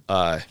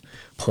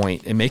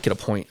point and make it a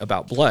point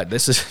about blood.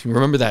 This is,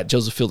 remember that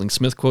Joseph Fielding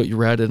Smith quote you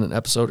read in an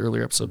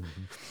earlier episode?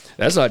 Mm-hmm.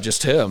 That's not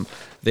just him.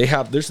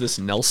 There's this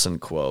Nelson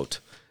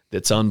quote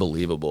that's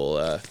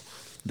unbelievable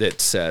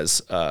that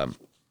says,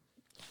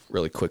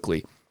 really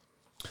quickly,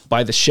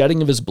 by the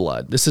shedding of his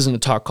blood, this isn't a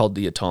talk called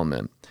the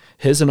atonement,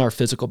 his and our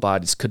physical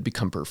bodies could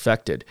become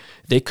perfected.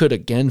 They could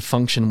again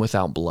function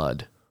without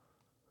blood.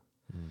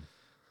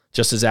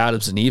 Just as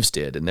Adam's and Eve's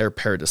did in their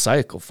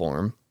paradisiacal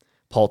form.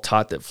 Paul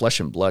taught that flesh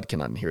and blood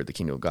cannot inherit the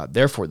kingdom of God.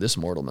 Therefore, this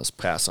mortal must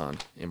pass on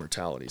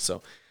immortality.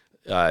 So,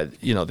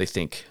 they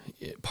think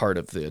part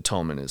of the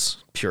atonement is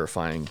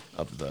purifying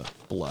of the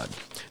blood.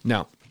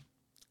 Now,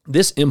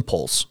 this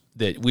impulse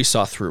that we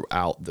saw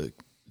throughout the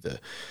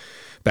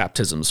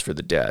baptisms for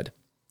the dead,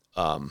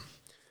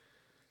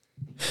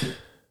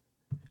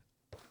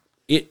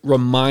 it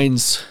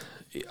reminds,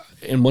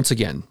 and once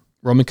again,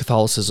 Roman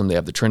Catholicism, they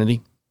have the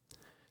Trinity.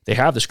 They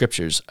have the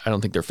scriptures. I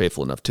don't think they're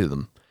faithful enough to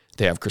them.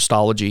 They have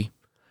Christology,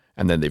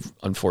 and then they've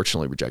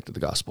unfortunately rejected the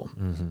gospel.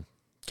 Mm-hmm.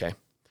 Okay.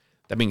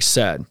 That being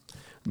said,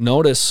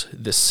 notice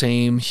the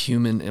same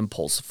human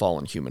impulse, the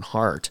fallen human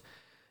heart.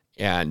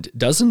 And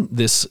doesn't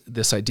this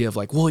idea of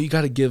like, well, you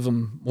got to give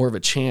them more of a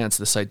chance,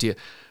 this idea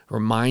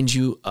remind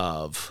you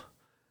of,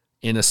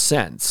 in a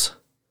sense,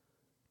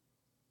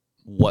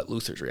 what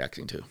Luther's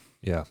reacting to?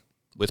 Yeah.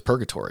 With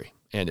purgatory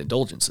and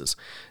indulgences.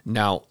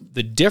 Now,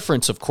 the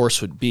difference, of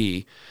course, would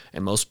be,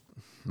 and most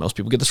most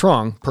people get this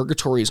wrong,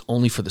 purgatory is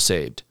only for the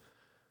saved.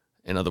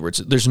 In other words,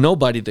 there's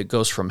nobody that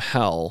goes from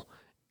hell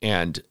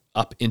and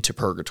up into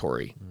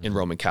purgatory in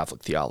Roman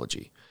Catholic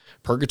theology.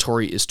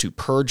 Purgatory is to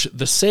purge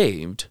the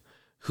saved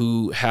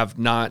who have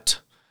not,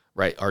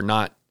 are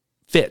not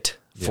fit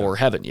for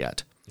heaven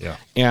yet. Yeah.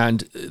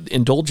 And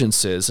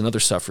indulgences and other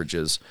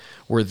suffrages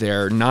were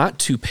there not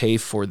to pay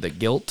for the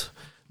guilt,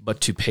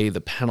 but to pay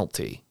the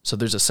penalty. So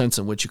there's a sense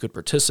in which you could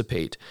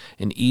participate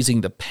in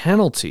easing the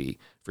penalty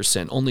for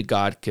sin. Only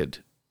God could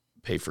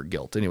pay for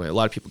guilt. Anyway, a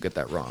lot of people get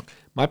that wrong.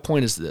 My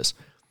point is this.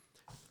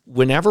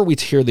 Whenever we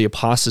hear the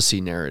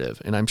apostasy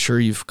narrative, and I'm sure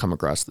you've come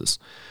across this,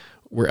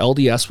 where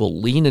LDS will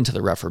lean into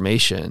the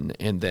Reformation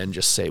and then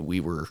just say we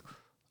were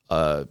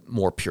a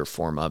more pure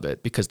form of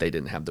it because they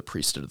didn't have the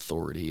priesthood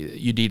authority.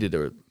 You needed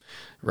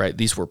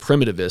these were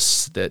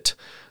primitivists that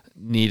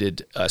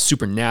needed a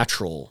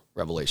supernatural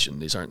revelation.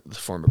 These aren't the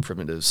form of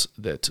primitives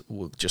that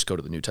will just go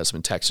to the New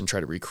Testament text and try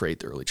to recreate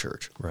the early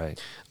church. Right.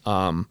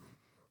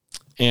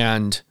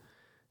 And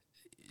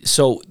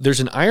so there's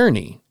an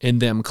irony in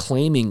them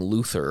claiming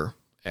Luther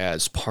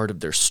as part of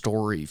their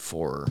story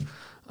for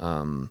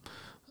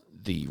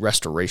the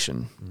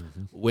restoration,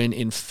 when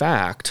in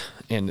fact,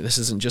 and this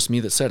isn't just me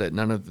that said it,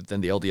 none other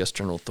than the LDS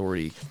General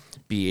Authority,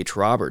 B.H.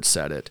 Roberts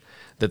said it,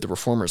 that the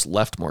Reformers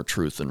left more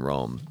truth in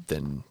Rome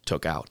than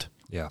took out.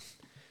 Yeah.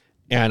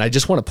 And I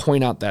just want to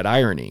point out that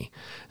irony,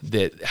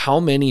 that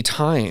how many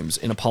times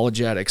in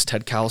apologetics,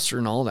 Ted Callister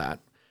and all that,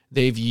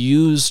 they've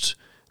used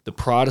the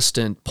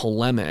Protestant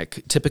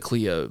polemic,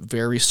 typically a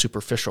very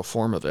superficial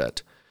form of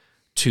it,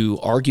 to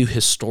argue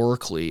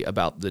historically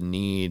about the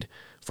need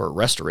for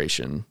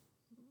restoration,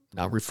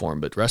 not reform,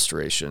 but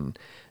restoration.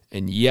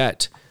 And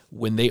yet,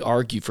 when they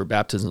argue for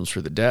baptisms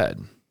for the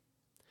dead,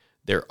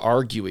 they're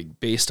arguing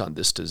based on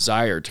this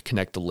desire to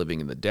connect the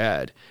living and the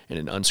dead in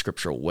an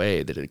unscriptural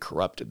way that had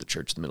corrupted the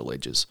church of the Middle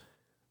Ages,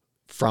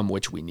 from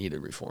which we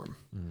needed reform.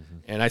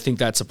 And I think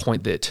that's a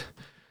point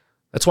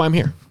that's why I'm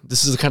here.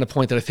 This is the kind of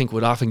point that I think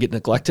would often get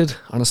neglected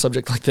on a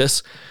subject like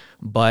this,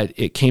 but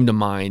it came to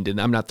mind,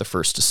 and I'm not the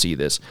first to see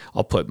this.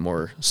 I'll put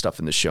more stuff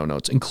in the show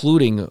notes,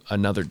 including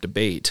another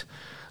debate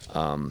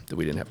that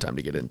we didn't have time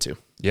to get into.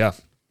 Yeah.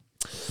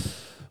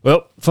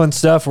 Well, fun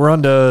stuff. We're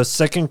on to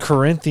 2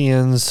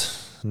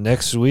 Corinthians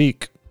next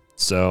week,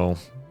 so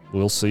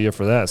we'll see you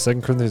for that.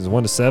 2 Corinthians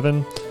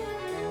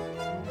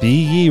 1-7. Be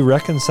ye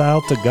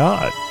reconciled to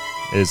God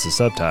is the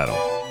subtitle.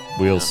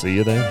 We'll see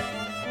you then.